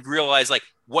then realize like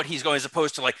what he's going, as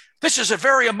opposed to like, this is a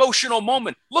very emotional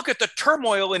moment. Look at the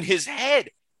turmoil in his head.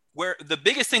 Where the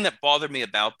biggest thing that bothered me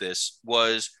about this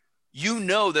was,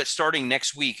 that starting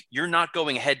next week, you're not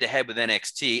going head to head with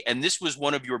NXT. And this was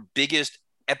one of your biggest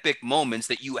epic moments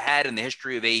that you had in the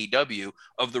history of AEW,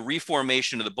 of the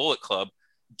reformation of the Bullet Club.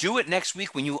 Do it next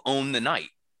week when you own the night.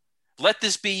 Let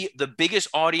this be the biggest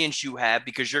audience you have,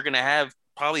 because you're going to have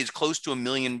probably as close to 1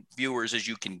 million viewers as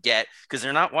you can get, because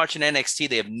they're not watching NXT.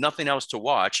 They have nothing else to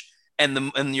watch.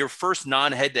 And your first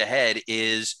non-head to head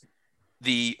is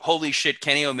the holy shit,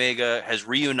 Kenny Omega has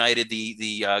reunited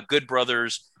the Good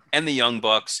Brothers and the Young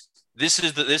Bucks. This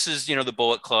is the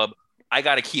Bullet Club. I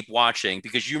got to keep watching,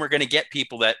 because you are going to get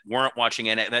people that weren't watching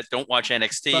that don't watch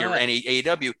NXT or any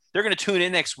AEW. They're going to tune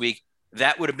in next week.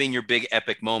 That would have been your big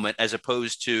epic moment, as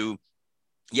opposed to,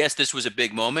 yes, this was a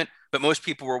big moment, but most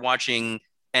people were watching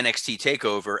NXT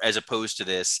TakeOver as opposed to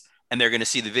this, and they're going to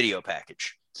see the video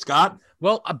package. Scott?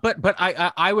 Well, but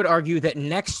I would argue that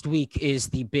next week is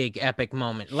the big epic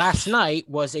moment. Last night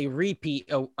was a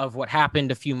repeat of what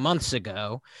happened a few months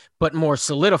ago, but more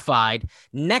solidified.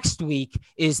 Next week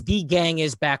is the gang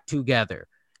is back together.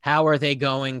 How are they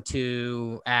going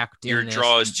to act? Your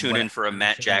draw is tune in for a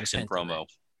Matt Jackson promo.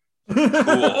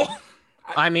 Cool.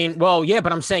 I mean, well, yeah,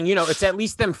 but I'm saying, it's at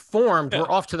least them formed. We're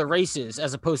off to the races,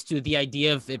 as opposed to the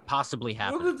idea of it possibly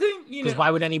happening. Well, the thing, because why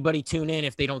would anybody tune in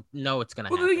if they don't know it's going to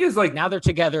happen? Well, the thing is, like, now they're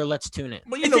together. Let's tune in.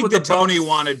 Well, I think that Tony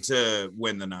wanted to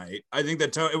win the night. I think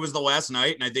that it was the last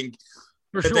night, and I think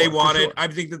they wanted. Sure. I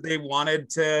think that they wanted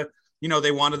to.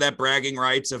 They wanted that bragging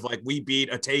rights of like, we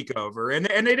beat a takeover, and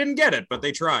they didn't get it, but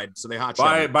they tried, so they hot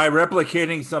shot by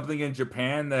replicating something in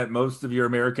Japan that most of your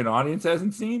American audience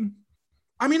hasn't seen.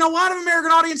 I mean, a lot of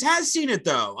American audience has seen it,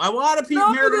 though. A lot of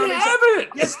people. No, they haven't.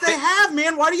 Yes, they have,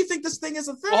 man. Why do you think this thing is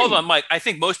a thing? Well, hold on, Mike. I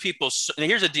think most people.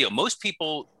 Here's the deal. Most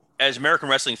people, as American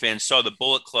wrestling fans, saw the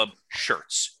Bullet Club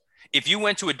shirts. if you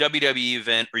went to a WWE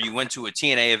event or you went to a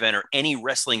TNA event or any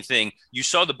wrestling thing, you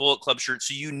saw the Bullet Club shirt,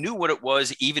 so you knew what it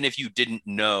was, even if you didn't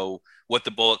know what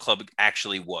the Bullet Club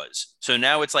actually was. So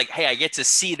now it's like, hey, I get to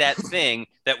see that thing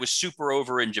that was super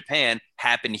over in Japan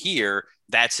happen here.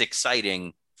 That's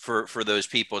exciting for those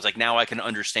people. It's like, now I can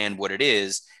understand what it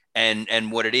is,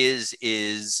 and what it is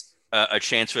a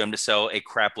chance for them to sell a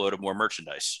crap load of more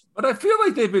merchandise. But I feel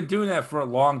like they've been doing that for a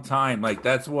long time. Like,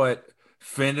 that's what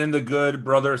Finn and the Good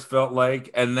Brothers felt like.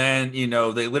 And then, you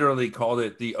know, they literally called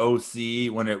it the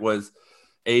OC when it was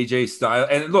AJ Styles.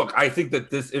 And look, I think that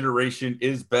this iteration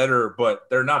is better, but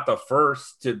they're not the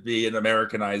first to be an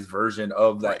Americanized version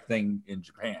of that thing in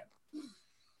Japan.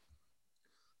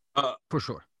 For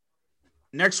sure.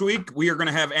 Next week, we are going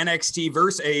to have NXT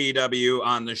versus AEW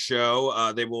on the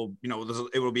show. They will, you know,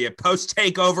 it will be a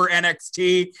post-takeover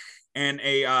NXT and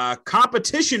a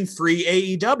competition-free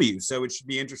AEW. So it should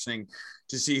be interesting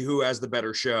to see who has the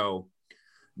better show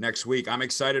next week. I'm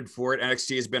excited for it.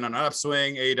 NXT has been on an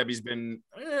upswing. AEW's been,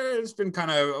 it's been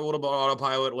kind of a little bit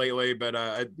autopilot lately,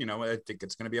 but, you know, I think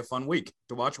it's going to be a fun week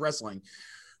to watch wrestling.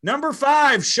 Number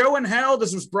 5, Show in Hell.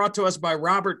 This was brought to us by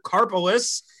Robert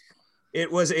Karpelis. It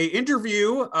was a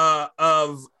interview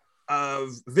of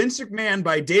Vince McMahon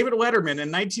by David Letterman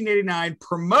in 1989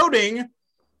 promoting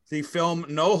the film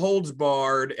No Holds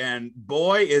Barred, and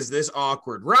boy, is this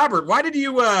awkward. Robert, why did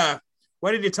you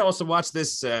tell us to watch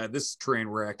this train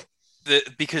wreck?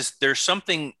 Because there's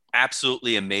something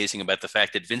absolutely amazing about the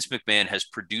fact that Vince McMahon has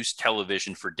produced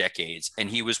television for decades, and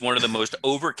he was one of the most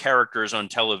over characters on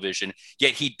television,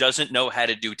 yet he doesn't know how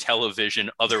to do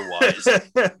television otherwise.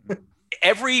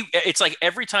 It's like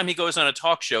every time he goes on a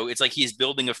talk show, it's like he's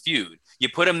building a feud. You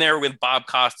put him there with Bob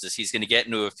Costas, he's going to get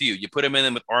into a feud. You put him in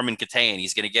there with Armin Katayan,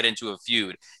 he's going to get into a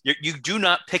feud. You do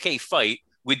not pick a fight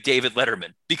with David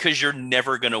Letterman because you're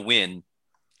never going to win.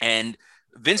 And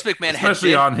Vince McMahon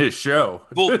especially on his show.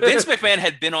 Well, Vince McMahon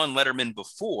had been on Letterman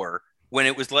before when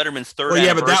it was Letterman's third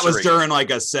anniversary. But that was during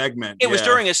like a segment. It was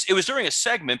during a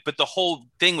segment, but the whole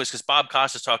thing was because Bob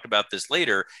Costas talked about this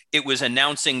later. It was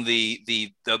announcing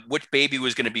the which baby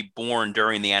was going to be born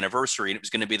during the anniversary, and it was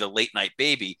going to be the late night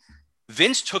baby.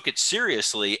 Vince took it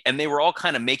seriously, and they were all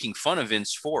kind of making fun of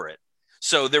Vince for it.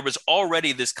 So there was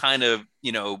already this kind of,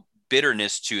 you know,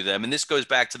 bitterness to them. And this goes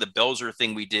back to the Belzer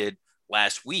thing we did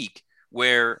last week,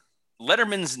 where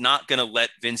Letterman's not going to let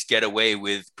Vince get away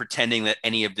with pretending that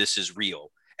any of this is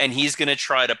real. And he's going to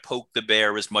try to poke the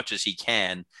bear as much as he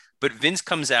can. But Vince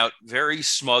comes out very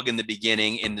smug in the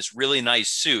beginning in this really nice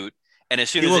suit. And as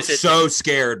soon as he looks so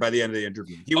scared by the end of the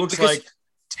interview, he looks like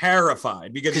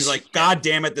terrified because he's like, God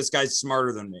damn it, this guy's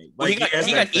smarter than me. Like,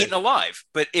 he got eaten alive.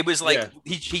 But it was like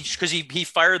he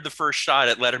fired the first shot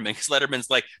at Letterman because Letterman's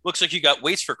like, looks like you got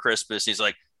weights for Christmas. He's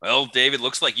like, well, David,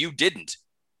 looks like you didn't.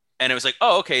 And it was like,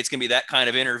 oh, okay, it's going to be that kind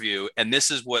of interview. And this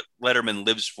is what Letterman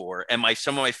lives for. And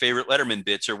some of my favorite Letterman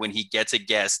bits are when he gets a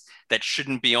guest that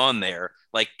shouldn't be on there,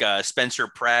 like Spencer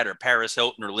Pratt or Paris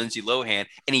Hilton or Lindsay Lohan,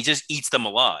 and he just eats them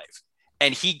alive.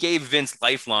 And he gave Vince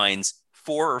lifelines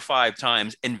 4 or 5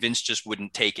 times, and Vince just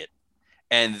wouldn't take it.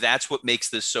 And that's what makes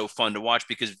this so fun to watch,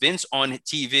 because Vince on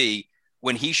TV,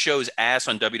 when he shows ass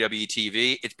on WWE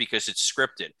TV, it's because it's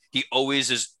scripted. He always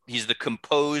is. He's the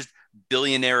composed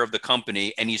billionaire of the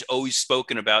company, and he's always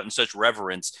spoken about in such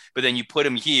reverence. But then you put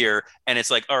him here and it's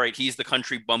like, all right, he's the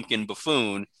country bumpkin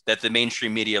buffoon that the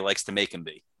mainstream media likes to make him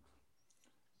be.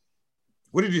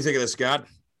 What did you think of this, Scott?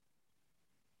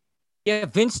 Yeah,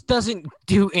 Vince doesn't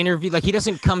do interview, like he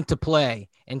doesn't come to play,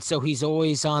 and so he's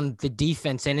always on the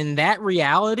defense, and in that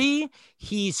reality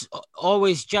he's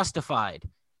always justified.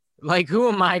 Like, who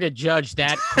am I to judge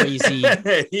that crazy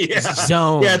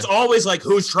zone? Yeah, it's always like,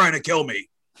 who's trying to kill me?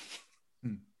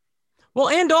 Well,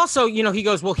 and also, you know, he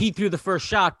goes, well, he threw the first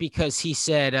shot because he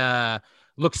said,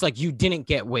 looks like you didn't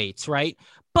get weights, right?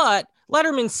 But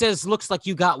Letterman says, looks like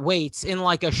you got weights in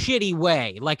like a shitty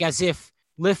way, like as if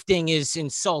lifting is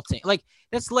insulting. Like,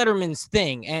 that's Letterman's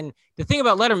thing. And the thing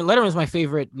about Letterman's my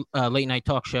favorite late night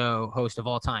talk show host of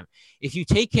all time. If you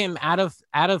take him out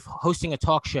of hosting a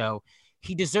talk show,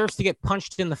 he deserves to get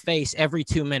punched in the face every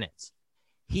 2 minutes.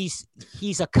 He's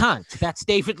a cunt. That's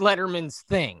David Letterman's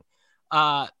thing.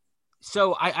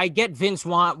 So I get Vince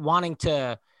wanting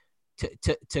to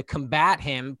combat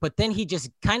him, but then he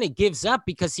just kind of gives up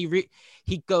because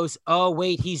he goes, oh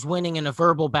wait, he's winning in a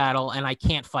verbal battle and I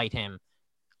can't fight him.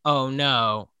 Oh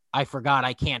no, I forgot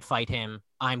I can't fight him.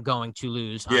 I'm going to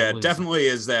lose. Yeah, it definitely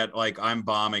is that like I'm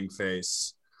bombing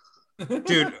face.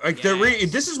 Dude, like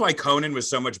this is why Conan was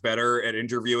so much better at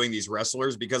interviewing these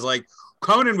wrestlers, because like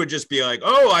Conan would just be like,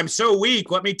 oh, I'm so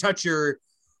weak. Let me touch your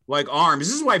like arms.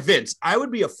 This is why, Vince, I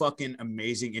would be a fucking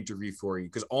amazing interview for you,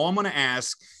 because all I'm going to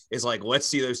ask is like, let's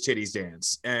see those titties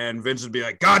dance. And Vince would be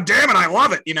like, God damn it, I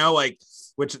love it. You know, like,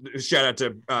 which shout out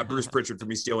to Bruce Pritchard for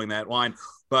me stealing that line.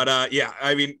 But yeah,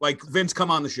 I mean, like, Vince, come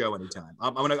on the show anytime.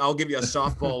 I'll give you a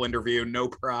softball interview. No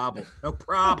problem. No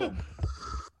problem.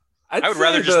 I would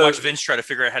rather just watch Vince try to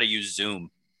figure out how to use Zoom.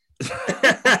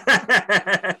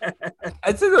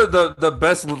 I'd say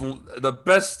the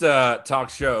best talk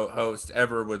show host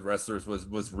ever with wrestlers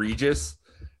was Regis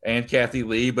and Kathy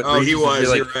Lee. But Regis he was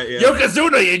like, right, yeah.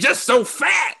 Yokozuna, you're just so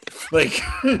fat. Like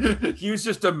he was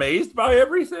just amazed by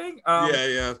everything.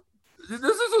 Yeah. This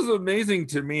was amazing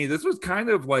to me. This was kind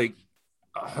of like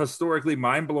historically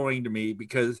mind blowing to me,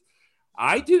 because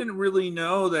I didn't really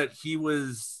know that he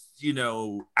was,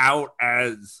 out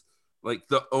as like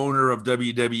the owner of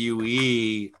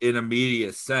WWE in a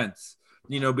media sense,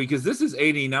 because this is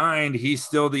 89. He's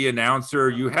still the announcer.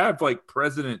 You have like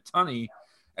President Tunney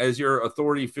as your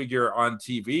authority figure on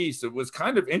TV. So it was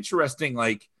kind of interesting.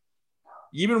 Like,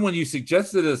 even when you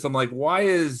suggested this, I'm like, why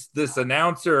is this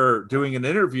announcer doing an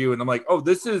interview? And I'm like, oh,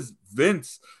 this is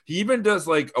Vince. He even does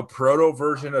like a proto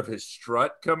version of his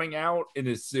strut coming out in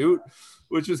his suit,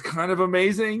 which is kind of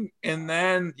amazing. And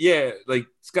then, yeah, like,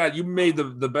 Scott, you made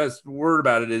the best word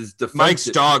about it is defensive. Mike's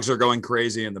dogs are going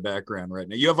crazy in the background right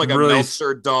now. You have like a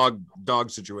Meltzer dog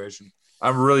situation.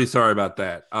 I'm really sorry about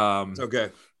that. It's okay.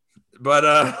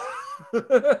 But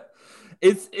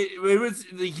because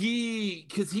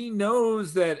he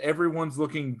knows that everyone's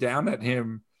looking down at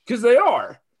him, because they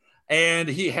are, and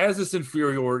he has this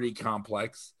inferiority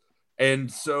complex,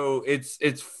 and so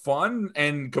it's fun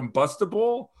and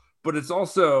combustible, but it's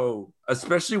also,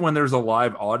 especially when there's a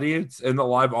live audience and the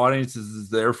live audience is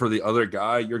there for the other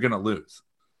guy, you're gonna lose.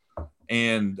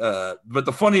 And but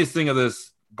the funniest thing of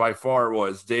this by far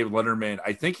was Dave Letterman.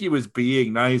 I think he was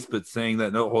being nice, but saying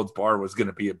that No Holds Barred was going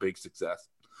to be a big success.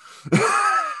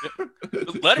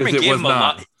 Letterman gave him a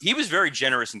lot. He was very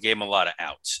generous and gave him a lot of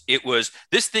outs. It was,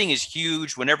 this thing is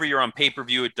huge. Whenever you're on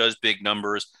pay-per-view, it does big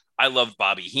numbers. I loved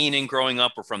Bobby Heenan growing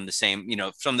up. We're from the same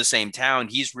town.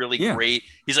 He's really great.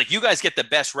 He's like, you guys get the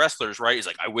best wrestlers, right? He's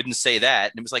like, I wouldn't say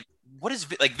that. And it was like, what is,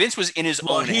 like, Vince was in his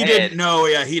own head. Didn't know.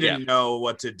 Yeah. He didn't know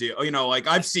what to do. Like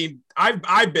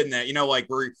I've been that, like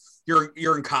where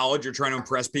you're in college, you're trying to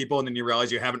impress people, and then you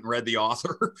realize you haven't read the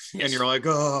author. Yes. And you're like,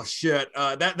 oh shit.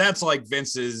 That's like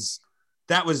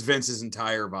that was Vince's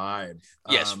entire vibe.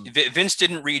 Yes, Vince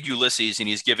didn't read Ulysses, and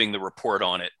he's giving the report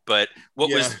on it. But what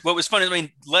was funny, I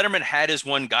mean, Letterman had his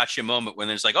one gotcha moment when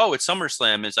there's like, oh, it's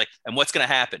SummerSlam. And it's like, and what's going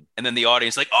to happen? And then the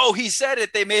audience like, oh, he said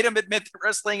it. They made him admit that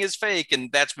wrestling is fake. And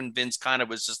that's when Vince kind of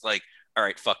was just like, all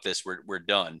right, fuck this. We're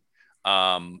done.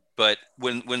 But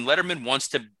when Letterman wants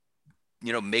to,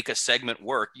 make a segment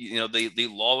work, the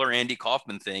Lawler Andy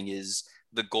Kaufman thing is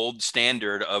the gold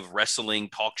standard of wrestling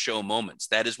talk show moments.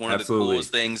 That is one of the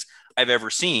coolest things I've ever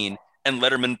seen. And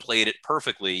Letterman played it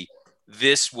perfectly.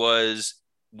 This was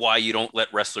why you don't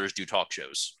let wrestlers do talk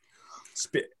shows.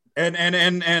 And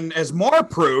as more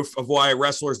proof of why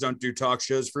wrestlers don't do talk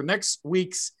shows, for next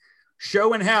week's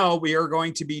Show in Hell, we are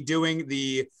going to be doing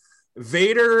the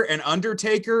Vader and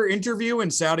Undertaker interview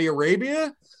in Saudi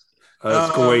Arabia.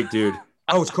 It's Kuwait, dude.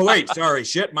 Oh, it's Kuwait. Sorry.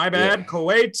 Shit. My bad. Yeah.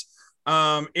 Kuwait.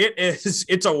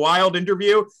 It's a wild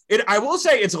interview. I will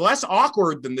say it's less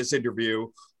awkward than this interview.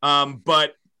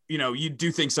 But you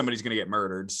do think somebody's going to get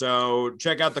murdered. So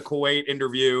check out the Kuwait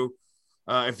interview.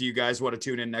 If you guys want to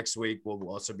tune in next week, we'll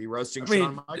also be roasting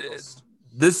Shawn Michaels.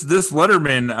 This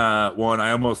Letterman one,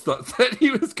 I almost thought that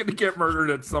he was going to get murdered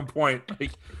at some point.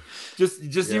 Like just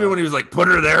even when he was like, put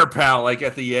her there, pal, like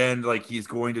at the end, like he's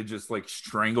going to just like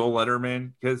strangle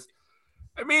Letterman. Because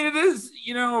I mean, it is,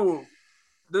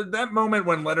 that moment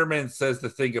when Letterman says the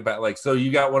thing about like, so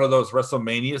you got one of those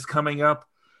WrestleManias coming up,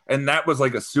 and that was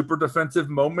like a super defensive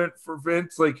moment for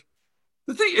Vince. Like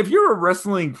the thing, if you're a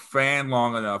wrestling fan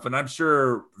long enough, and I'm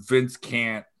sure Vince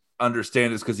can't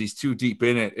understand this because he's too deep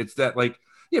in it, it's that like,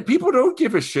 yeah, people don't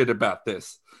give a shit about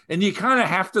this. And you kind of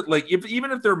have to like,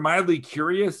 even if they're mildly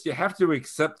curious, you have to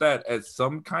accept that as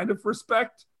some kind of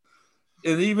respect.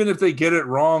 And even if they get it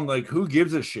wrong, like who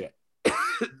gives a shit?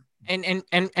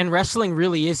 And wrestling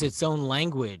really is its own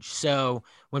language. So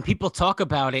when people talk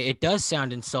about it, it does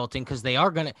sound insulting because they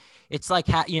are gonna. It's like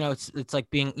it's like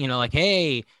being like,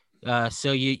 hey,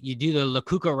 so you do the La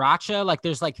Cucaracha, like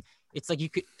there's like it's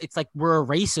like we're a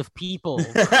race of people,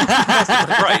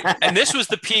 right? And this was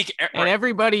the peak, and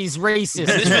everybody's racist.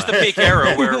 This was the peak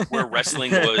era where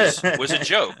wrestling was a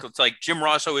joke. It's like Jim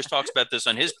Ross always talks about this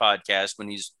on his podcast when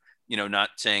he's not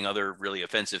saying other really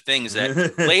offensive things, that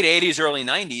late 80s, early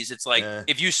 90s, it's like,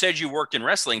 if you said you worked in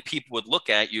wrestling, people would look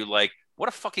at you like, what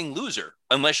a fucking loser,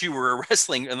 unless you were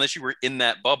in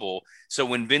that bubble. So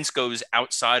when Vince goes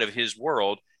outside of his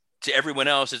world, to everyone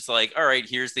else, it's like, all right,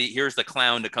 here's the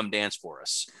clown to come dance for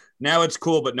us. Now it's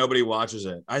cool, but nobody watches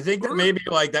it. I think that maybe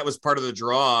like that was part of the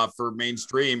draw for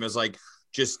mainstream, is like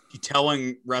just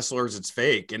telling wrestlers it's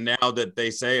fake. And now that they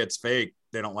say it's fake,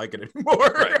 they don't like it anymore.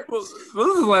 Right. Well, this is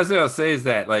the last thing I'll say is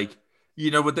that, like,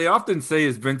 what they often say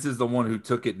is Vince is the one who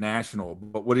took it national,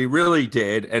 but what he really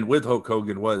did, and with Hulk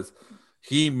Hogan, was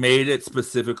he made it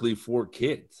specifically for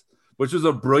kids, which was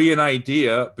a brilliant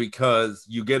idea because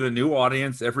you get a new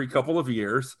audience every couple of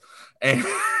years and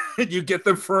you get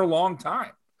them for a long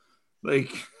time.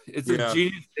 Like, it's a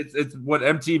genius. It's what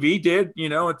MTV did,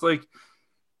 it's like,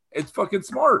 it's fucking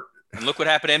smart. And look what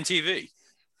happened to MTV.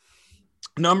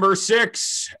 Number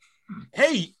 6.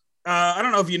 Hey, I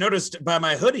don't know if you noticed by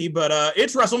my hoodie, but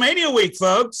it's WrestleMania week,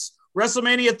 folks.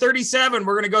 WrestleMania 37.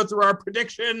 We're going to go through our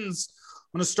predictions.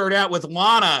 I'm going to start out with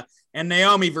Lana and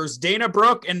Naomi versus Dana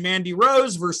Brooke and Mandy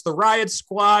Rose versus the Riot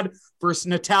Squad versus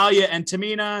Natalya and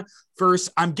Tamina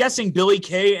versus, I'm guessing, Billie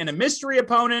Kay and a mystery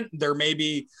opponent. There may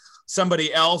be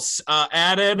somebody else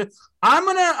added.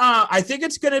 I think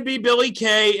it's going to be Billie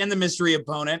Kay and the mystery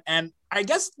opponent. And I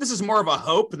guess this is more of a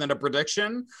hope than a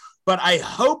prediction, but I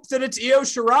hope that it's Io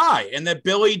Shirai and that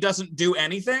Billie doesn't do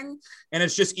anything. And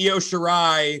it's just Io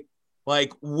Shirai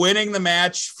like winning the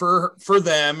match for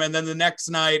them. And then the next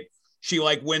night she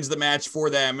like wins the match for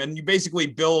them. And you basically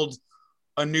build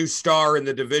a new star in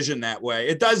the division that way.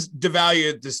 It does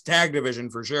devalue this tag division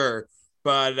for sure,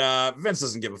 but Vince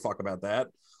doesn't give a fuck about that.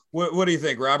 What do you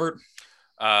think, Robert?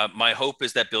 My hope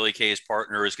is that Billie Kay's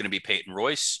partner is going to be Peyton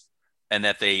Royce, and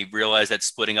that they realize that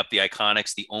splitting up the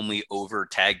Iconics, the only over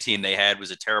tag team they had,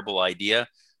 was a terrible idea.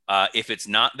 If it's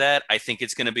not that, I think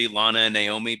it's going to be Lana and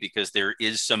Naomi, because there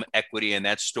is some equity in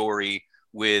that story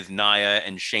with Nia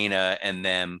and Shayna and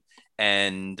them.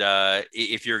 And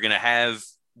if you're going to have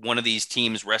one of these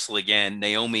teams wrestle again,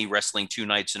 Naomi wrestling 2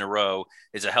 nights in a row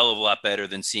is a hell of a lot better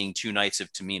than seeing 2 nights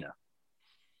of Tamina.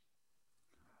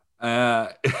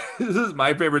 This is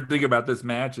my favorite thing about this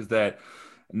match, is that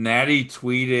Natty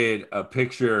tweeted a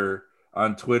picture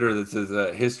on Twitter that says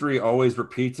history always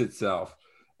repeats itself,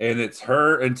 and it's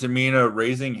her and Tamina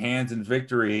raising hands in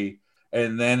victory,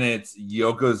 and then it's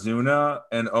Yokozuna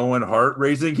and Owen Hart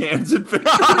raising hands in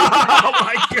victory. Oh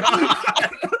my god.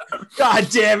 God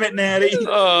damn it, Natty.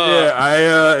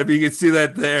 Yeah, if you can see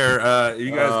that there,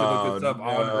 you guys can look this up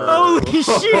on her. Holy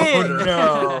shit.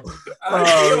 No.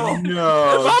 Oh,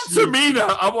 no. If I'm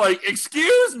Tamina, I'm like,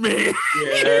 excuse me.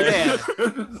 Yeah.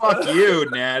 Fuck you,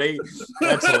 Natty.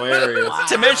 That's hilarious.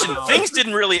 To mention, things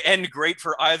didn't really end great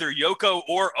for either Yoko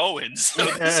or Owens. So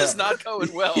this is not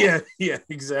going well. Yeah,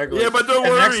 exactly. Yeah, but don't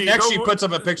worry. Next she puts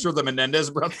up a picture of the Menendez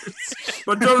brothers.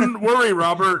 But don't worry,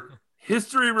 Robert.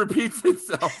 History repeats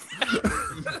itself.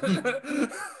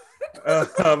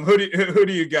 Who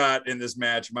do you got in this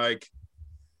match, Mike?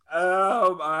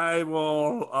 I'll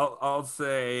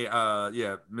say,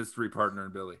 mystery partner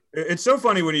and Billie. It's so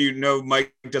funny when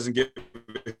Mike doesn't give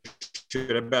a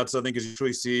shit about something, because you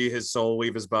usually see his soul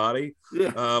leave his body,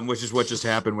 which is what just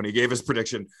happened when he gave his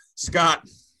prediction. Scott.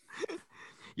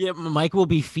 Yeah, Mike will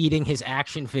be feeding his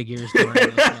action figures during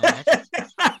this match.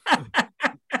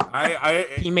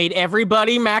 He made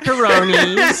everybody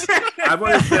macaronis. I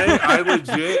want to say I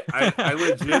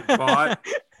legit bought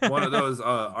one of those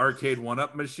arcade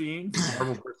one-up machines,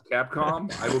 Marvel vs. Capcom.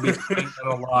 I will be playing that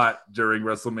a lot during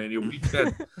WrestleMania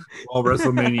weekend while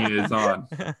WrestleMania is on.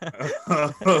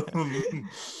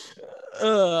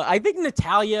 I think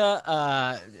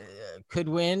Natalya could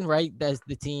win, right? That's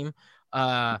the team.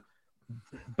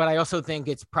 But I also think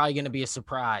it's probably going to be a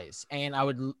surprise, and I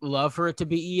would love for it to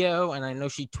be Io. And I know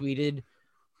she tweeted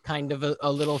kind of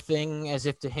a little thing as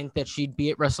if to hint that she'd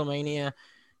be at WrestleMania,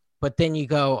 but then you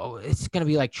go, it's going to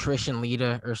be like Trish and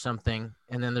Lita or something.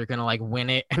 And then they're going to like win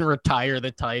it and retire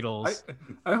the titles.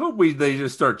 I hope they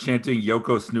just start chanting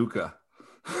Yoko Snuka.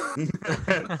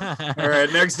 All right,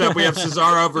 next up we have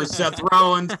Cesaro versus Seth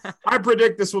Rollins. I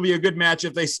predict this will be a good match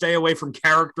if they stay away from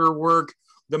character work.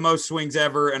 The most swings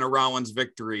ever and a Rollins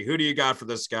victory. Who do you got for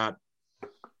this, Scott?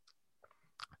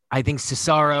 I think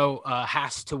Cesaro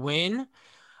has to win.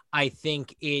 I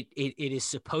think it is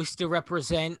supposed to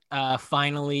represent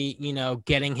finally,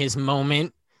 getting his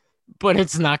moment, but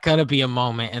it's not going to be a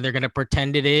moment, and they're going to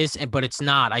pretend it is, but it's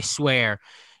not. I swear.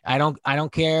 I don't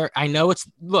care. I know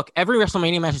every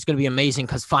WrestleMania match is going to be amazing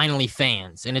because finally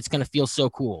fans, and it's going to feel so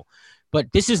cool.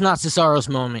 But this is not Cesaro's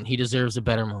moment. He deserves a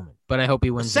better moment. But I hope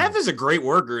he wins. Seth is a great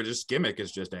worker. His gimmick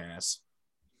is just ass.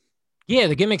 Yeah,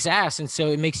 the gimmick's ass, and so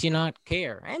it makes you not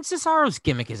care. And Cesaro's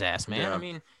gimmick is ass, man. Yeah. I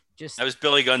mean, just that was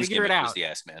Billy Gunn's figure gimmick. it out. Was the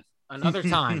ass man. Another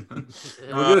time.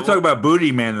 We're going to talk about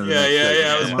Booty Man in the next segment.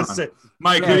 I was going to say,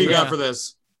 Mike, who do you got for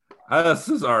this?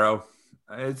 Cesaro.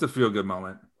 It's a feel-good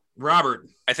moment. Robert.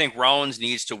 I think Rollins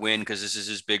needs to win because this is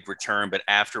his big return, but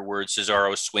afterwards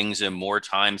Cesaro swings him more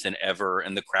times than ever,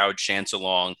 and the crowd chants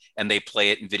along, and they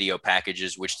play it in video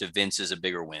packages, which to Vince is a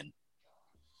bigger win.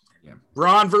 Yeah.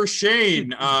 Braun versus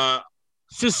Shane.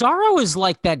 Cesaro is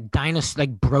like that dinosaur,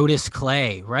 like Brodus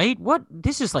Clay, right? What?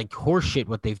 This is like horseshit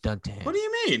what they've done to him. What do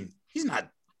you mean? He's not.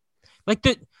 Like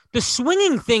the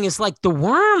swinging thing is like the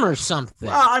worm or something.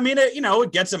 Well, I mean,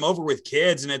 it gets him over with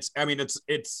kids, and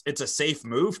it's a safe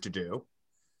move to do.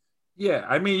 Yeah,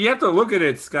 I mean, you have to look at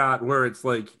it, Scott, where it's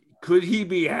like, could he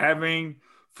be having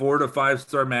 4 to 5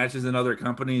 star matches in other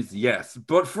companies? Yes,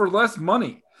 but for less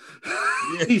money.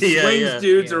 He swings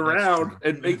dudes around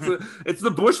and makes it's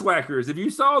the Bushwhackers. If you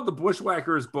saw the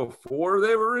Bushwhackers before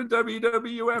they were in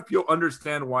WWF, you'll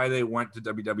understand why they went to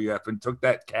WWF and took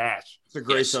that cash. It's a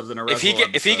great Southern If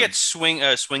he gets swing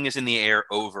is in the air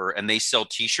over and they sell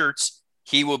T-shirts,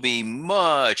 he will be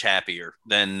much happier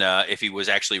than if he was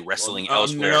actually wrestling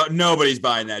elsewhere. No, nobody's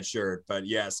buying that shirt, but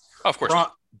yes, of course.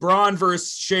 Braun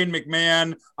versus Shane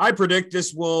McMahon. I predict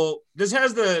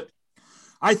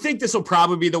I think this will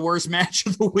probably be the worst match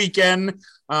of the weekend.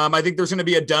 I think there's going to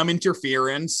be a dumb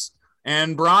interference,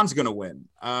 and Braun's going to win.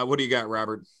 What do you got,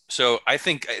 Robert? So I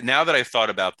think now that I've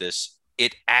thought about this,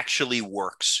 it actually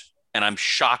works. And I'm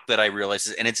shocked that I realized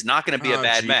this, and it's not going to be a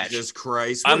bad match. Jesus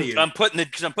Christ! I'm putting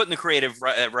the creative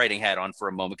writing hat on for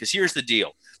a moment, because here's the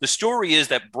deal: the story is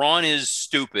that Braun is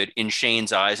stupid in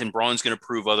Shane's eyes, and Braun's going to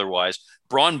prove otherwise.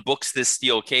 Braun books this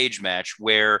steel cage match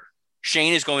where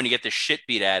Shane is going to get the shit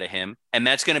beat out of him, and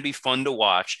that's going to be fun to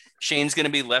watch. Shane's going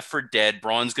to be left for dead.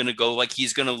 Braun's going to go like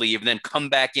he's going to leave, and then come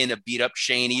back in to beat up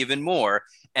Shane even more.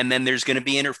 And then there's going to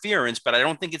be interference, but I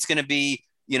don't think it's going to be,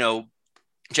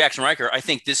 Jackson Riker. I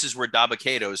think this is where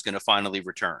Dabba-Kato is going to finally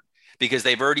return, because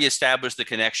they've already established the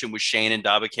connection with Shane and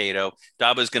Dabba-Kato.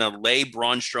 Dabba is going to lay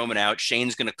Braun Strowman out.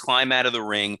 Shane's going to climb out of the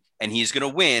ring, and he's going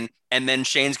to win. And then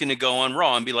Shane's going to go on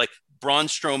Raw and be like, Braun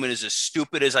Strowman is as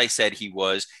stupid as I said he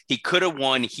was. He could have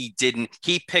won. He didn't.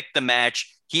 He picked the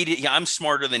match. I'm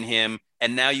smarter than him.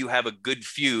 And now you have a good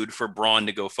feud for Braun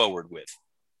to go forward with.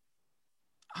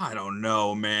 I don't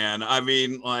know, man. I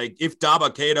mean, like, if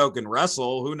Dabba-Kato can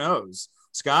wrestle, who knows?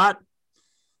 Scott?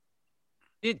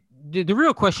 The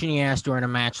real question you ask during a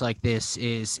match like this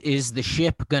is the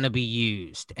ship going to be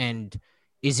used? And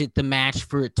is it the match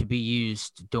for it to be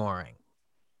used during?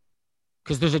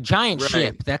 Because there's a giant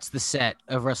ship. That's the set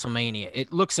of WrestleMania.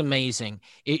 It looks amazing.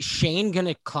 Is Shane going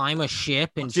to climb a ship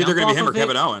and it's either going to be him or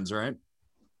Kevin Owens, right?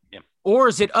 Yeah. Or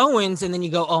is it Owens, and then you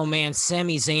go, oh, man,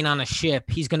 Sami Zayn on a ship.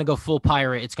 He's going to go full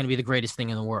pirate. It's going to be the greatest thing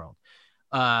in the world.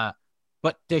 But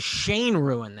does Shane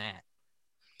ruin that?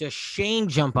 Does Shane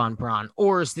jump on Braun?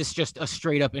 Or is this just a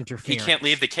straight-up interference? He can't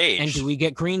leave the cage. And do we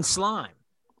get green slime?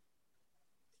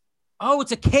 Oh,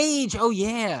 it's a cage. Oh,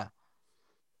 yeah.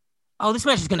 Oh, this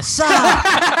match is going to suck.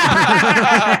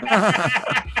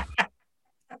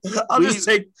 I'll just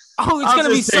take. Oh, it's going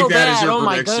to be so bad. Oh,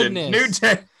 my goodness. New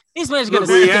Day. This match is going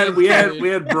to suck. We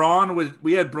had Braun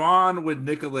with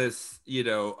Nicholas,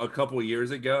 a couple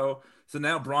years ago. So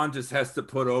now Braun just has to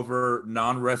put over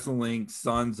non-wrestling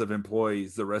sons of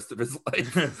employees the rest of his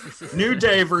life. New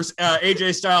Day versus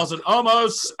AJ Styles and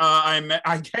Omos.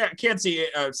 I can't see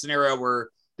a scenario where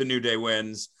the New Day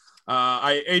wins.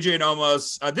 AJ and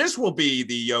Omos. This will be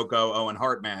the Yoko Owen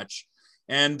Hart match,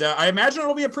 and I imagine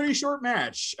it'll be a pretty short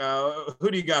match. Who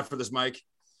do you got for this, Mike?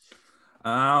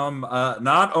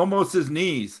 Not almost his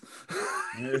knees.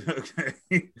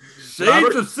 Okay.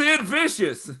 Shades of Sid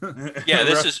Vicious. Yeah,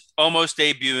 this is almost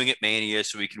debuting at Mania,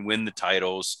 so he can win the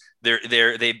titles.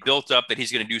 They built up that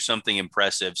he's going to do something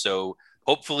impressive, so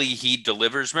hopefully he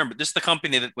delivers. Remember, this is the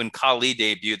company that when Khali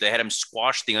debuted, they had him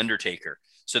squash the Undertaker,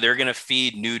 so they're going to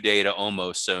feed New Day to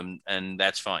Omos, and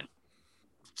that's fine.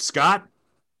 Scott?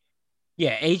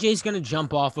 Yeah, AJ's going to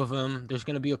jump off of him. There's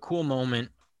going to be a cool moment.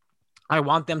 I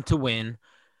want them to win.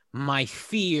 My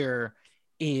fear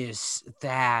is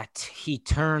that he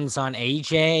turns on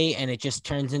AJ and it just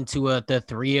turns into the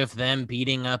three of them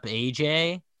beating up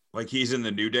AJ. Like he's in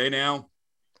the New Day now?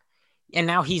 And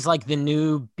now he's like the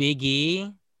new Big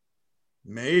E?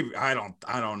 Maybe. I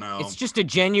don't know. It's just a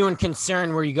genuine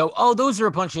concern where you go, oh, those are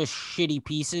a bunch of shitty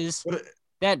pieces.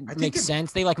 That makes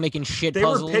sense. They like making shit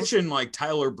puzzles. They were pitching like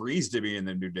Tyler Breeze to be in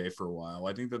the New Day for a while.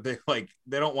 I think that they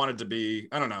don't want it to be.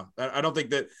 I don't know. I don't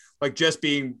think that like just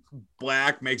being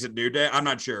black makes it New Day. I'm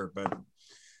not sure, but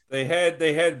they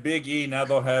had Big E. Now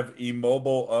they'll have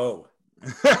Immobile O.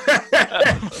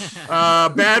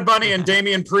 Bad Bunny and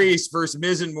Damian Priest versus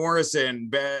Miz and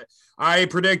Morrison. I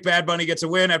predict Bad Bunny gets a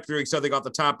win after doing something off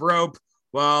the top rope,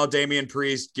 while Damian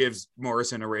Priest gives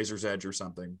Morrison a razor's edge or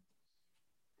something.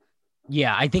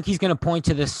 Yeah, I think he's going to point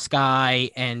to the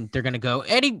sky, and they're going to go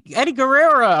Eddie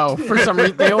Guerrero for some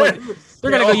reason. They're going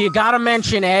to go. You got to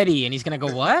mention Eddie, and he's going to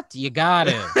go, what? You got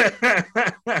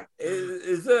to.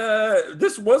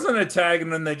 This wasn't a tag,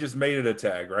 and then they just made it a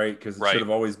tag, right? Because it should have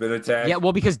always been a tag. Yeah,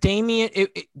 well, because Damian,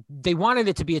 they wanted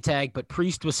it to be a tag, but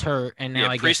Priest was hurt, and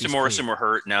now Priest and Morrison were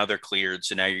hurt. Now they're cleared,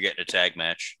 so now you're getting a tag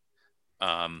match.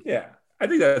 Yeah, I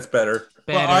think that's better.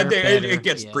 Well, I think it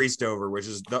gets Priest over, which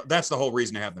is that's the whole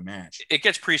reason to have the match. It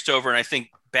gets Priest over, and I think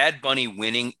Bad Bunny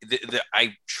winning.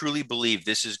 I truly believe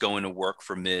this is going to work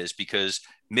for Miz, because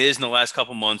Miz in the last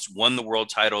couple months won the world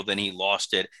title, then he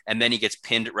lost it, and then he gets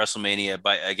pinned at WrestleMania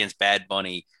against Bad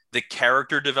Bunny. The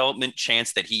character development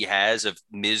chance that he has of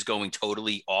Miz going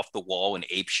totally off the wall and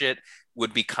ape shit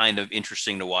would be kind of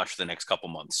interesting to watch for the next couple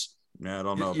months. Yeah, I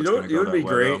don't know. It would be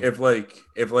great if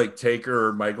like Taker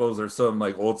or Michaels or some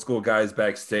like old school guys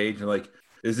backstage and like,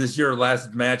 is this your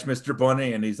last match, Mr.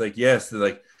 Bunny? And he's like, yes. They're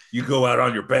like, you go out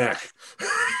on your back.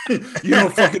 You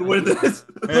don't fucking win this.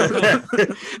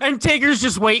 And Taker's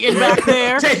just waiting back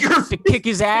there to kick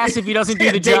his ass if he doesn't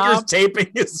do the job.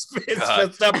 Taping his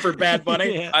fist up for Bad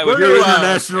Bunny.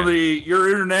 You're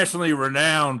internationally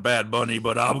renowned, Bad Bunny,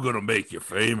 but I'm gonna make you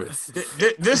famous.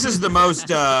 This is the most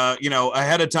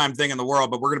ahead of time thing in the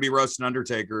world, but we're gonna be roasting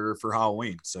Undertaker for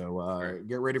Halloween, so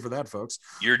get ready for that, folks.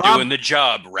 You're doing the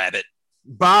job, Rabbit.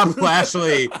 Bobby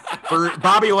Lashley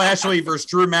versus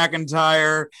Drew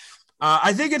McIntyre.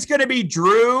 I think it's going to be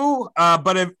Drew,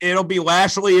 but it'll be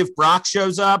Lashley if Brock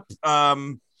shows up.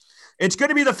 It's going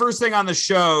to be the first thing on the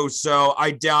show, so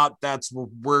I doubt that's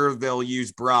where they'll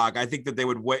use Brock. I think that they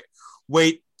would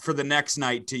wait for the next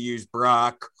night to use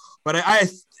Brock. But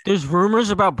there's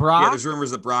rumors about Brock. Yeah, there's rumors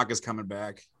that Brock is coming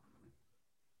back.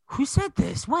 Who said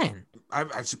this? When? I've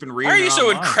just been reading. Why are you so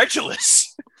online.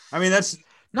 Incredulous? I mean, that's.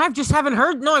 No, I just haven't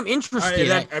heard. No, I'm interested.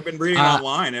 I've been reading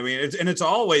online. I mean, it's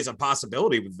always a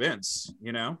possibility with Vince,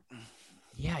 you know?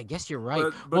 Yeah, I guess you're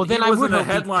right. But well, then I wasn't a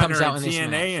headliner in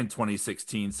TNA in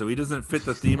 2016, so he doesn't fit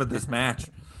the theme of this match.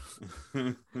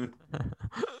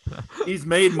 He's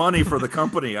made money for the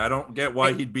company. I don't get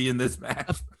why he'd be in this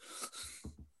match.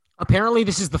 Apparently,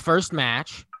 this is the first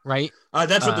match, right?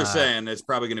 That's what they're saying. It's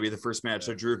probably going to be the first match,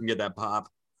 so Drew can get that pop.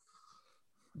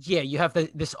 Yeah, you have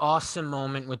this awesome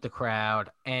moment with the crowd,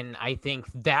 and I think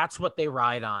that's what they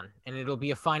ride on, and it'll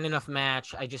be a fine enough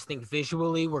match. I just think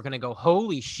visually we're going to go,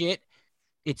 holy shit,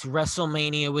 it's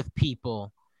WrestleMania with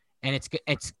people, and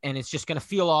it's just going to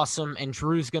feel awesome, and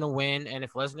Drew's going to win, and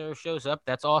if Lesnar shows up,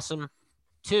 that's awesome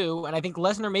too, and I think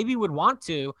Lesnar maybe would want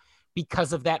to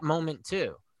because of that moment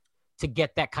too, to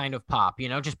get that kind of pop,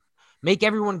 just make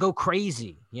everyone go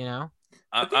crazy,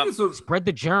 spread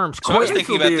the germs. So I was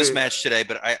thinking about this match today,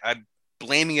 but I'm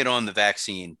blaming it on the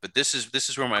vaccine. But this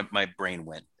is where my brain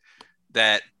went.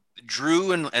 That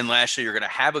Drew and Lashley are going to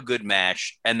have a good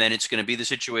match, and then it's going to be the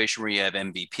situation where you have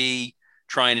MVP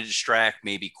trying to distract,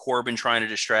 maybe Corbin trying to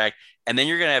distract, and then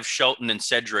you're going to have Shelton and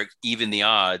Cedric even the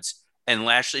odds, and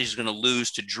Lashley's going to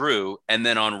lose to Drew, and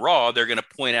then on Raw they're going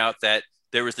to point out that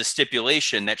there was the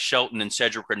stipulation that Shelton and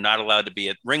Cedric were not allowed to be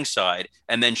at ringside,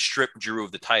 and then strip Drew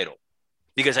of the title.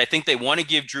 Because I think they want to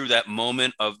give Drew that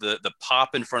moment of the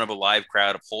pop in front of a live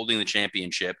crowd of holding the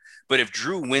championship. But if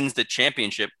Drew wins the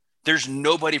championship, there's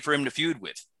nobody for him to feud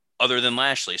with other than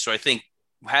Lashley. So I think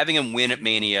having him win at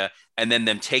Mania and then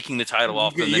them taking the title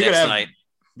off them the next night.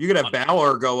 You could have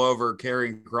Balor go over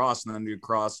carrying Cross and then do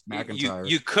Cross McIntyre.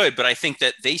 You could, but I think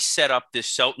that they set up this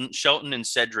Shelton and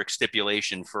Cedric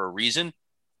stipulation for a reason.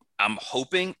 I'm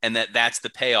hoping, and that's the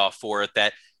payoff for it,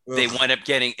 that they wind up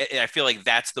getting. I feel like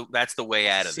that's the way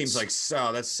out of Seems this.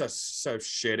 like that's so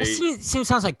shitty.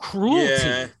 Sounds like cruelty.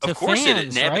 Yeah. To of course fans, it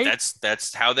is. right? But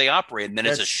that's how they operate. And then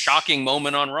it's a shocking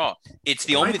moment on Raw. It's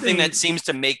the only thing that seems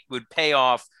to would pay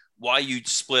off why you'd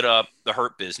split up the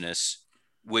Hurt Business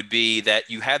would be that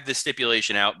you have this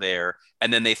stipulation out there,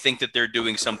 and then they think that they're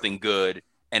doing something good,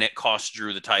 and it costs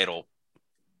Drew the title.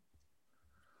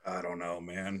 I don't know,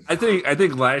 man. I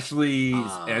think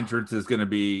Lashley's entrance is going to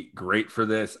be great for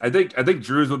this. I think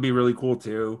Drew's would be really cool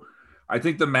too. I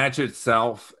think the match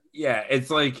itself, yeah, it's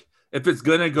like if it's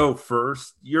going to go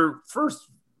first, your first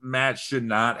match should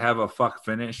not have a fuck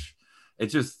finish. It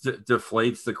just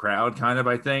deflates the crowd kind of,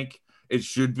 I think. It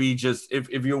should be just if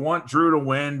you want Drew to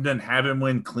win, then have him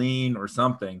win clean or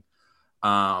something.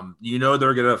 They're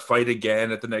going to fight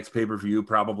again at the next pay-per-view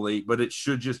probably, but it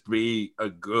should just be a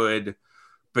good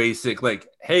basic, like,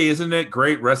 hey, isn't it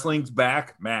great? Wrestling's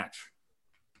back match.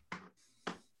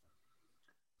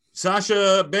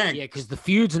 Sasha Banks. Yeah, because the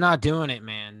feud's not doing it,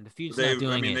 man. The feud's not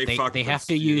doing it. They have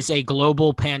to use a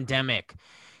global pandemic.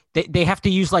 They have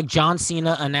to use like John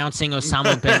Cena announcing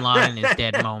Osama bin Laden is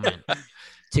dead moment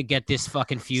to get this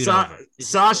fucking feud over.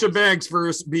 Sasha Banks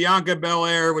versus Bianca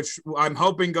Belair, which I'm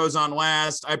hoping goes on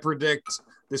last. I predict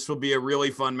this will be a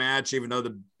really fun match, even though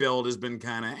the build has been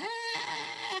kind of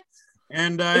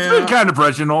and it's been kind of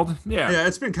Reginald. Yeah,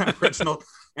 it's been kind of Reginald.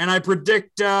 And I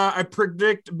predict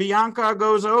Bianca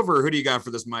goes over. Who do you got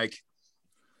for this, Mike?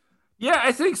 Yeah,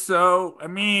 I think so. I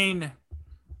mean,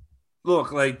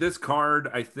 look, like this card,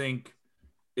 I think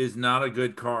is not a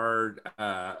good card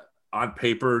on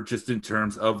paper, just in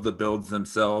terms of the builds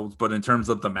themselves, but in terms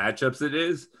of the matchups, it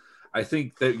is. I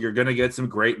think that you're going to get some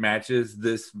great matches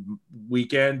this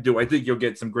weekend. Do I think you'll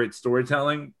get some great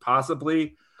storytelling?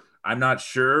 Possibly. I'm not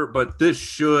sure, but this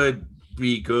should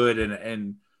be good.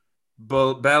 And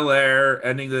Belair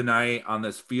ending the night on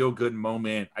this feel-good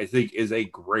moment, I think, is a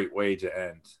great way to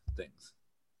end things.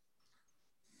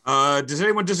 Does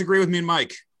anyone disagree with me and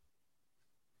Mike?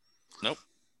 Nope.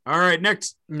 All right,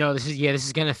 next. No, this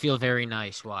is going to feel very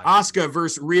nice. Watch. Asuka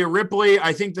versus Rhea Ripley.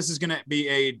 I think this is going to be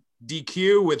a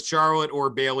DQ with Charlotte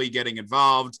or Bayley getting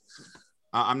involved.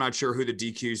 I'm not sure who the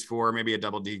DQ's for. Maybe a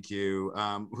double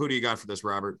DQ. Who do you got for this,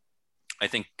 Robert? I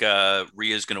think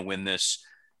Rhea's going to win this.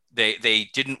 They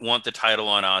didn't want the title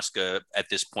on Asuka at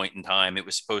this point in time. It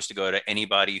was supposed to go to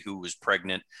anybody who was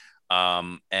pregnant,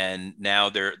 and now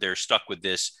they're stuck with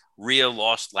this. Rhea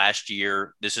lost last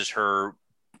year. This is her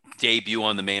debut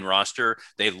on the main roster.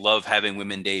 They love having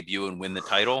women debut and win the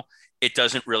title. It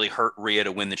doesn't really hurt Rhea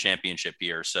to win the championship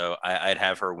here, so I'd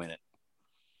have her win it.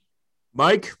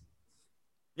 Mike?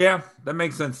 Yeah, that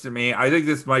makes sense to me. I think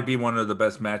this might be one of the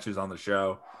best matches on the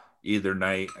show either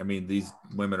night. I mean, these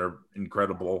women are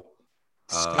incredible.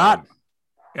 Scott?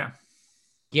 Yeah,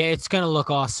 it's going to look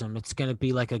awesome. It's going to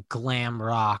be like a glam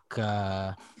rock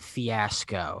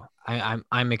fiasco.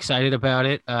 I'm excited about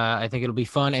it. I think it'll be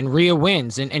fun. And Rhea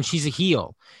wins, and she's a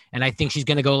heel. And I think she's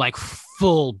going to go like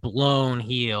full-blown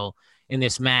heel in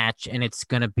this match, and it's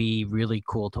going to be really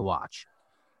cool to watch.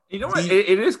 You know what?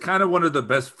 It is kind of one of the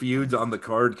best feuds on the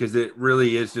card because it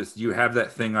really is just you have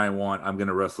that thing I want. I'm going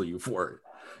to wrestle you for it.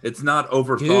 It's not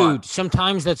overthought. Dude,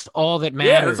 sometimes that's all that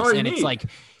matters. That's all you need. It's like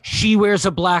she wears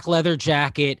a black leather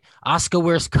jacket. Asuka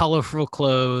wears colorful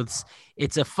clothes.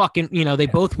 It's a fucking, they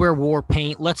both wear war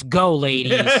paint. Let's go,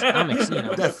 ladies.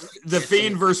 The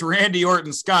Fiend versus Randy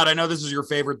Orton. Scott, I know this is your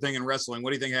favorite thing in wrestling.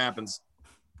 What do you think happens?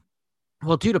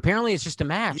 Well, dude, apparently it's just a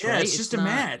match, yeah, right? It's just a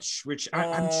match, which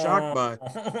I'm shocked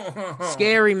by.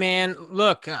 Scary, man.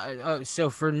 Look,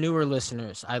 so for newer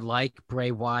listeners, I like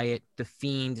Bray Wyatt. The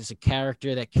Fiend is a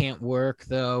character that can't work,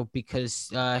 though,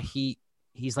 because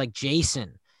he's like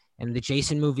Jason. And the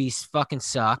Jason movies fucking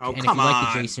suck. Oh, and if you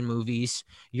like the Jason movies,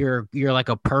 you're like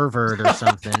a pervert or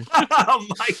something. Oh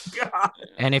my God.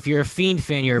 And if you're a Fiend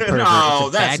fan, you're a pervert. No, it's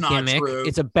a that's bad not gimmick. true.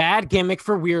 It's a bad gimmick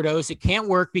for weirdos. It can't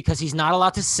work because he's not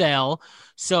allowed to sell.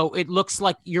 So it looks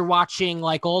like you're watching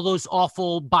like all those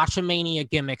awful botchamania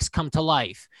gimmicks come to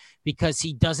life because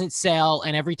he doesn't sell.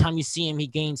 And every time you see him, he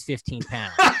gains 15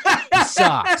 pounds. He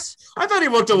sucks. I thought he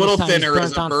looked a little thinner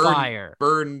as a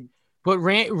burn. But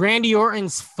Randy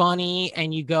Orton's funny,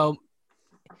 and you go,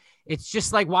 it's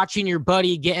just like watching your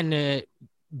buddy getting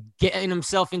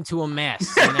himself into a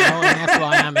mess, and that's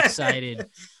why I'm excited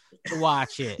to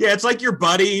watch it. Yeah, it's like your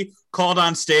buddy called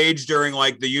on stage during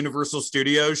like the Universal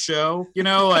Studios show, or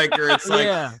it's like,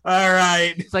 yeah. All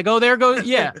right. It's like, oh, there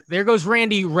goes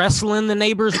Randy wrestling the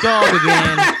neighbor's dog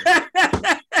again.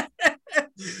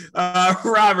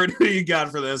 Robert, who you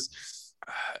got for this?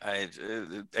 I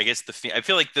guess I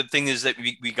feel like the thing is that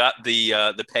we got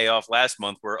the payoff last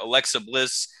month where Alexa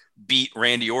Bliss beat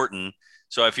Randy Orton.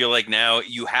 So I feel like now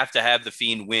you have to have the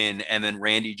Fiend win and then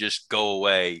Randy just go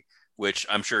away, which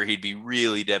I'm sure he'd be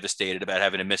really devastated about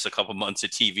having to miss a couple months of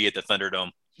TV at the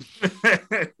Thunderdome.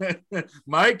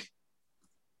 Mike?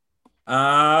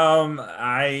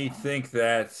 I think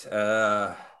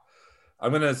that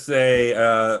I'm going to say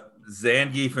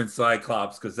Zangief and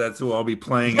Cyclops because that's who I'll be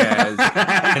playing as in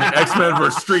X-Men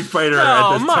vs. Street Fighter.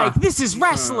 Oh, Mike, this is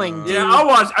wrestling, dude. Yeah, I'll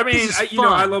watch. I mean,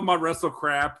 I love my wrestle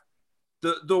crap.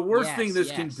 The worst thing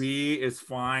this can be is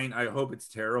fine. I hope it's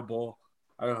terrible.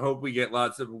 I hope we get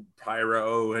lots of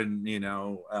pyro and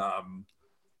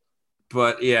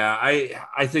but yeah,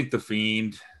 I think the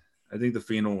Fiend. I think the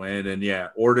Fiend will win, and yeah,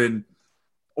 Orton.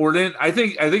 I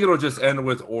think it'll just end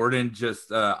with Orton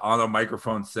just on a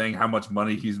microphone saying how much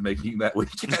money he's making that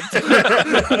weekend.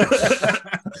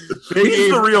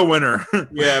 He's the real winner.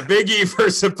 Yeah, Big E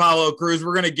versus Apollo Crews.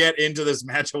 We're gonna get into this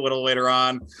match a little later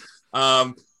on.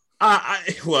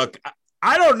 Look,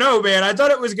 I don't know, man. I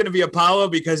thought it was going to be Apollo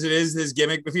because it is his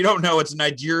gimmick. If you don't know, it's a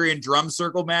Nigerian drum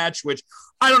circle match, which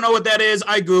I don't know what that is.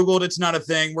 I Googled. It's not a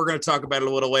thing. We're going to talk about it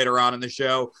a little later on in the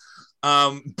show.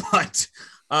 But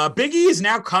Big E is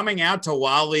now coming out to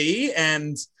Wally,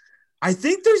 and I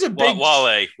think there's a big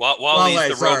Wally. Wally's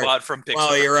the sorry. robot from Pixar.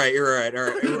 Wally, you're right. All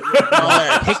right.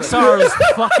 Pixar is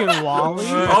fucking Wally.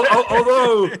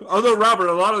 Although Robert,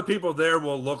 a lot of the people there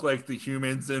will look like the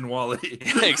humans in Wally.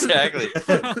 Exactly.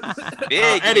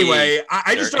 Anyway,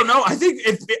 I just don't know. I think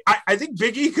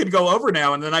Big E could go over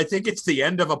now, and then I think it's the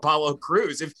end of Apollo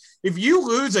Crews. If you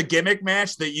lose a gimmick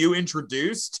match that you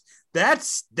introduced,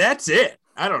 that's it.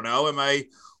 I don't know.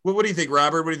 What do you think,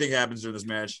 Robert? What do you think happens during this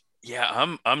match?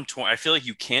 Yeah, I'm torn. I feel like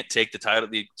you can't take the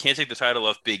title. You can't take the title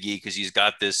off Big E because he's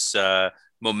got this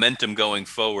momentum going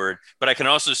forward. But I can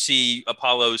also see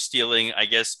Apollo stealing, I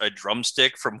guess, a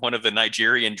drumstick from one of the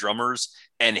Nigerian drummers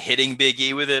and hitting Big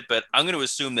E with it. But I'm going to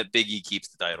assume that Big E keeps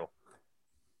the title.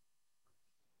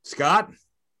 Scott?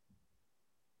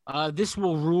 This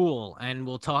will rule, and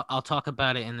I'll talk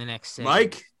about it in the next segment.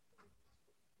 Mike?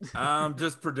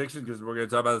 Just prediction because we're going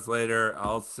to talk about this later.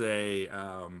 I'll say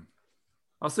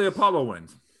Apollo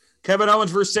wins. Kevin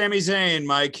Owens versus Sami Zayn,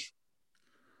 Mike.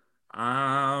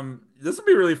 This will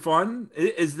be really fun.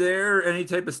 Is there any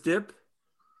type of stip?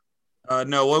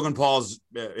 No, Logan Paul's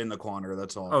in the corner.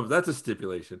 That's all. Oh, that's a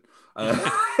stipulation. I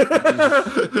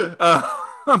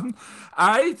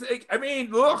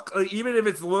mean, look, like, even if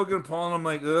it's Logan Paul, and I'm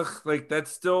like, ugh, like that's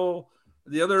still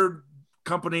the other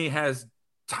company has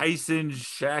Tyson,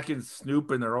 Shaq, and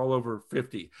Snoop, and they're all over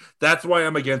 50. That's why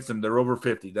I'm against them. They're over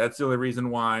 50. That's the only reason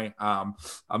why I'm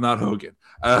not Hogan.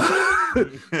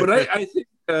 But I think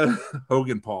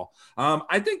Hogan Paul.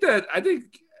 I think that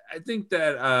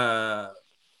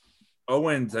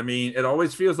Owens. I mean, it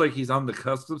always feels like he's on the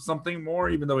cusp of something more,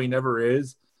 even though he never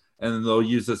is. And they'll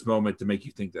use this moment to make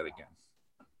you think that again.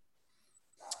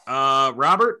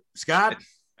 Robert, Scott.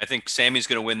 I think Sammy's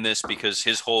going to win this because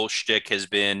his whole shtick has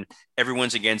been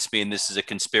everyone's against me and this is a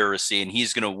conspiracy, and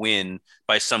he's going to win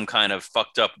by some kind of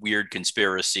fucked up weird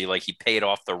conspiracy, like he paid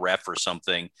off the ref or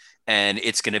something. And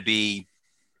it's going to be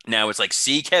now it's like,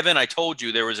 see, Kevin, I told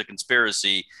you there was a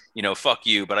conspiracy, fuck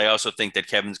you. But I also think that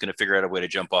Kevin's going to figure out a way to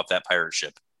jump off that pirate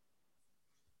ship.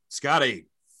 Scotty.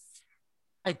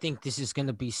 I think this is going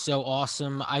to be so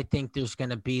awesome. I think there's going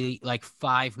to be like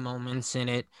 5 moments in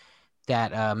it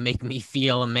that make me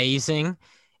feel amazing.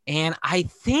 And I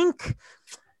think,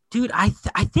 dude, I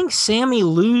think Sammy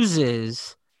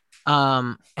loses.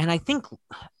 And I think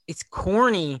it's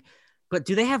corny, but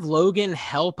do they have Logan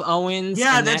help Owens?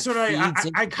 Yeah, that's what I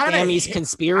kind of Sammy's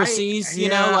conspiracies,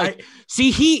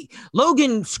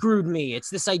 Logan screwed me. It's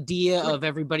this idea of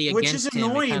everybody against him. Which is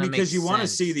annoying because you want to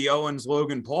see the Owens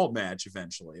Logan Paul match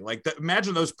eventually. Like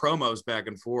imagine those promos back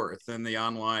and forth and the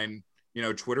online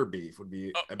Twitter beef would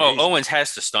be amazing. Owens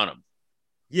has to stun him.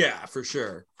 Yeah, for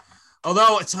sure.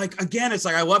 Although it's like I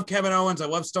love Kevin Owens. I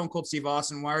love Stone Cold Steve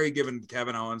Austin. Why are you giving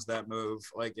Kevin Owens that move?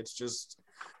 Like it's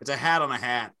a hat on a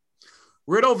hat.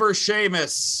 Riddle versus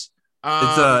Sheamus.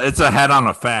 It's a hat on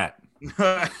a fat.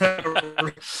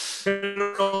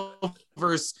 Riddle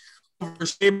versus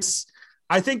Sheamus.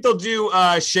 I think they'll do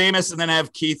Sheamus and then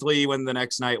have Keith Lee win the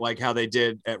next night, like how they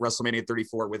did at WrestleMania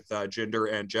 34 with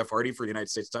Jinder and Jeff Hardy for the United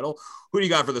States title. Who do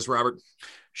you got for this, Robert?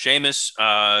 Sheamus,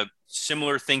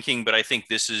 similar thinking, but I think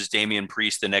this is Damian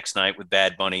Priest the next night with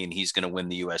Bad Bunny, and he's going to win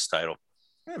the U.S. title.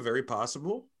 Yeah, very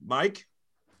possible. Mike?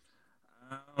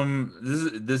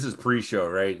 This is pre-show,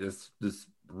 right? This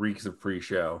reeks of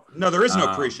pre-show. No, there is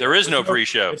no pre-show. There is no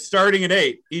pre-show. It's starting at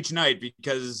 8 each night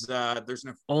because there's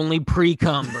no only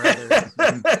pre-cum, brother.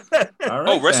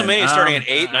 WrestleMania is starting at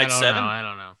 8, night 7. I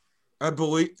don't know. I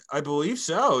believe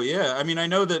so. Yeah, I mean, I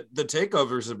know that the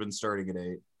takeovers have been starting at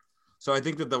 8, so I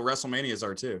think that the WrestleManias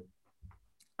are too.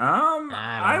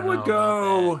 I would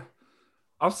go.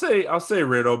 I'll say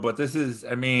Riddle, but this is.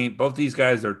 I mean, both these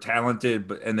guys are talented,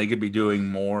 and they could be doing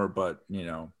more. But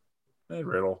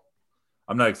Riddle.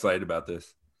 I'm not excited about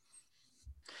this.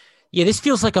 Yeah, this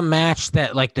feels like a match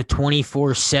that like the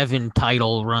 24/7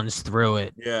 title runs through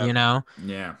it. Yeah.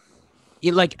 Yeah.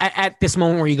 Like at this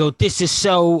moment where you go, this is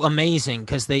so amazing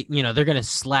because they, they're gonna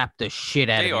slap the shit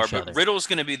out of each other. But Riddle's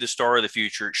gonna be the star of the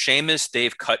future. Sheamus,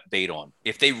 they've cut bait on.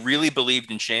 If they really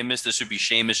believed in Sheamus, this would be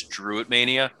Sheamus Drew at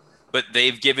Mania. But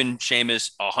they've given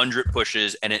Sheamus 100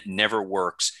 pushes and it never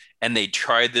works. And they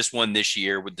tried this one this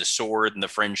year with the sword and the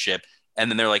friendship. And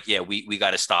then they're like, yeah, we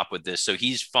got to stop with this. So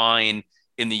he's fine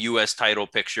in the U.S. title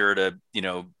picture to,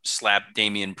 slap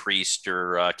Damian Priest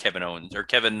or Kevin Owens or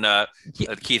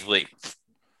Keith Lee.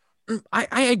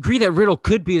 I agree that Riddle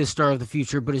could be the star of the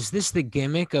future, but is this the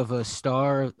gimmick of a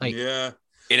star? Like, yeah,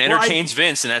 it entertains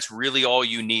Vince, and that's really all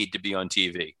you need to be on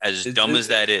TV. As dumb as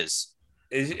that is.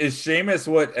 Is Sheamus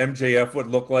what MJF would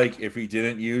look like if he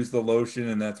didn't use the lotion,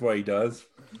 and that's why he does?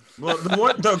 Well,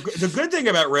 the good thing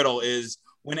about Riddle is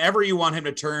whenever you want him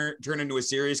to turn into a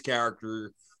serious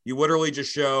character, you literally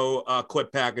just show a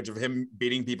clip package of him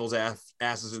beating people's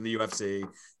asses in the UFC,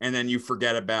 and then you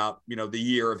forget about the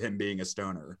year of him being a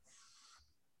stoner.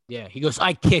 Yeah, he goes,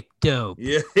 I kicked dope.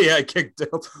 Yeah, I kicked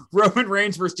dope. Roman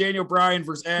Reigns versus Daniel Bryan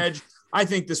versus Edge. I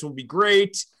think this will be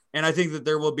great. And I think that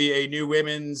there will be a new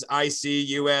women's IC,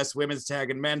 US, women's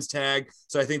tag, and men's tag.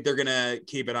 So I think they're going to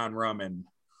keep it on Roman.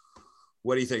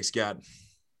 What do you think, Scott?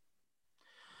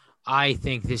 I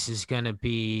think this is going to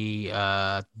be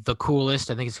the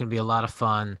coolest. I think it's going to be a lot of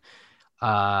fun.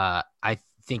 I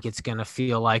think it's going to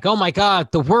feel like, oh my God,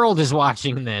 the world is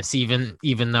watching this, even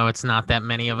though it's not that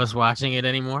many of us watching it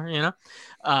anymore,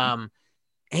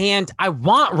 And I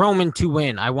want Roman to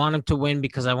win. I want him to win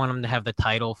because I want him to have the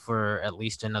title for at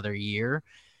least another year.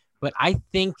 But I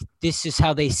think this is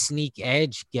how they sneak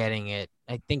Edge getting it.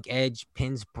 I think Edge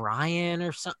pins Bryan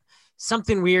or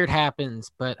something weird happens,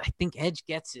 but I think Edge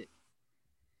gets it.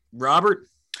 Robert?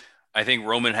 I think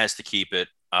Roman has to keep it.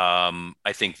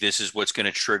 I think this is what's going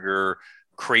to trigger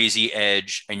crazy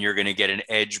Edge, and you're going to get an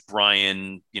Edge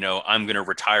Bryan, I'm going to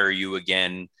retire you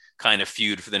again kind of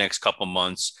feud for the next couple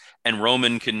months. And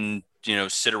Roman can,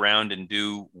 sit around and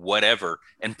do whatever.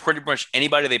 And pretty much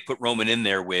anybody they put Roman in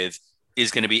there with is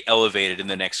going to be elevated in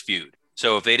the next feud.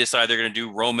 So if they decide they're going to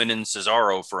do Roman and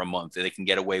Cesaro for a month, they can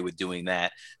get away with doing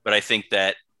that. But I think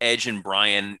that Edge and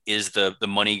Bryan is the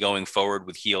money going forward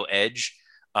with heel Edge.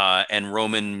 And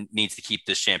Roman needs to keep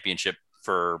this championship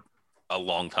for a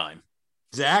long time.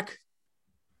 Zach?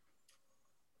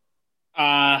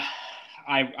 I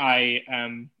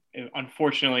am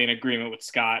unfortunately in agreement with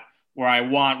Scott, where I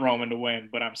want Roman to win,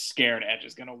 but I'm scared Edge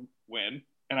is going to win.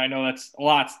 And I know that's a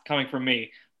lot coming from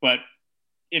me, but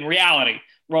in reality,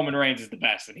 Roman Reigns is the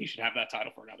best, and he should have that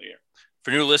title for another year.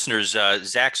 For new listeners,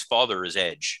 Zach's father is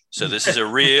Edge. So this is a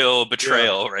real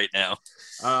betrayal right now.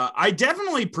 I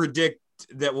definitely predict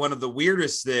that one of the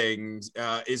weirdest things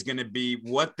is going to be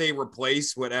what they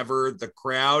replace whatever the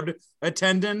crowd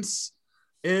attendance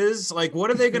is. Like, what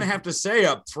are they going to have to say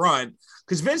up front?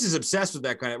 Because Vince is obsessed with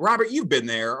that kind of. Robert, you've been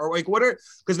there, or like,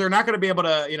 because they're not going to be able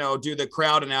to, do the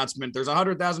crowd announcement. There's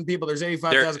 100,000 people. There's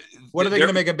 85,000. What are they going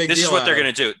to make a big deal? This is what they're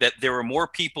going to do. That there were more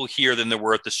people here than there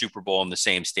were at the Super Bowl in the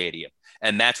same stadium,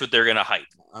 and that's what they're going to hype.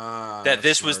 That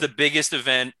this was the biggest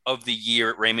event of the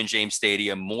year at Raymond James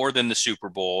Stadium, more than the Super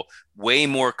Bowl. Way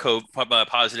more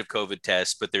positive COVID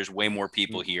tests, but there's way more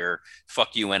people here.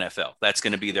 Fuck you, NFL. That's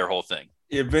going to be their whole thing.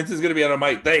 Yeah, Vince is going to be on a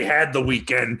mic. They had the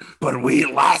weekend, but we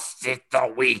lost it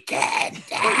the weekend.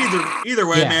 Either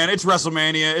way, man, it's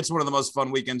WrestleMania. It's one of the most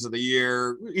fun weekends of the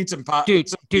year. Eat some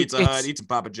Pizza Hut, eat some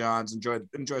Papa John's, enjoy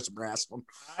some wrestling.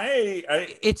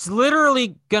 It's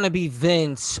literally going to be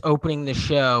Vince opening the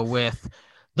show with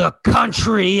the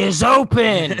country is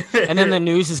open. And then the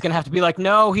news is going to have to be like,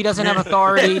 no, he doesn't have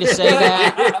authority to say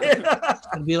that. It's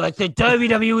going to be like the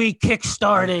WWE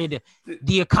kickstarted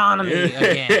the economy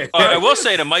again. I will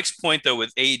say, to Mike's point, though,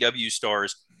 with AEW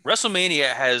stars,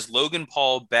 WrestleMania has Logan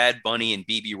Paul, Bad Bunny, and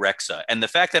BB Rexa. And the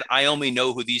fact that I only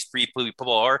know who these three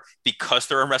people are because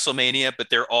they're in WrestleMania, but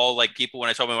they're all like people, when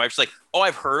I told my wife, she's like, oh,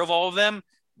 I've heard of all of them.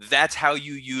 That's how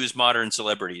you use modern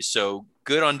celebrities. So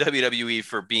good on WWE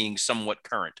for being somewhat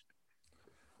current.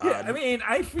 Yeah, I mean,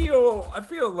 I feel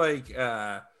like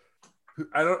I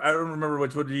don't remember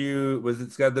which one was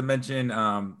it, Scott, that mentioned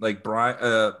like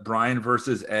Bryan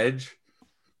versus Edge,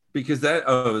 because that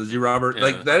is you, Robert? Yeah.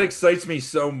 Like that excites me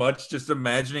so much, just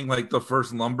imagining like the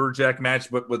first lumberjack match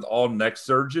but with all neck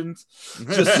surgeons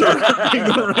just surrounding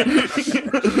the ring.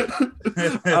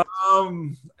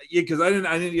 Yeah, because I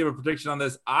didn't give a prediction on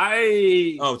this.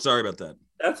 Sorry about that.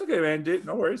 That's okay, man.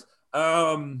 No worries.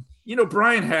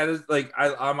 Bryan had his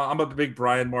I'm a big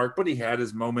Bryan mark, but he had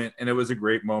his moment, and it was a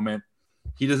great moment.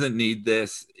 He doesn't need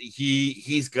this.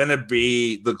 He's gonna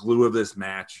be the glue of this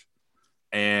match,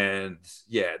 and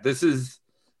yeah, this is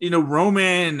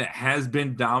Roman has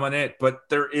been dominant, but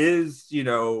there is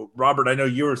Robert. I know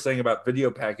you were saying about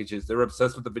video packages. They're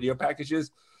obsessed with the video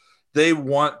packages. They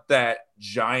want that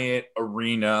giant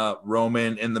arena,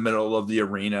 Roman in the middle of the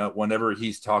arena whenever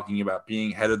he's talking about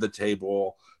being head of the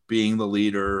table, being the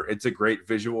leader. It's a great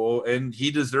visual, and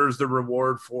he deserves the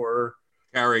reward for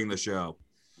carrying the show.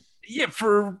 Yeah,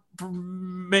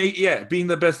 being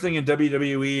the best thing in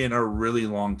WWE in a really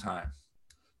long time.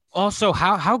 Also,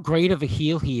 how great of a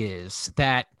heel he is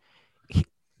that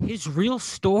His real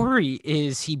story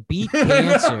is he beat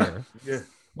cancer. Yeah.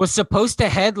 Was supposed to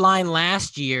headline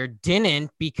last year,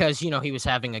 didn't because, he was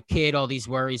having a kid, all these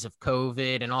worries of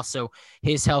COVID, and also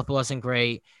his health wasn't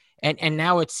great. And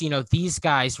now it's, these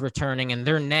guys returning and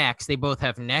they're necks. They both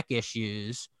have neck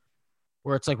issues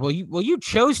where it's like, well, you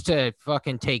chose to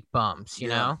fucking take bumps, you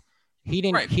know? He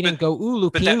didn't go, ooh,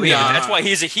 leukemia. That's why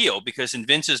he's a heel, because in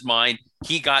Vince's mind,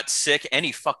 he got sick and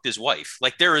he fucked his wife.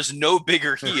 Like, there is no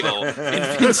bigger heel in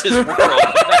Vince's world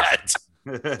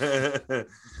than that.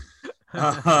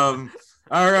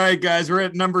 All right, guys, we're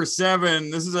at number 7.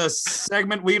 This is a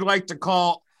segment we'd like to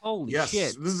call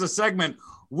shit. This is a segment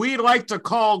we'd like to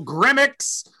call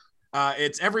Gimmicks.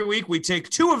 It's every week we take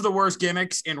 2 of the worst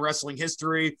gimmicks in wrestling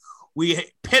history. We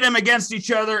pit them against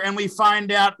each other and we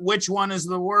find out which one is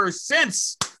the worst.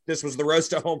 Since this was the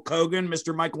roast of Hulk Hogan,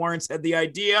 Mr. Mike Lawrence had the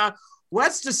idea.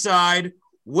 Let's decide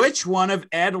which one of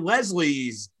Ed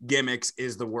Leslie's gimmicks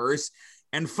is the worst.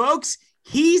 And folks,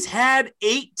 he's had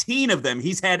 18 of them.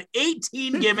 He's had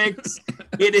 18 gimmicks.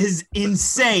 It is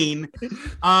insane.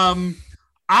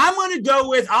 I'm going to go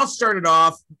with, I'll start it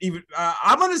off.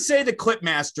 I'm going to say the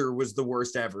Clipmaster was the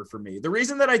worst ever for me. The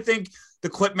reason that I think the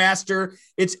Clipmaster,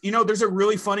 it's, there's a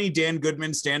really funny Dan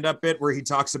Goodman stand-up bit where he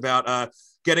talks about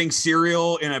getting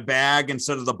cereal in a bag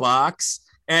instead of the box.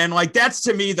 And like, that's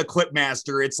to me, the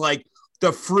Clipmaster. It's like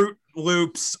the Fruit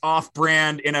Loops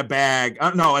off-brand in a bag.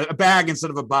 No, a bag instead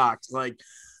of a box. Like,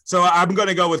 so I'm going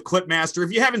to go with Clipmaster.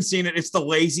 If you haven't seen it, it's the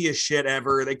laziest shit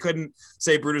ever. They couldn't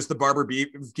say Brutus the Barber Beef.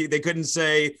 They couldn't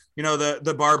say,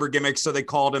 the barber gimmick. So they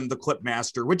called him the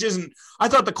Clipmaster, which isn't, I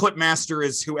thought the Clipmaster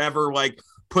is whoever like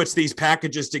puts these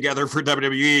packages together for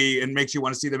WWE and makes you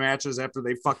want to see the matches after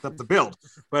they fucked up the build.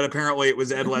 But apparently it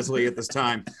was Ed Leslie at this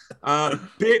time.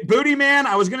 Booty Man,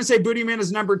 I was going to say Booty Man is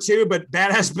number 2, but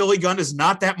Badass Billy Gunn is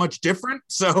not that much different.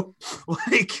 So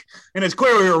and it's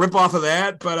clearly a ripoff of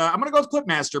that, but I'm going to go with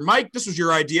Clipmaster. Mike, this was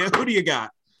your idea. Who do you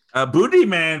got? Booty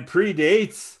Man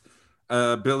predates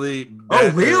Billy.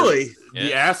 Oh, really?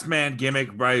 The Ass Man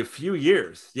gimmick by a few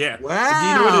years. Yeah.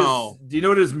 Wow. Do you know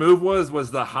what his move was?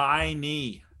 Was the high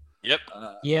knee. Yep.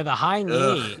 The high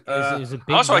knee is a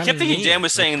big. Also, I kept thinking knee. Dan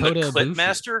was saying the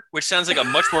Clipmaster, which sounds like a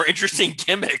much more interesting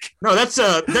gimmick. No, that's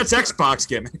Xbox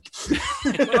gimmick.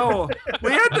 Well,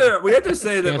 we had to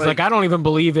say that it's like I don't even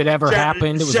believe it ever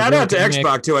happened. It was shout out to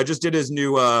Xbox too. I just did his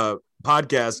new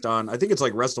podcast on. I think it's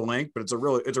like Wrestle Inc., but it's a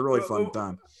really fun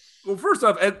time. Well, first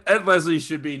off, Ed Leslie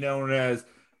should be known as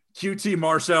QT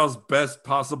Marshall's best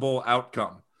possible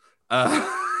outcome. I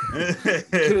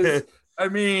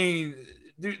mean,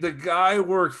 dude, the guy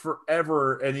worked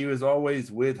forever and he was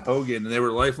always with Hogan and they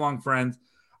were lifelong friends.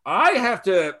 I have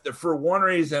to, for one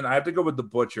reason, I have to go with the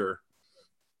Butcher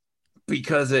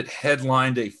because it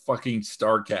headlined a fucking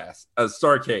Starcade.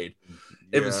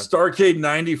 It was Starcade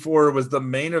 94. It was the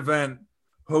main event,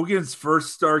 Hogan's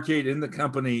first Starcade in the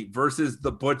company versus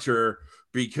the Butcher,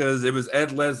 because it was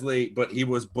Ed Leslie, but he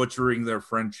was butchering their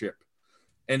friendship.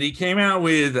 And he came out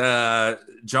with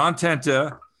John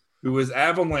Tenta, who was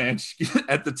Avalanche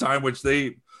at the time, which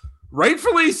they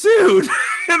rightfully sued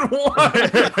and won.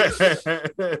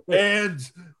 And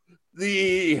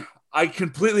I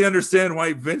completely understand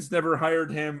why Vince never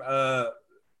hired him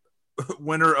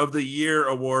winner of the year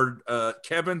award,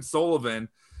 Kevin Sullivan,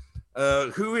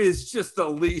 who is just the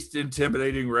least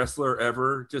intimidating wrestler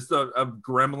ever. Just a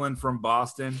gremlin from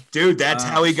Boston. Dude, that's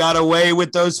how he got away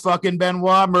with those fucking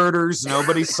Benoit murders.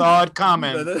 Nobody saw it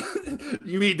coming.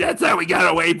 You mean that's how he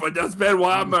got away with those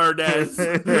Benoit murders?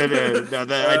 No,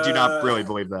 I do not really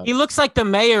believe that. He looks like the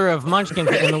mayor of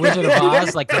Munchkin in The Wizard of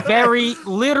Oz, like very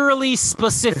literally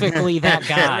specifically that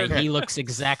guy. He looks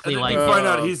exactly like you find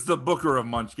out he's the booker of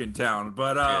Munchkin Town.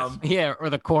 But or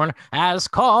the corner as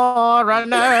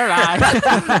coroner.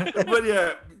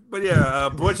 But yeah,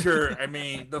 Butcher. I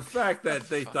mean, the fact that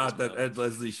they thought that Ed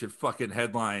Leslie should fucking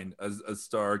headline a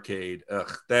Starcade,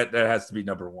 that has to be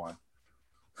number 1.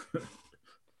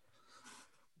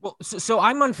 Well, so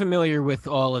I'm unfamiliar with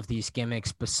all of these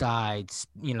gimmicks besides,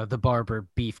 the barber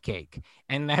beefcake,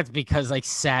 and that's because I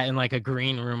sat in like a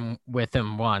green room with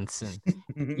him once,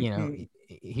 and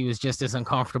he was just as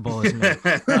uncomfortable as me.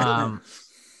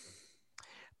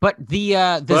 But the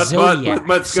Zodiac.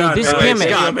 But Scott, so this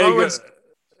gimmick.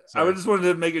 I just wanted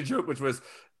to make a joke, which was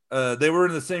they were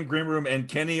in the same green room, and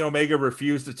Kenny Omega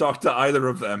refused to talk to either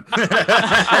of them.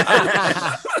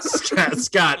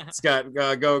 Scott,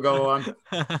 go on.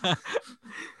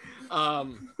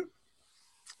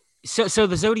 So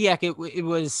the Zodiac, it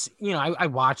was, I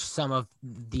watched some of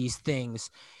these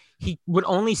things. He would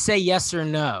only say yes or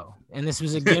no, and this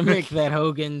was a gimmick that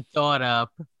Hogan thought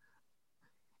up.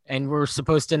 and we're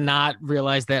supposed to not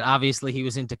realize that obviously he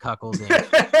was into cuckolding.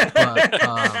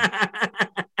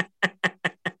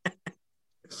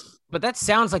 But that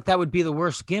sounds like that would be the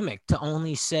worst gimmick, to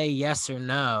only say yes or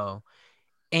no.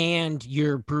 And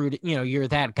you're you're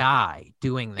that guy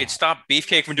doing that. It stopped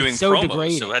Beefcake from doing so promos,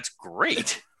 degrading. so that's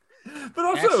great. But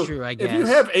also, That's true, I if you guess.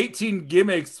 have 18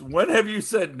 gimmicks, when have you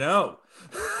said no?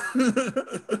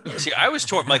 See, I was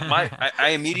torn. Like I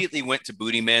immediately went to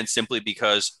Booty Man simply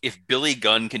because if Billy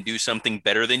Gunn can do something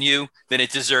better than you, then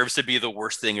it deserves to be the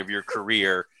worst thing of your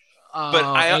career.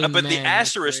 But the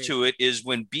asterisk to it is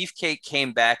when Beefcake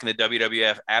came back in the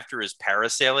WWF after his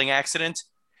parasailing accident,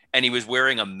 and he was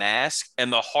wearing a mask,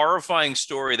 and the horrifying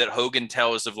story that Hogan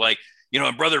tells of like,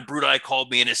 my brother Brudai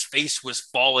called me and his face was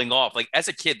falling off. Like as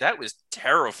a kid, that was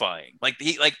terrifying. Like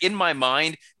in my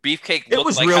mind, Beefcake It looked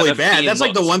was like really how the bad. Fiend That's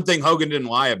like the looks. one thing Hogan didn't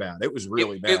lie about. It was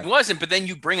really bad. It wasn't, but then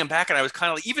you bring him back, and I was kind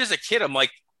of like, even as a kid, I'm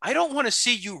like, I don't want to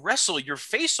see you wrestle. Your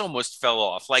face almost fell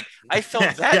off. Like I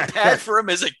felt that bad for him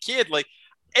as a kid. Like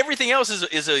everything else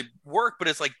is a work, but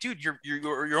it's like, dude,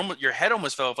 your head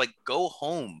almost fell off. Like go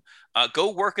home,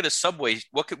 go work at a Subway.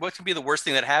 What could be the worst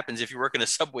thing that happens if you work in a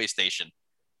Subway station?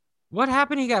 What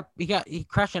happened? He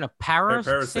crashed in a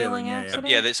parasailing accident.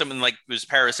 Yeah, something like it was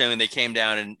parasailing. They came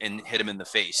down and hit him in the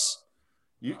face.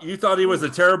 You thought he was a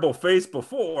terrible face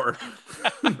before.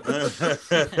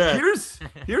 Here's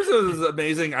what was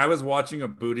amazing. I was watching a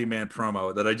Booty Man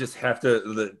promo that I just have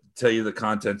to tell you the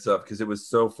contents of because it was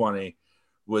so funny.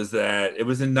 Was that it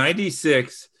was in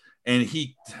 '96, and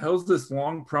he tells this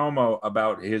long promo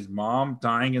about his mom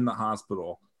dying in the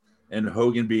hospital and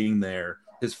Hogan being there.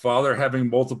 His father having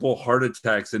multiple heart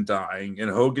attacks and dying, and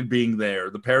Hogan being there,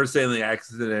 the parasailing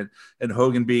accident, and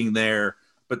Hogan being there.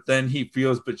 But then he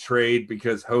feels betrayed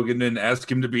because Hogan didn't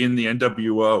ask him to be in the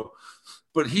NWO.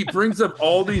 But he brings up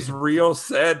all these real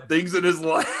sad things in his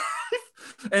life.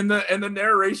 And the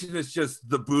narration is just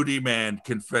the Booty Man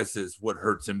confesses what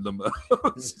hurts him the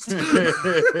most.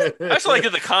 I also like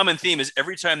that the common theme is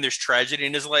every time there's tragedy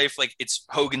in his life, like it's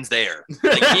Hogan's there.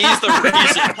 Like he's the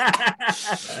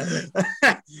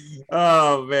reason.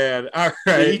 Oh man! All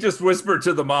right. He just whispered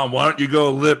to the mom, "Why don't you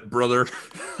go lip, brother,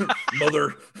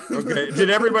 mother?" Okay. Did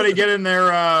everybody get in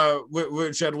there?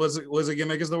 Which was a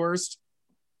gimmick is the worst?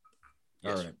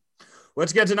 Yes. All right.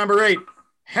 Let's get to number 8.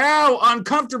 How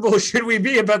uncomfortable should we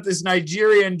be about this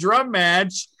Nigerian drum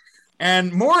match?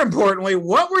 And more importantly,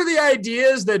 what were the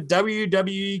ideas that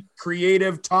WWE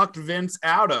creative talked Vince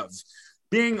out of?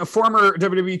 Being a former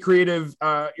WWE creative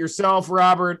yourself,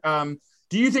 Robert,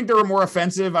 do you think there were more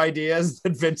offensive ideas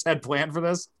that Vince had planned for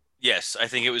this? Yes, I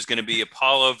think it was going to be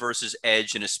Apollo versus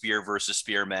Edge in a spear versus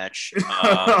spear match.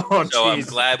 So I'm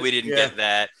glad we didn't get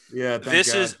that. Yeah,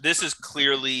 this is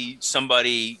clearly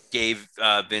somebody gave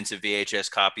Vince a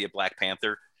VHS copy of Black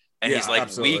Panther, and he's like,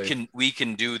 absolutely. we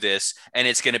can do this, and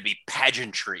it's going to be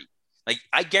pageantry. Like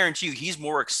I guarantee you, he's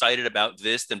more excited about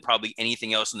this than probably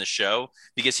anything else in the show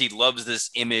because he loves this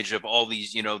image of all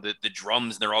these, the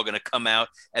drums, and they're all going to come out.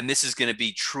 And this is going to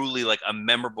be truly like a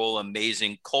memorable,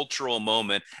 amazing cultural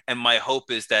moment. And my hope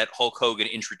is that Hulk Hogan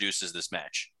introduces this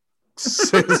match.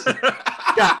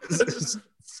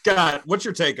 Scott, what's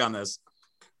your take on this?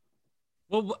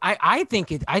 Well, I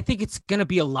think it's going to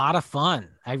be a lot of fun.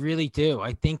 I really do.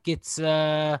 I think it's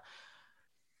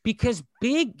because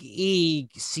Big E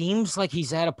seems like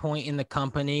he's at a point in the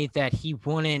company that he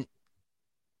wouldn't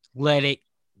let it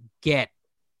get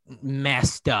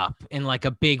messed up in like a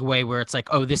big way where it's like,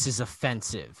 oh, this is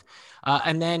offensive.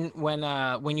 And then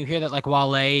when you hear that like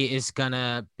Wale is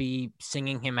gonna be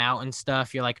singing him out and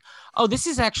stuff, you're like, oh, this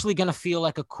is actually gonna feel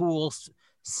like a cool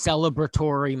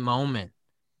celebratory moment.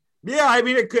 Yeah, I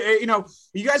mean,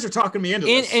 you guys are talking me into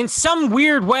this in some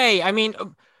weird way. I mean.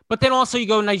 But then also you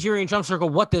go Nigerian drum circle.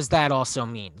 What does that also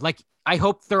mean? Like, I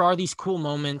hope there are these cool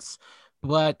moments,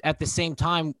 but at the same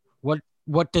time,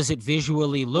 what does it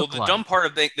visually look like? Well, the dumb part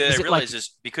of that I realize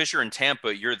is because you're in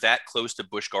Tampa, you're that close to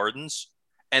Busch Gardens,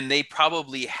 and they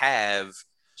probably have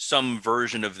some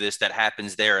version of this that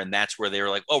happens there, and that's where they were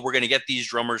like, oh, we're going to get these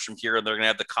drummers from here, and they're going to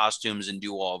have the costumes and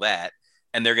do all that.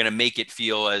 And they're going to make it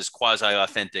feel as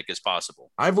quasi-authentic as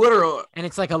possible. I've literally... And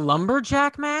it's like a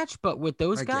lumberjack match, but with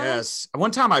those guys? Yes.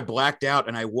 One time I blacked out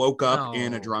and I woke up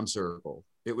in a drum circle.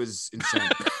 It was insane.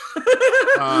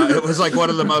 It was like one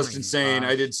of the most insane.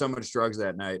 I did so much drugs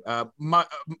that night. I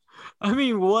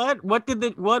mean, what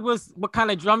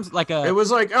kind of drums? Like it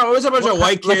was like, it was a bunch of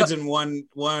white kids and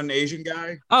one Asian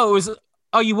guy.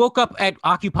 Oh, you woke up at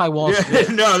Occupy Wall Street.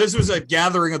 No, this was a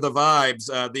gathering of the vibes.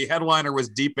 The headliner was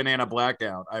Deep Banana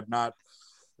Blackout. I'm not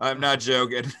I'm not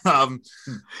joking.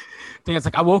 think it's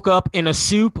like I woke up in a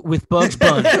soup with Bugs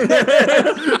Bunny.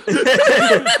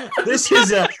 This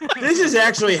is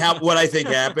actually what I think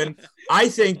happened. I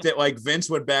think that like Vince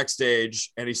went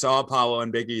backstage and he saw Apollo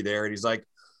and Big E there, and he's like,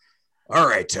 "All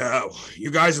right,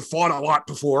 you guys have fought a lot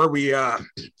before. We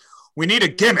need a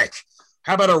gimmick.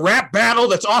 How about a rap battle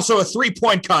that's also a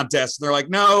 3-point contest?" And they're like,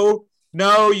 "No,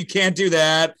 you can't do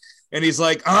that." And he's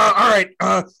like, "All right,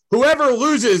 whoever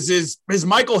loses is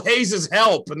Michael Hayes'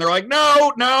 help." And they're like,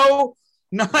 "No,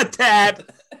 not that."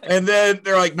 And then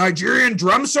they're like, "Nigerian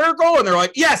drum circle?" And they're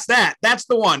like, "Yes, that's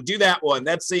the one. Do that one.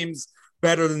 That seems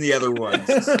better than the other ones."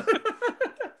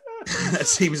 That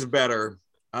seems better.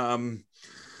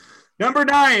 Number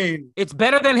 9. It's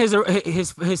better than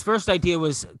his first idea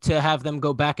was to have them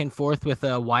go back and forth with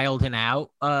Wild and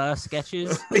Out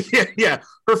sketches. Yeah.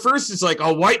 Her first is like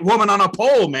a white woman on a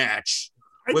pole match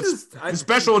with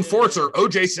special enforcer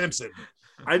O.J. Simpson.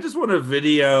 I just want a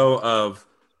video of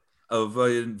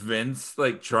Vince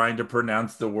like trying to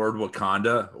pronounce the word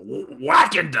Wakanda.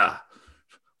 Wakanda.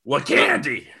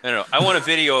 Wakandi. No. I want a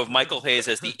video of Michael Hayes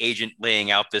as the agent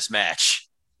laying out this match.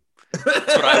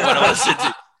 That's what I want to listen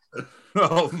to.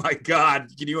 Oh my God!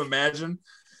 Can you imagine?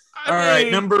 I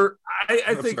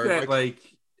think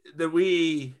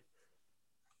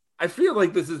I feel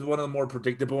like this is one of the more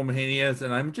predictable Manias,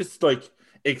 and I'm just like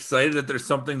excited that there's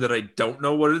something that I don't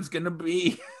know what it's gonna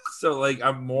be. So like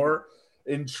I'm more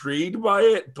intrigued by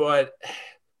it, but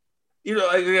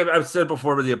I've said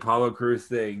before with the Apollo Crews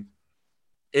thing.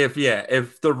 If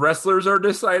the wrestlers are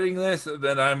deciding this,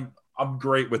 then I'm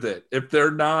great with it. If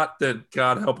they're not, then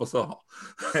God help us all.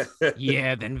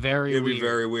 Yeah, then it'd be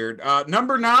very weird.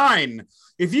 Number 9.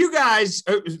 If you guys,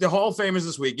 the Hall of Fame is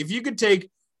this week. If you could take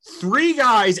 3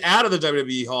 guys out of the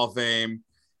WWE Hall of Fame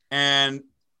and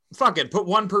put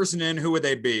one person in, who would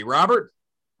they be? Robert?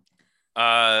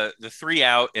 The 3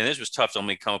 out, and this was tough to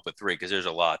only come up with 3 because there's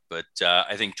a lot, but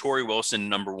I think Tori Wilson,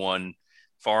 number 1.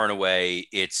 Far and away,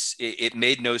 it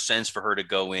made no sense for her to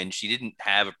go in. She didn't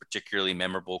have a particularly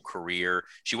memorable career.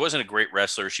 She wasn't a great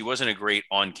wrestler. She wasn't a great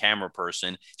on-camera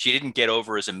person. She didn't get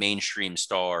over as a mainstream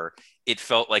star. It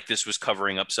felt like this was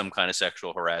covering up some kind of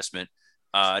sexual harassment.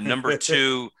 Number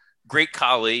 2, Great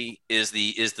Khali is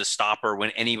the stopper when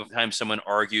anytime someone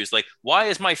argues, like, why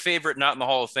is my favorite not in the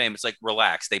Hall of Fame? It's like,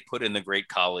 relax. They put in the Great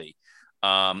Khali,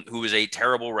 who was a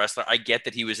terrible wrestler. I get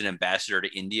that he was an ambassador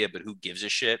to India, but who gives a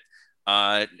shit?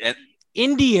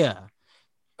 India.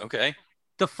 Okay.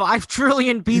 The 5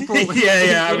 trillion people.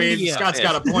 Yeah. I mean, Scott's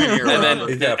got a point here.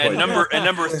 And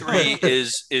number 3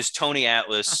 is Tony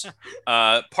Atlas,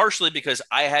 partially because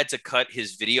I had to cut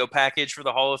his video package for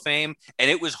the Hall of Fame, and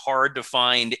it was hard to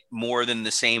find more than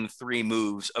the same 3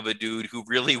 moves of a dude who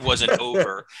really wasn't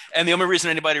over. And the only reason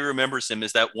anybody remembers him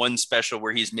is that one special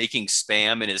where he's making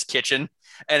Spam in his kitchen,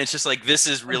 and it's just like, this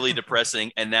is really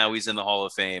depressing. And now he's in the Hall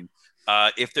of Fame.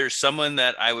 If there's someone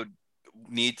that I would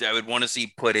want to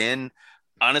see put in,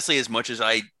 honestly, as much as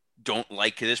I don't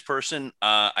like this person,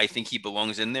 I think he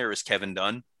belongs in there, is Kevin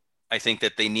Dunn. I think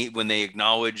that when they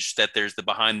acknowledge that there's the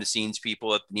behind the scenes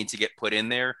people that need to get put in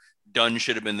there, Dunn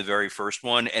should have been the very first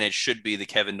one. And it should be the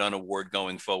Kevin Dunn Award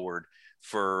going forward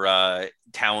for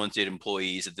talented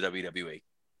employees at the WWE.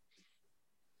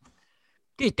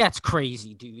 That's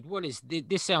crazy, dude. What is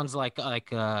this? Sounds like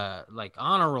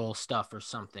honor roll stuff or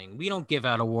something. We don't give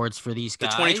out awards for these guys.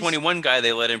 The 2021 guy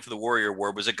they let in for the Warrior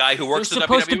Award was a guy who works for WWE. They're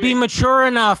supposed to be mature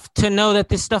enough to know that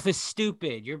this stuff is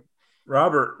stupid.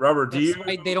 Robert,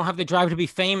 they don't have the drive to be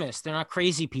famous. They're not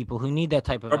crazy people who need that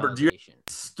type of validation. Do you have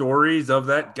stories of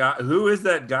that guy? Who is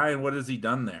that guy and what has he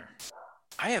done there?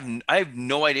 I have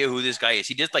no idea who this guy is.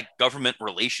 He did like government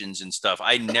relations and stuff.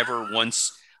 I never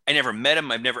met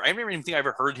him. I never even think I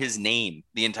ever heard his name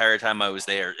the entire time I was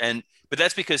there. But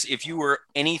that's because if you were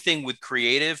anything with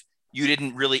creative, you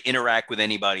didn't really interact with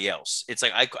anybody else. It's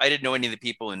like, I didn't know any of the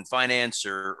people in finance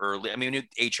or I mean,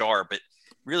 HR, but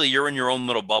really you're in your own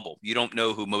little bubble. You don't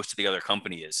know who most of the other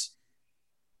company is.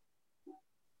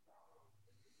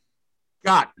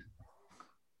 Scott.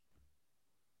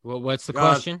 Well, what's the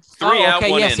question? 3 out,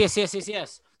 okay. 1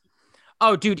 Yes.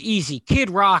 Oh, dude, easy.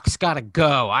 Kid Rock's got to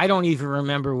go. I don't even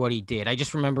remember what he did. I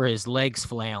just remember his legs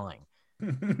flailing.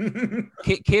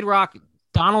 Kid Rock,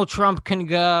 Donald Trump can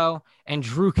go, and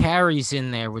Drew Carey's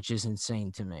in there, which is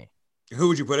insane to me. Who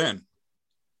would you put in?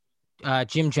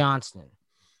 Jim Johnston.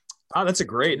 Oh, that's a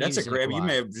great. You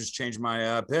may have just changed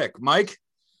my pick. Mike?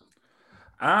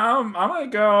 I'm going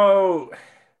to go.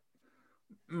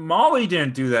 Molly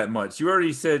didn't do that much. You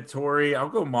already said Tori. I'll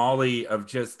go Molly of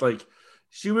just like,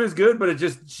 she was good, but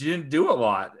she didn't do a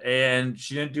lot, and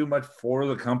she didn't do much for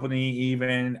the company.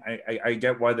 Even I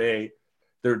get why they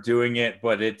they're doing it,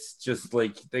 but it's just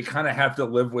like they kind of have to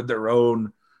live with their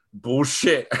own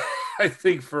bullshit, I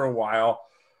think, for a while.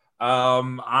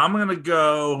 I'm gonna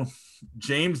go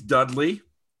James Dudley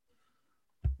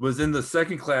was in the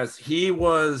second class. He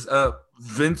was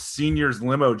Vince Sr.'s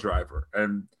limo driver,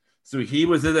 and so he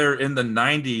was in there in the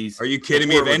 90s. Are you kidding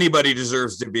me? If anybody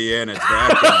deserves to be in, it's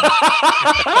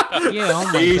that guy. Yeah,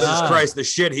 oh my Jesus God. Christ, the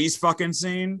shit he's fucking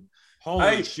seen.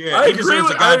 Holy shit. I He agree deserves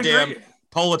with- a goddamn I agree.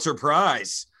 Pulitzer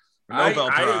Prize. Nobel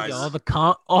Prize.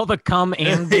 All the cum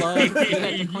and blood.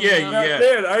 yeah.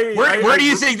 Man, Where do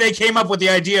you think they came up with the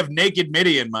idea of naked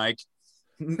Midian, Mike?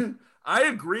 I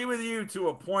agree with you to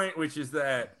a point, which is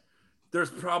that there's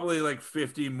probably like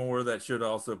 50 more that should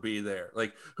also be there.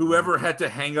 Like whoever had to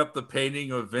hang up the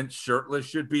painting of Vince shirtless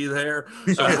should be there.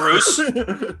 So Bruce,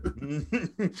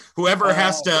 Whoever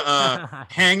has to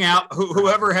hang out,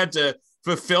 whoever had to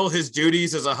fulfill his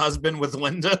duties as a husband with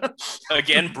Linda.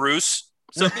 again, Bruce.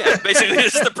 So yeah, basically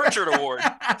this is the Pritchard Award.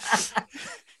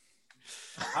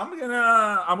 I'm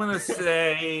gonna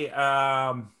say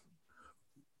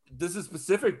this is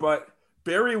specific, but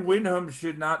Barry Windham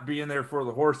should not be in there for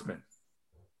the Horsemen.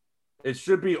 It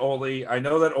should be Ole. I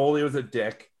know that Ole was a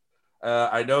dick.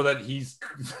 I know that he's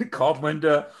called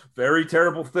Linda very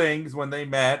terrible things when they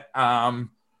met.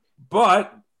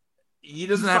 But he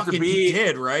doesn't have to be. He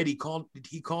did, right? He called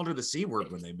her the C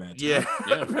word when they met. Yeah,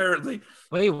 apparently.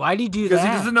 Wait, why did he do that? Because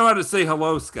he doesn't know how to say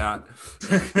hello, Scott.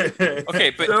 Okay,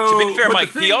 but So, to be fair, but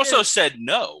Mike, the he thing also is- said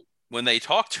no when they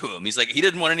talked to him. He's like, he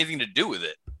didn't want anything to do with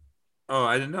it. Oh,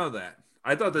 I didn't know that.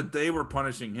 I thought that they were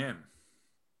punishing him.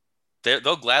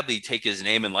 They'll gladly take his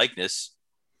name and likeness.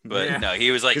 But Yeah. no,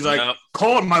 he was like, He's like, no.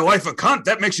 calling my wife a cunt,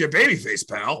 that makes you a babyface,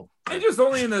 pal. I just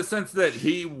only in the sense that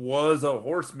he was a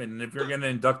horseman, and if you're going to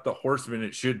induct the horseman,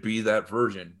 it should be that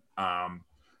version.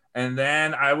 And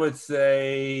then I would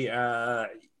say, I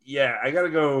gotta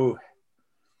go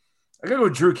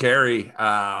Drew Carey,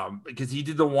 because he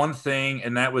did the one thing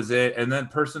and that was it. And then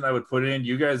person I would put in,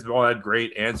 you guys all had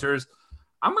great answers.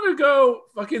 I'm gonna go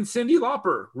fucking Cyndi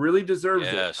Lauper. Really deserves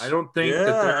Yes. it. I don't think that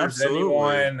there's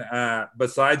anyone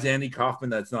besides Andy Kaufman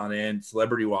that's not in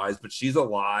celebrity wise, but she's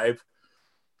alive.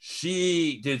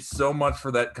 She did so much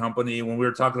for that company. When we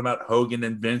were talking about Hogan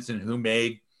and Vince and who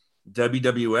made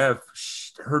WWF,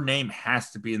 her name has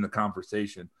to be in the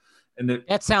conversation. And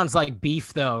That sounds like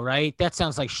beef, though, right? That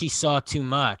sounds like she saw too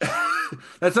much.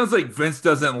 that sounds like Vince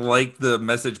doesn't like the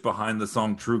message behind the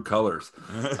song True Colors.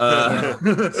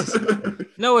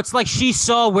 No, it's like she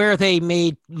saw where they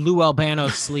made Lou Albano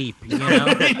sleep, you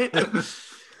know?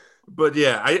 But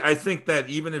yeah, I think that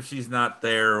even if she's not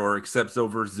there or accepts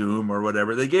over Zoom or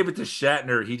whatever, they gave it to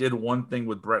Shatner. He did one thing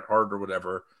with Bret Hart or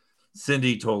whatever.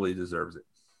 Cyndi totally deserves it.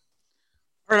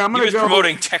 All right, I'm He gonna was go.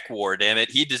 promoting Tech War, damn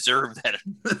it. He deserved that.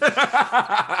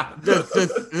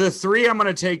 The three I'm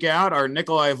going to take out are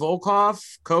Nikolai Volkov,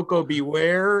 Coco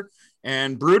Beware,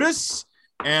 and Brutus.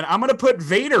 And I'm going to put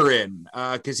Vader in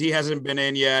because he hasn't been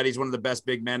in yet. He's one of the best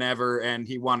big men ever, and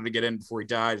he wanted to get in before he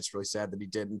died. It's really sad that he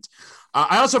didn't.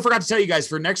 I also forgot to tell you guys,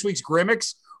 for next week's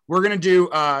Grimmicks, we're going to do,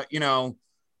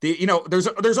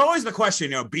 there's always the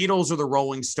question, Beatles or the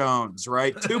Rolling Stones,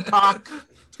 right? Tupac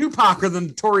or the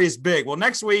Notorious Big. Well,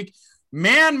 next week,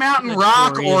 Man Mountain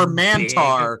Rock or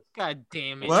Mantar. God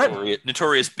damn it. What?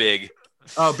 Notorious Big.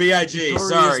 Oh, B.I.G.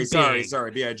 Notorious Sorry,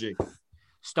 Big. B.I.G.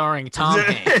 Starring Tom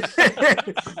Hanks.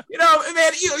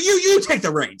 Man, you take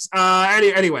the reins.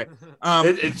 Anyway,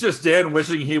 it's just Dan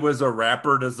wishing he was a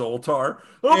rapper to Zoltar.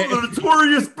 I'm the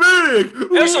Notorious Big.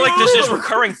 I also like this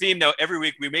recurring theme now. Every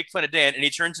week we make fun of Dan, and he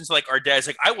turns into like our dad's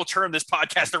like, I will turn this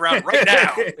podcast around right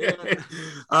now.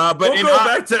 But we'll go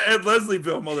back to Ed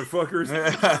Leslieville, motherfuckers.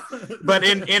 But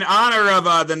in honor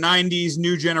of the 90s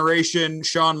new generation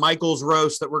Shawn Michaels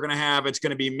roast that we're going to have, it's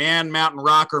going to be Man Mountain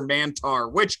Rock or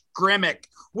Mantar. Which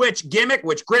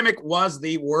gimmick was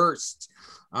the worst?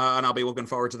 And I'll be looking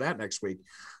forward to that next week.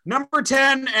 Number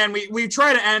 10, and we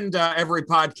try to end every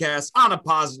podcast on a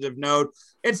positive note.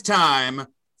 It's time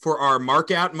for our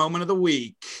mark out moment of the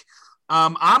week.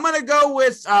 I'm going to go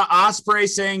with Ospreay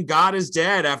saying God is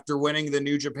dead after winning the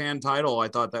New Japan title. I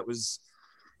thought that was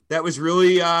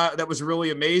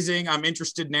really amazing. I'm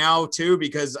interested now too,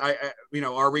 because are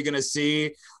we going to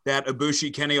see that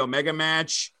Ibushi Kenny Omega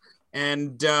match?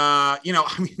 And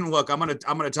look, I'm going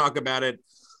to talk about it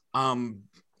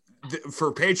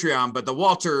for Patreon, but the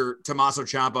Walter Tommaso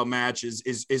Ciampa match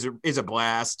is a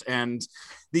blast. And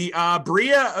the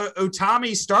Bria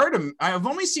Utami Stardom, I've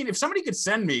only seen, if somebody could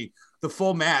send me the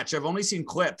full match, I've only seen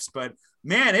clips, but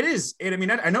man,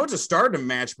 I know it's a Stardom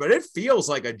match, but it feels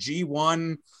like a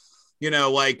G1,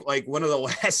 like one of the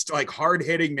last like hard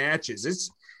hitting matches.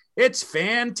 It's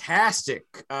fantastic.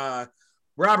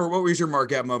 Robert, what was your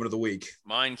mark-out moment of the week?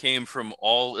 Mine came from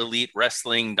All Elite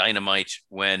Wrestling Dynamite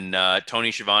when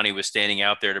Tony Schiavone was standing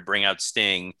out there to bring out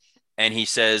Sting, and he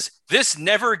says, "This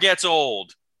never gets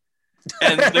old."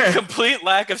 And the complete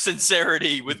lack of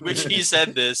sincerity with which he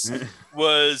said this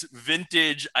was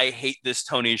vintage. I hate this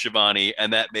Tony Schiavone,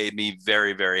 and that made me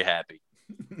very, very happy.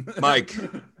 Mike,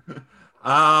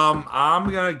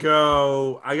 I'm gonna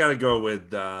go. I gotta go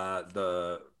with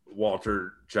the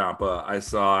Walter Ciampa. I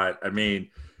saw it. I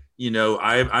mean,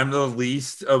 I'm the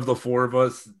least of the four of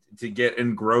us to get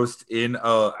engrossed in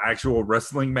a actual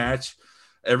wrestling match.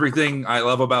 Everything I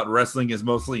love about wrestling is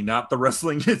mostly not the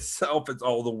wrestling itself. It's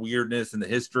all the weirdness and the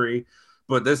history.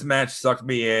 But this match sucked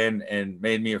me in and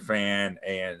made me a fan,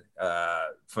 and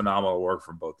phenomenal work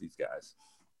from both these guys.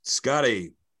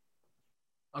 Scotty.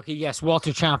 Okay, yes, Walter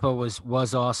Ciampa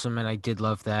was awesome, and I did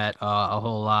love that a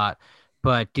whole lot.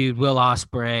 But, dude, Will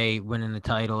Ospreay winning the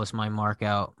title is my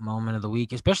mark-out moment of the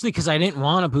week, especially because I didn't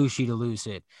want Ibushi to lose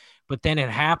it. But then it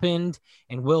happened,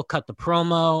 and Will cut the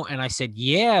promo, and I said,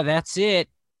 yeah, that's it.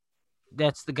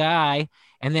 That's the guy.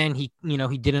 And then he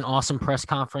did an awesome press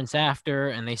conference after,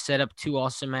 and they set up 2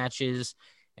 awesome matches,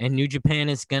 and New Japan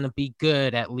is going to be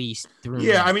good at least through.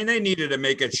 Yeah, I mean, they needed to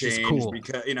make a change cool.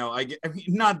 because, I mean,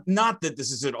 not that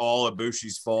this is at all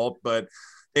Ibushi's fault, but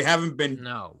they haven't been.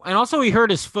 No. And also he hurt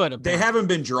his foot. They haven't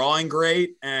been drawing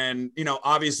great. And,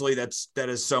 obviously that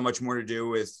has so much more to do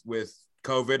with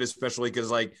COVID, especially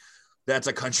because that's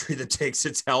a country that takes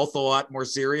its health a lot more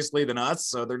seriously than us.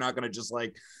 So they're not going to just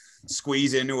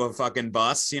squeeze into a fucking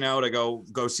bus, to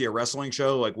go see a wrestling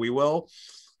show like we will.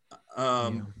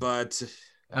 But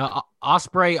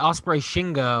Ospreay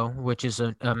Shingo, which is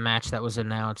a match that was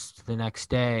announced the next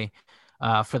day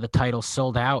for the title,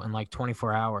 sold out in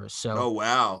 24 hours. So oh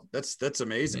wow, that's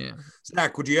amazing. Yeah.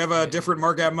 Zach, would you have a different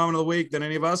mark-out moment of the week than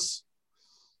any of us?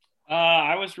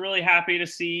 I was really happy to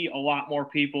see a lot more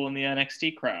people in the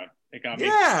NXT crowd. It got me.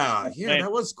 Yeah,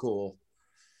 that was cool.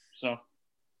 So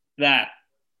that.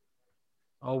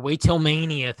 Oh, wait till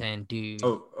Mania then, dude.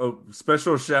 Oh,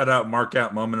 special shout out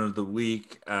mark-out moment of the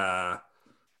week. It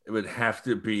would have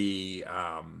to be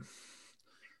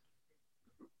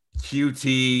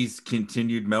QT's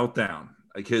continued meltdown,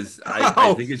 because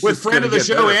I think it's with just friend of the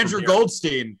show Andrew here.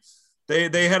 Goldstein.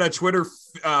 They had a Twitter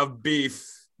beef.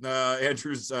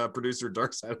 Andrew's producer,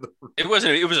 Dark Side of the Ring. It was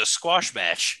a squash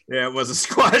match. Yeah, it was a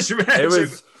squash match. It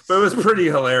was pretty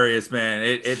hilarious, man.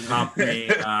 It topped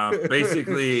me.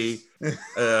 Basically,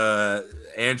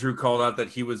 Andrew called out that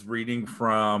he was reading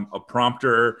from a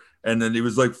prompter, and then he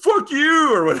was like, "Fuck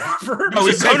you" or whatever.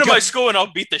 No, come to my school and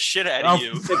I'll beat the shit out of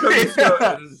you.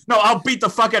 No, I'll beat the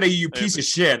fuck out of you, piece of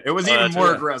shit. It was even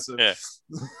more aggressive. Yeah.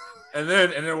 And then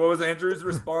what was Andrew's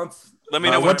response? Let me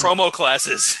know what promo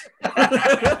classes.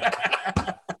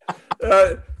 I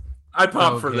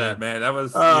popped for that, man. That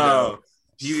was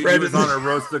he was on a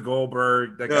roast of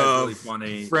Goldberg. That guy's really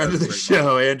funny. Friend of the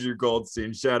show, Andrew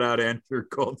Goldstein. Shout out Andrew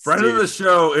Goldstein. Friend of the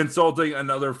show insulting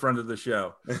another friend of the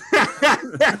show.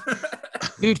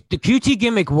 Dude, the QT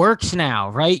gimmick works now,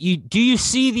 right? Do you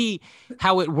see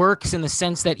how it works in the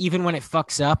sense that even when it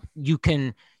fucks up, you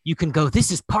can go, this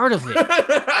is part of it.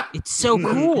 It's so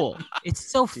cool.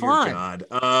 It's so fun. Dear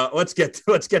God. Let's get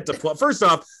to first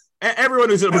off, everyone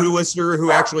who's a new listener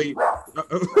who actually,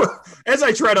 as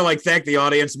I try to thank the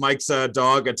audience, Mike's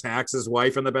dog attacks his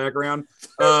wife in the background.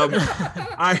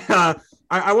 I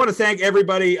want to thank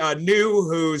everybody new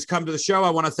who's come to the show. I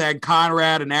want to thank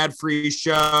Conrad and Ad Free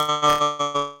Shows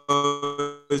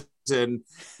and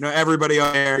everybody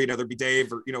on there. There'd be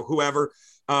Dave or whoever.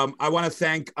 I want to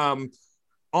thank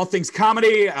All Things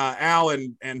Comedy, Al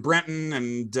and Brenton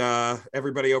and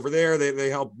everybody over there.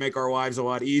 They help make our lives a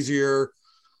lot easier.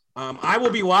 I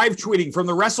will be live tweeting from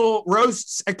the Wrestle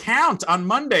Roasts account on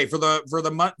Monday for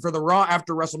the Raw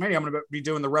after WrestleMania. I'm going to be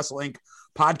doing the Wrestle Inc.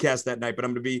 podcast that night, but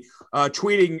I'm going to be live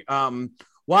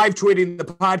tweeting the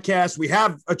podcast. We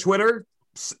have a Twitter,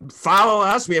 follow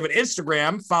us. We have an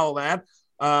Instagram, follow that.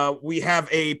 We have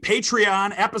a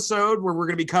Patreon episode where we're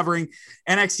going to be covering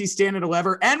NXT Stand and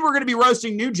Deliver, and we're going to be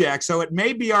roasting New Jack. So it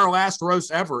may be our last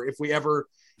roast ever if we ever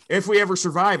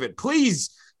survive it. Please,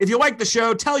 if you like the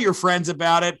show, tell your friends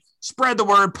about it, spread the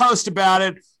word, post about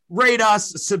it, rate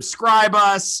us, subscribe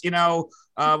us,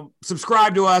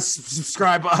 subscribe to us,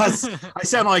 subscribe us. I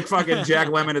sound like fucking Jack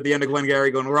Lemmon at the end of Glengarry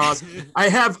going Ross. I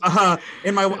have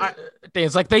in my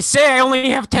it's like they say I only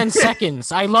have 10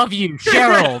 seconds. I love you,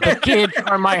 Cheryl. The kids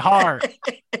are my heart.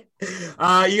 You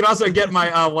can also get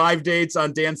my live dates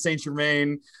on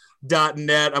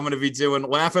dansaintgermain.net. I'm going to be doing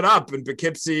Laugh It Up in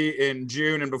Poughkeepsie in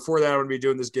June, and before that I'm going to be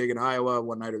doing this gig in Iowa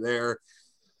one nighter there.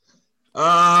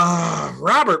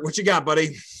 Robert, what you got,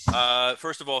 buddy?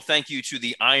 First of all, thank you to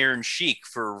the Iron Sheik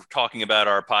for talking about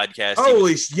our podcast.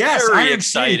 Holy yes, very Iron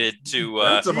excited Sheik. to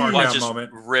That's a mark watch out us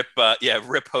moment. rip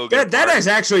Hogan. That is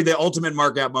actually the ultimate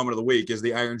mark out moment of the week is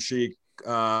the Iron Sheik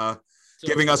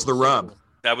giving us the rub.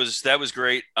 That was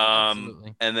great.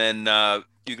 And then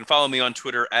you can follow me on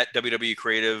Twitter at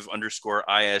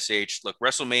WWCreative_ISH. Look,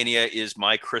 WrestleMania is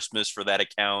my Christmas for that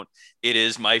account. It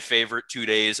is my favorite 2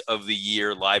 days of the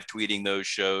year, live tweeting those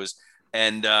shows.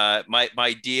 And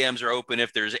my DMs are open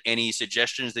if there's any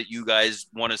suggestions that you guys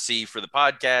want to see for the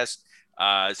podcast,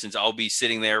 since I'll be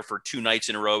sitting there for 2 nights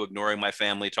in a row, ignoring my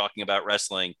family, talking about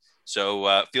wrestling.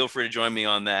 So feel free to join me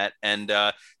on that. And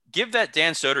give that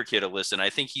Dan Soder kid a listen.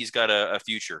 I think he's got a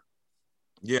future.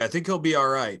 Yeah, I think he'll be all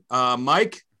right.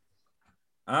 Mike?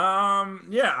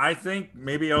 Yeah, I think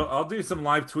maybe I'll do some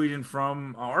live tweeting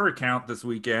from our account this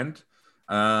weekend.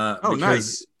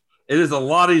 Nice. It is a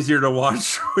lot easier to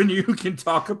watch when you can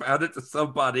talk about it to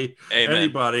somebody, Amen.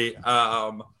 anybody.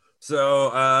 And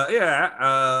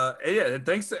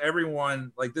thanks to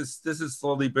everyone. Like this has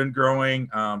slowly been growing.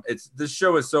 This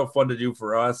show is so fun to do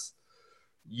for us.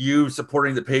 You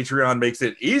supporting the Patreon makes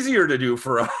it easier to do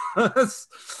for us.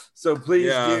 So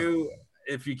please do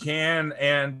if you can.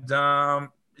 And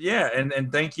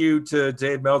and thank you to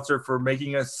Dave Meltzer for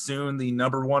making us soon the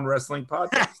 #1 wrestling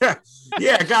podcast.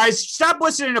 Yeah, guys, stop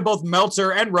listening to both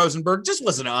Meltzer and Rosenberg. Just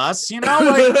listen to us. You know,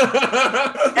 like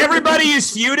everybody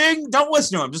is feuding. Don't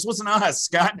listen to him. Just listen to us,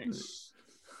 Scott.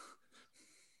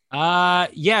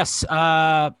 Yes.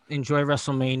 Enjoy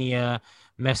WrestleMania.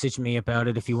 Message me about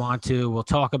it if you want to. We'll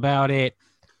talk about it.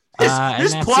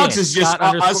 This plugs is just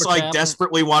us like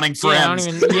desperately wanting friends.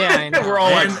 We're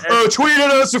all like, tweet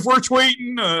at us if we're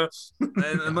tweeting.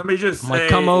 And let me just say,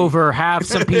 come over, have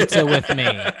some pizza with me.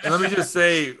 Let me just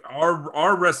say,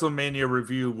 our WrestleMania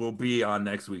review will be on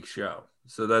next week's show.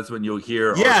 So that's when you'll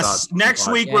hear. Yes,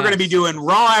 next week we're going to be doing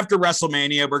Raw after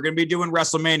WrestleMania. We're going to be doing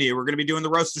WrestleMania. We're going to be doing the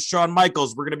roast of Shawn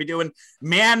Michaels. We're going to be doing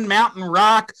Mountain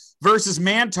Rock versus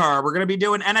Mantar. We're going to be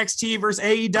doing NXT versus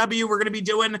AEW. We're going to be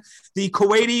doing the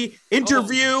Kuwaiti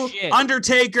interview,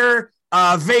 Undertaker,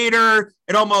 Vader.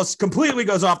 It almost completely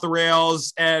goes off the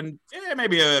rails, and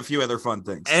maybe a few other fun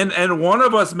things. And one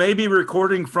of us may be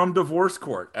recording from divorce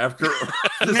court after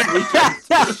this weekend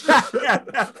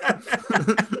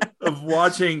of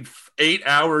watching 8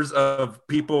 hours of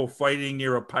people fighting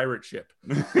near a pirate ship.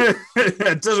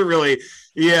 It doesn't really,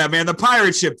 man. The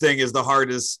pirate ship thing is the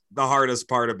hardest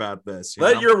part about this.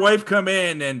 Let your wife come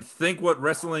in and think what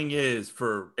wrestling is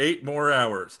for 8 more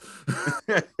hours.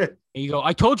 There you go.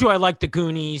 I told you I liked the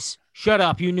Goonies. Shut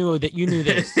up. You knew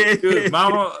this. Dude,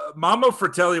 Mama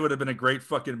Fratelli would have been a great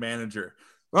fucking manager.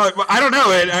 Well, I don't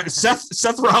know.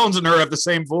 Seth Rollins and her have the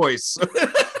same voice.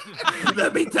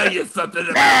 Let me tell you something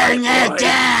about Bang it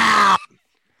down.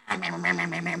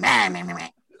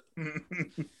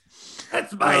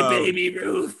 That's my baby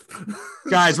Ruth.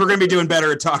 Guys, we're going to be doing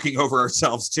better at talking over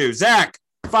ourselves too. Zach,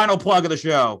 final plug of the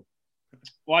show.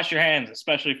 Wash your hands,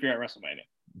 especially if you're at WrestleMania.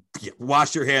 Yeah,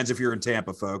 wash your hands if you're in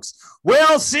Tampa, folks.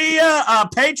 We'll see you.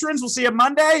 Patrons, we'll see you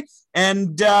Monday.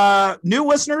 And new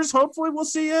listeners, hopefully we'll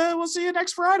see you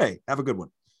next Friday. Have a good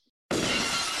one.